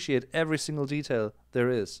to appreciate every single detail there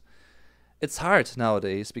is. It's hard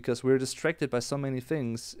nowadays because we're distracted by so many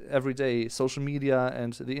things every day, social media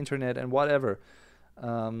and the internet and whatever.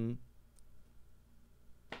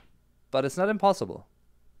 But it's not impossible.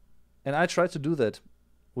 And I try to do that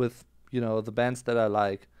with, you know, the bands that I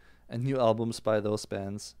like and new albums by those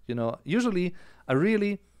bands. You know, usually I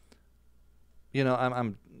really, you know,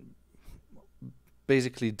 I'm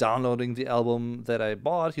basically downloading the album that I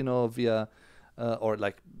bought, you know, via or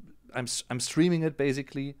like I'm streaming it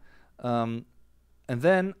basically, and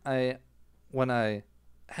then when I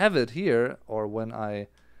have it here, or when how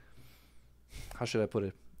should I put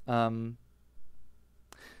it?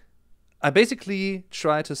 I basically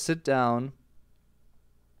try to sit down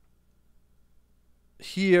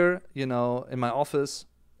here, you know, in my office,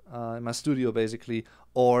 in my studio basically,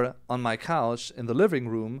 or on my couch in the living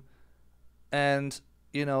room, and,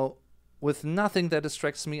 you know, with nothing that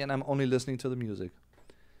distracts me, and I'm only listening to the music.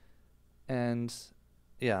 And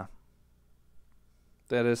yeah,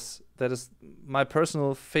 that is my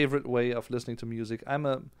personal favorite way of listening to music. I'm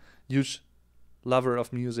a huge lover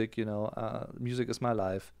of music, you know. Music is my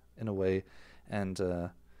life in a way, and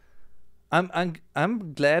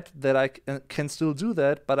I'm glad that I can still do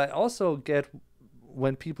that. But I also get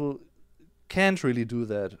when people can't really do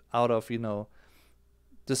that out of, you know,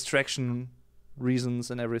 distraction reasons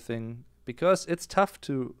and everything, because it's tough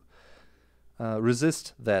to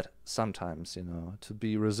resist that sometimes, you know, to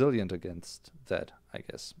be resilient against that, I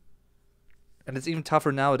guess. And it's even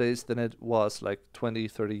tougher nowadays than it was like 20,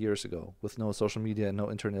 30 years ago, with no social media and no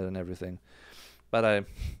internet and everything. But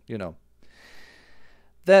you know,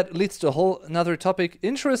 that leads to a whole another topic,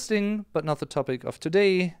 interesting, but not the topic of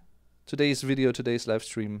today's video, today's live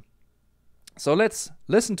stream. So let's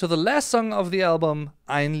listen to the last song of the album,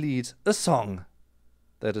 Ein Lied, a Song.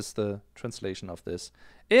 That is the translation of this.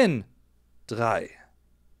 In 3,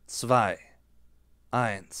 2,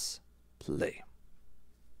 1, play.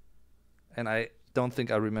 And I don't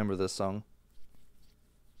think I remember this song.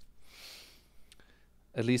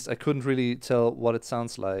 At least I couldn't really tell what it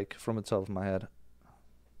sounds like from the top of my head.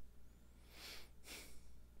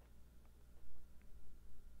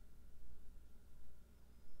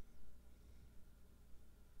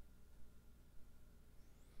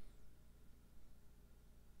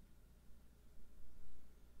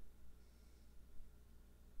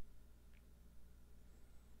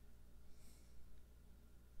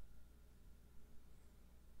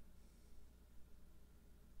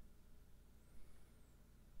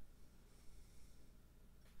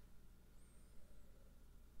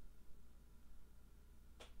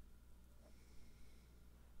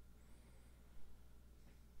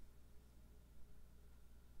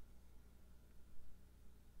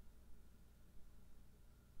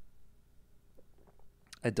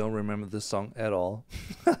 I don't remember this song at all.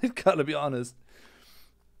 I gotta be honest.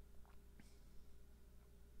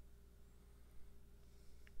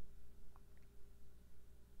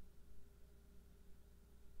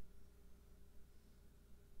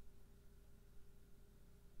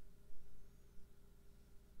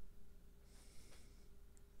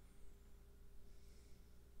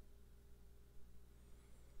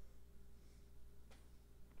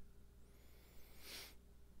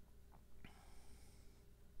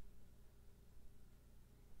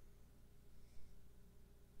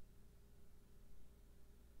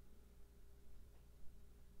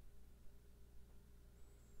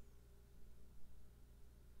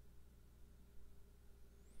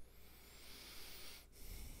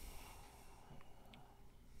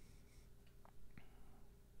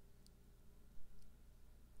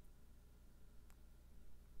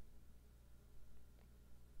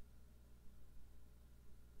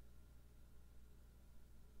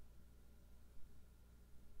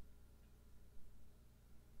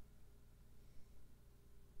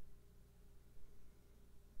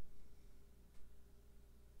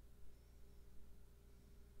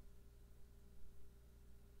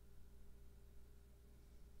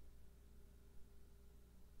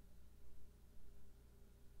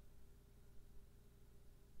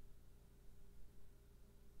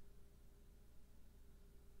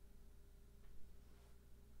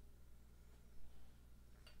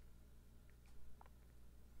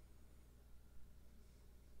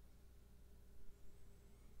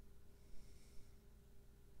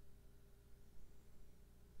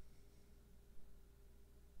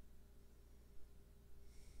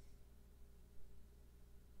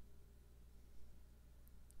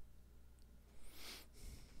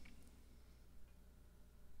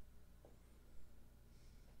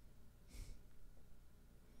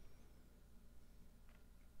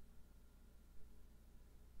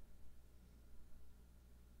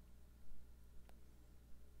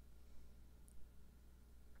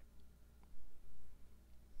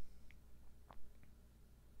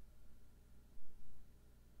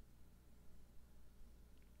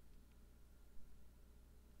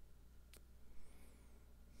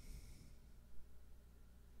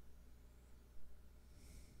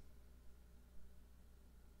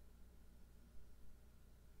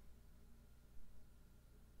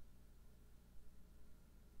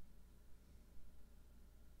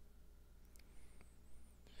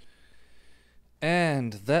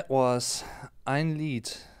 And that was Ein Lied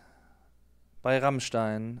by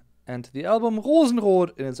Rammstein and the album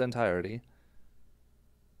Rosenrot in its entirety.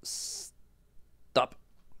 Stop.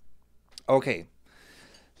 Okay.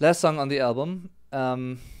 Last song on the album.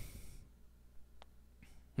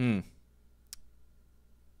 It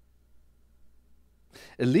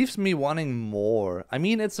leaves me wanting more. I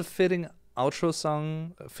mean, it's a fitting outro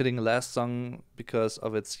song, a fitting last song because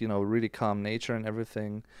of its, really calm nature and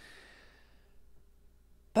everything.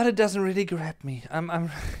 But it doesn't really grab me. I'm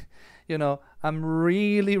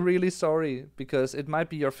really, really sorry because it might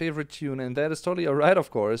be your favorite tune, and that is totally alright, of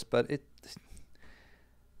course. But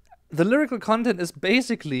the lyrical content is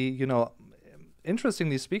basically,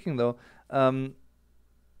 interestingly speaking, though,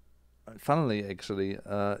 funnily actually,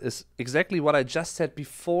 is exactly what I just said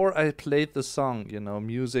before I played the song.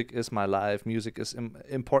 Music is my life. Music is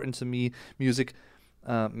important to me. Music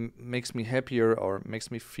makes me happier or makes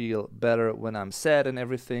me feel better when I'm sad and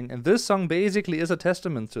everything. And this song basically is a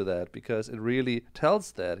testament to that because it really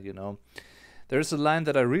tells that, There's a line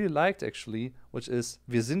that I really liked actually, which is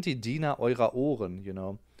Wir sind die Diener eurer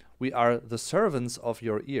Ohren, We are the servants of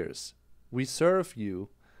your ears. We serve you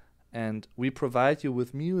and we provide you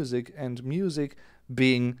with music, and music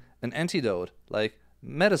being an antidote, like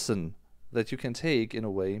medicine that you can take in a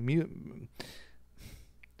way.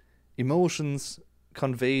 Emotions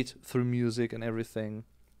conveyed through music and everything.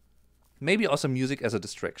 Maybe also music as a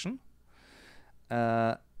distraction.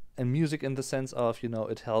 And music in the sense of,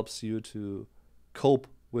 it helps you to cope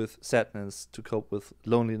with sadness, to cope with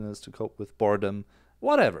loneliness, to cope with boredom,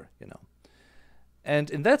 whatever, And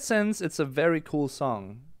in that sense, it's a very cool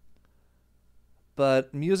song.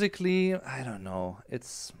 But musically, I don't know.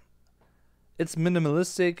 It's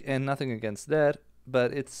minimalistic and nothing against that,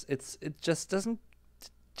 but it just doesn't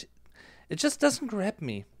grab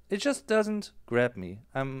me. It just doesn't grab me.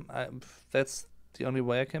 That's the only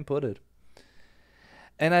way I can put it.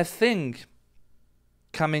 And I think,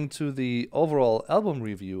 coming to the overall album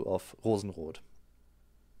review of Rosenrot,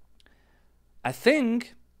 I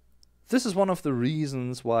think this is one of the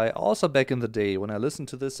reasons why also back in the day when I listened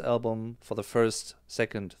to this album for the first,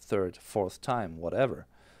 second, third, fourth time, whatever,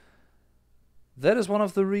 that is one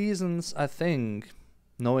of the reasons I think,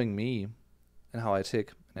 knowing me and how I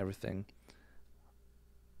tick and everything,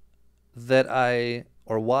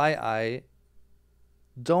 why I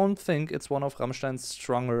don't think it's one of Rammstein's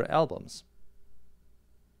stronger albums.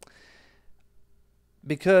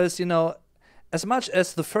 Because, as much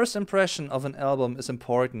as the first impression of an album is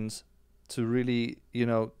important to really,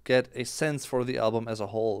 get a sense for the album as a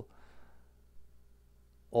whole,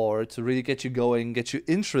 or to really get you going, get you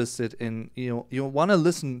interested in, you want to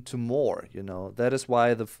listen to more, That is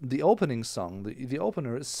why the opening song, the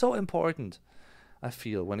opener is so important, I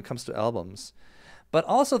feel, when it comes to albums. But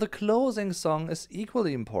also the closing song is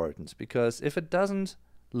equally important, because if it doesn't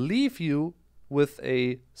leave you with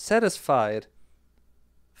a satisfied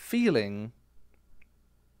feeling,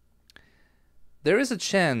 there is a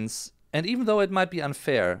chance, and even though it might be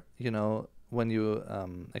unfair, when you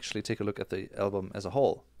actually take a look at the album as a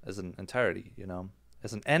whole, as an entirety,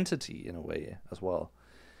 as an entity in a way as well,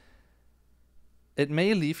 it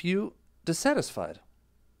may leave you dissatisfied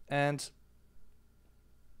and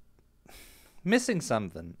missing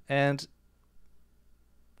something. And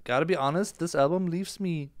gotta be honest, this album leaves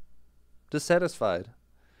me dissatisfied.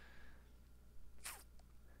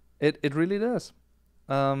 It really does.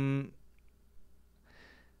 I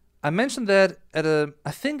mentioned that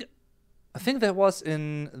I think that was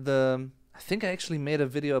in I think I actually made a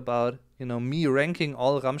video about, me ranking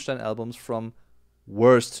all Rammstein albums from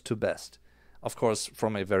worst to best. Of course,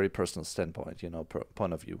 from a very personal standpoint,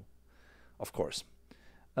 point of view, of course.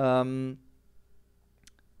 And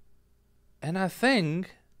I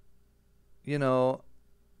think,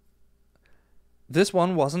 this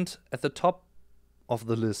one wasn't at the top of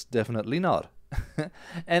the list, definitely not.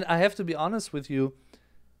 And I have to be honest with you,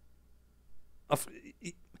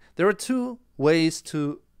 there are two ways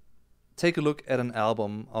to take a look at an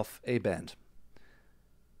album of a band.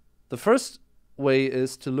 The first way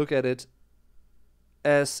is to look at it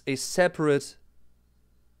as a separate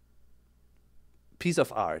piece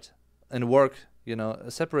of art and work,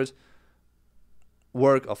 a separate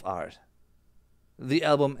work of art. The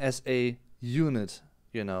album as a unit,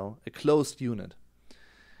 a closed unit.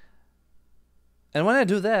 And when I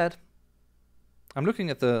do that, I'm looking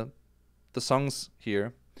at the songs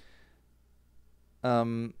here.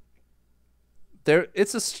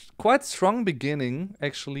 It's a quite strong beginning,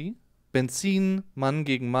 actually. Benzin, Mann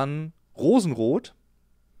gegen Mann, Rosenrot,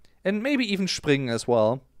 and maybe even Springen as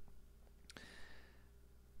well.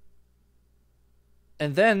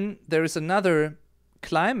 And then there is another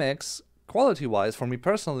climax, quality-wise, for me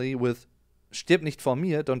personally, with Stirb nicht vor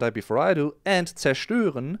mir, Don't Die Before I Do, and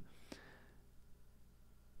Zerstören.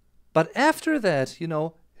 But after that,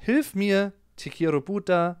 Hilf mir, Te quiero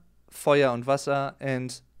puta, Feuer und Wasser,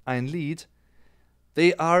 and Ein Lied,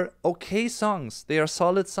 they are okay songs. They are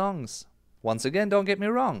solid songs. Once again, don't get me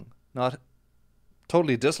wrong. Not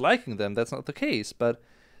totally disliking them, that's not the case, but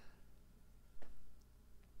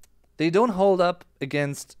they don't hold up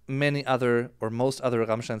against many other or most other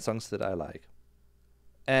Rammstein songs that I like.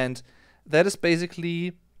 And that is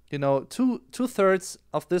basically, two-thirds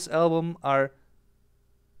of this album are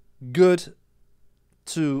good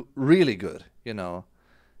to really good,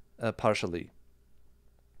 partially.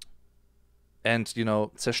 And,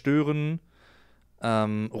 Zerstören,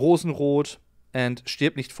 Rosenrot, and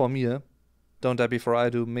Stirb nicht vor mir, Don't Die Before I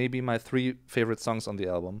Do, maybe my 3 favorite songs on the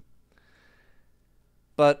album.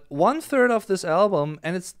 But 1/3 of this album,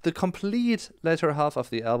 and it's the complete latter half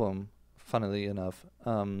of the album, funnily enough,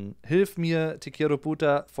 Hilf mir, Te quiero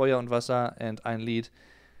puta, Feuer und Wasser, and Ein Lied,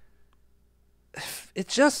 it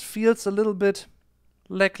just feels a little bit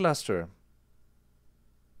lackluster.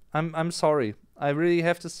 I'm sorry. I really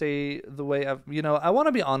have to say the way I want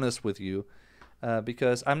to be honest with you,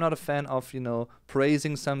 because I'm not a fan of,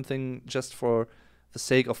 praising something just for the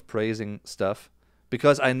sake of praising stuff.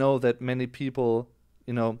 Because I know that many people,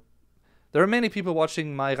 there are many people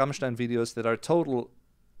watching my Rammstein videos that are total,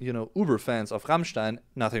 uber fans of Rammstein.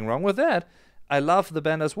 Nothing wrong with that. I love the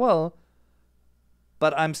band as well.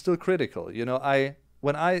 But I'm still critical.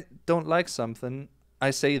 When I don't like something, I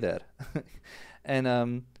say that.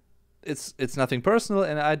 And it's nothing personal,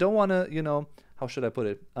 and I don't want to, how should I put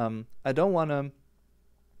it? I don't want to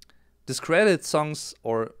discredit songs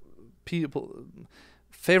or people,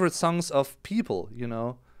 favorite songs of people,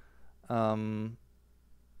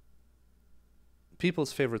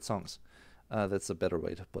 people's favorite songs. That's a better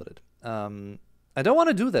way to put it. I don't want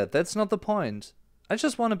to do that. That's not the point. I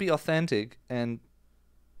just want to be authentic, and,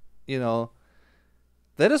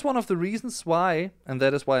 that is one of the reasons why, and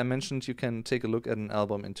that is why I mentioned you can take a look at an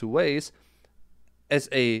album in 2 ways. As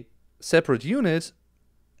a separate unit,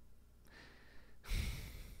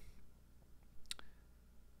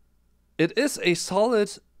 it is a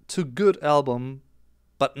solid to good album,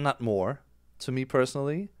 but not more, to me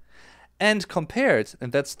personally. And compared,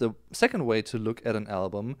 and that's the second way to look at an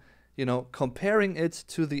album, comparing it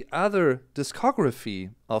to the other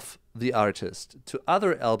discography of the artist, to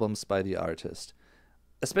other albums by the artist,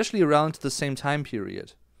 especially around the same time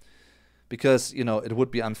period. Because, it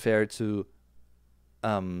would be unfair to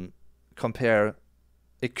compare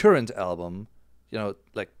a current album,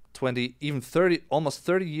 like 20, even 30, almost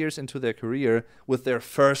 30 years into their career with their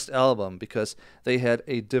first album, because they had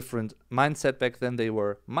a different mindset back then. They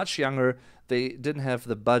were much younger. They didn't have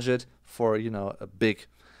the budget for, a big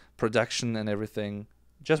production and everything.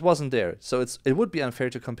 Just wasn't there. So it would be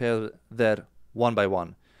unfair to compare that one by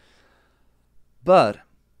one. But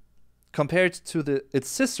compared to its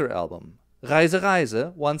sister album, Reise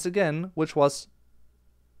Reise, once again, which was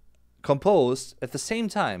composed at the same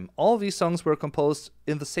time. All these songs were composed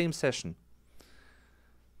in the same session.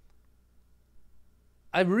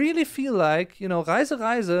 I really feel like, Reise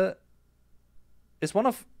Reise is one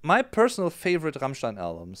of my personal favorite Rammstein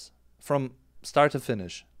albums from start to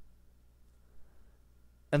finish.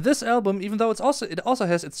 And this album, even though it also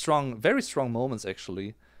has its very strong moments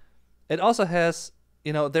actually, it also has,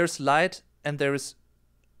 there's light and there is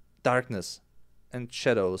darkness and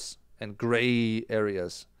shadows and gray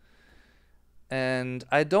areas. And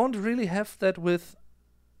I don't really have that with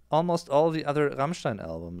almost all the other Rammstein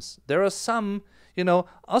albums. There are some,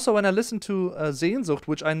 also when I listen to Sehnsucht,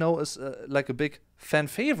 which I know is like a big fan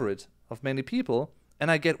favorite of many people, and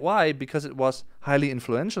I get why, because it was highly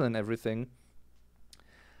influential and everything,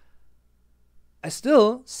 I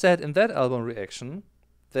still said in that album reaction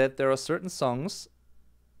that there are certain songs,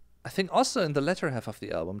 I think also in the latter half of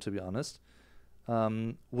the album, to be honest,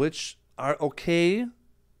 which are okay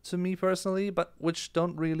to me personally, but which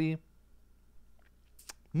don't really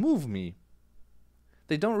move me.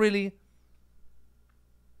 They don't really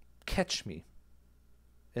catch me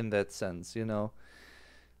in that sense, the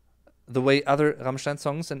way other Rammstein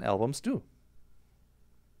songs and albums do.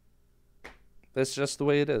 That's just the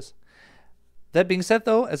way it is. That being said,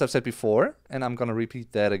 though, as I've said before, and I'm going to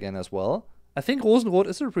repeat that again as well, I think Rosenrot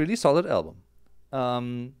is a really solid album.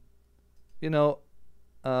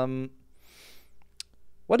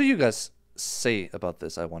 What do you guys say about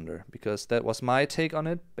this, I wonder? Because that was my take on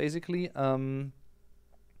it, basically.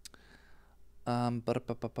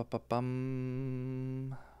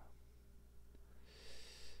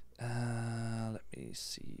 Let me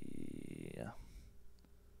see.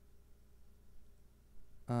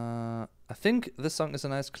 I think this song is a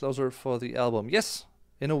nice closer for the album. Yes,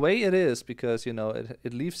 in a way it is, because, you know,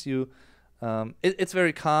 it leaves you... it's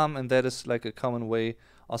very calm, and that is like a common way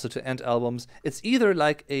also to end albums. It's either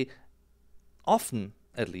like often,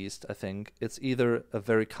 at least, I think, it's either a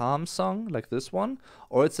very calm song, like this one,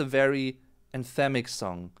 or it's a very anthemic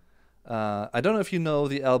song. I don't know if you know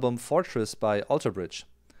the album Fortress by Alter Bridge.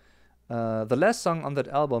 The last song on that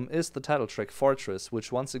album is the title track, Fortress,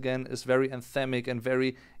 which once again is very anthemic and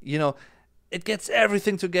very, you know, it gets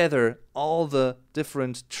everything together, all the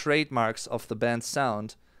different trademarks of the band's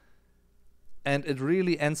sound. And it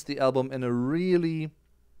really ends the album in a really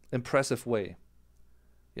impressive way,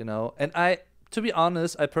 you know. And to be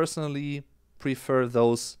honest, I personally prefer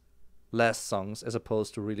those last songs as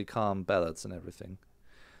opposed to really calm ballads and everything.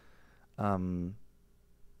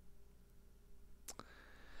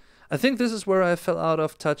 I think this is where I fell out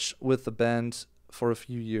of touch with the band for a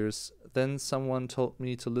few years. Then someone told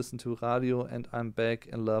me to listen to radio, and I'm back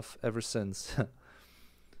in love ever since.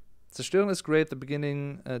 Zerstörung is great, the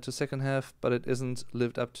beginning to second half, but it isn't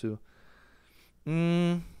lived up to.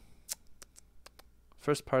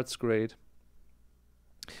 First part's great.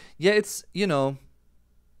 Yeah, it's, you know...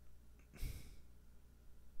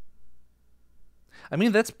 I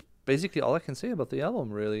mean, that's basically all I can say about the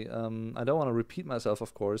album, really. I don't want to repeat myself,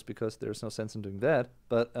 of course, because there's no sense in doing that.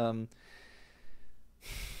 But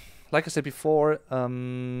like I said before,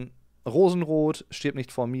 Rosenrot, Stirb nicht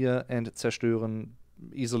vor mir, and Zerstören,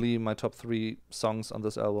 easily my top 3 songs on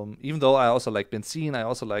this album. Even though I also like Benzin, I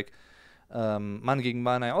also like Mann gegen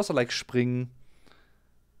Mann, I also like Springen.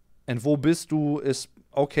 And Wo bist du is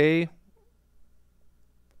okay.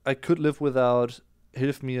 I could live without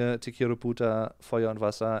Hilf mir, Te quiero puta, Feuer und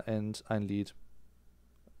Wasser, and Ein Lied.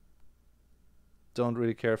 Don't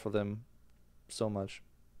really care for them so much.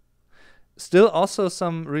 Still also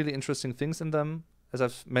some really interesting things in them, as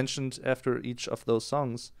I've mentioned after each of those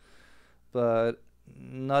songs. But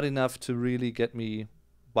not enough to really get me,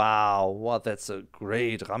 wow, what, that's a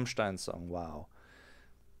great Rammstein song, wow.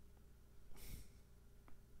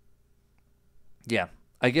 Yeah,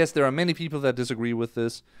 I guess there are many people that disagree with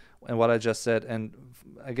this and what I just said, and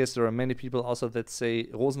I guess there are many people also that say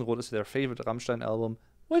Rosenrot is their favorite Rammstein album,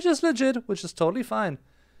 which is legit, which is totally fine.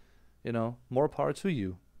 You know, more power to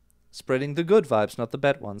you. Spreading the good vibes, not the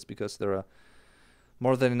bad ones, because there are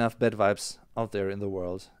more than enough bad vibes out there in the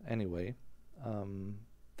world anyway.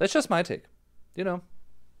 That's just my take, you know.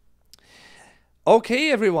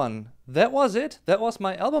 Okay, everyone, that was it. That was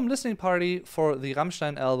my album listening party for the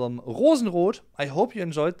Rammstein album Rosenrot. I hope you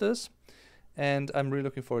enjoyed this, and I'm really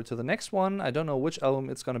looking forward to the next one. I don't know which album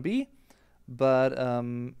it's gonna be, but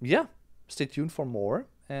yeah, stay tuned for more,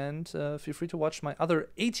 and feel free to watch my other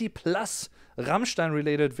 80 plus Rammstein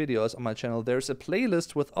related videos on my channel. There's a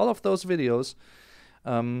playlist with all of those videos.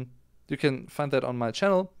 You can find that on my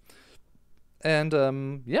channel.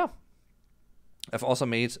 And yeah, I've also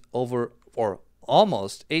made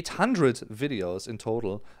almost 800 videos in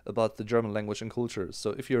total about the German language and culture.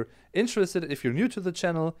 So if you're interested, if you're new to the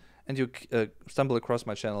channel and you stumble across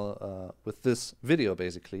my channel with this video,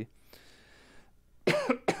 basically,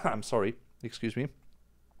 I'm sorry, excuse me,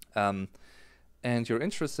 and you're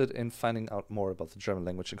interested in finding out more about the German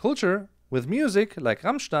language and culture with music like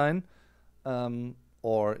Rammstein,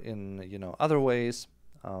 or in, you know, other ways,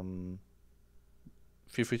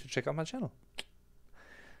 feel free to check out my channel.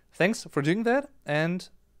 Thanks for doing that, and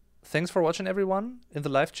thanks for watching, everyone, in the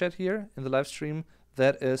live chat here, in the live stream.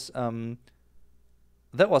 That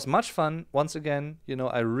was much fun. Once again, you know,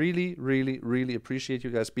 I really, really, really appreciate you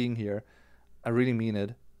guys being here. I really mean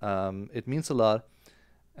it. It means a lot.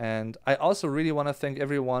 And I also really want to thank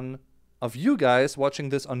every one of you guys watching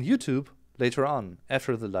this on YouTube later on,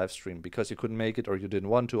 after the live stream, because you couldn't make it, or you didn't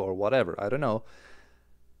want to, or whatever. I don't know.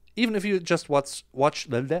 Even if you just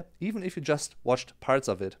even if you just watched parts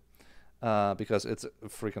of it, because it's a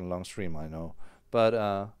freaking long stream, I know. But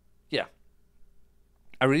yeah,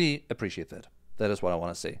 I really appreciate that. That is what I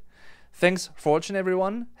want to say. Thanks for watching,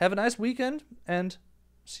 everyone. Have a nice weekend, and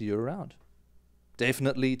see you around.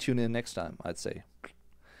 Definitely tune in next time, I'd say.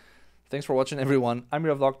 Thanks for watching, everyone. I'm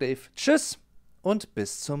your Vlog Dave. Tschüss und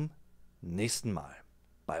bis zum nächsten Mal.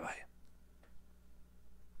 Bye bye.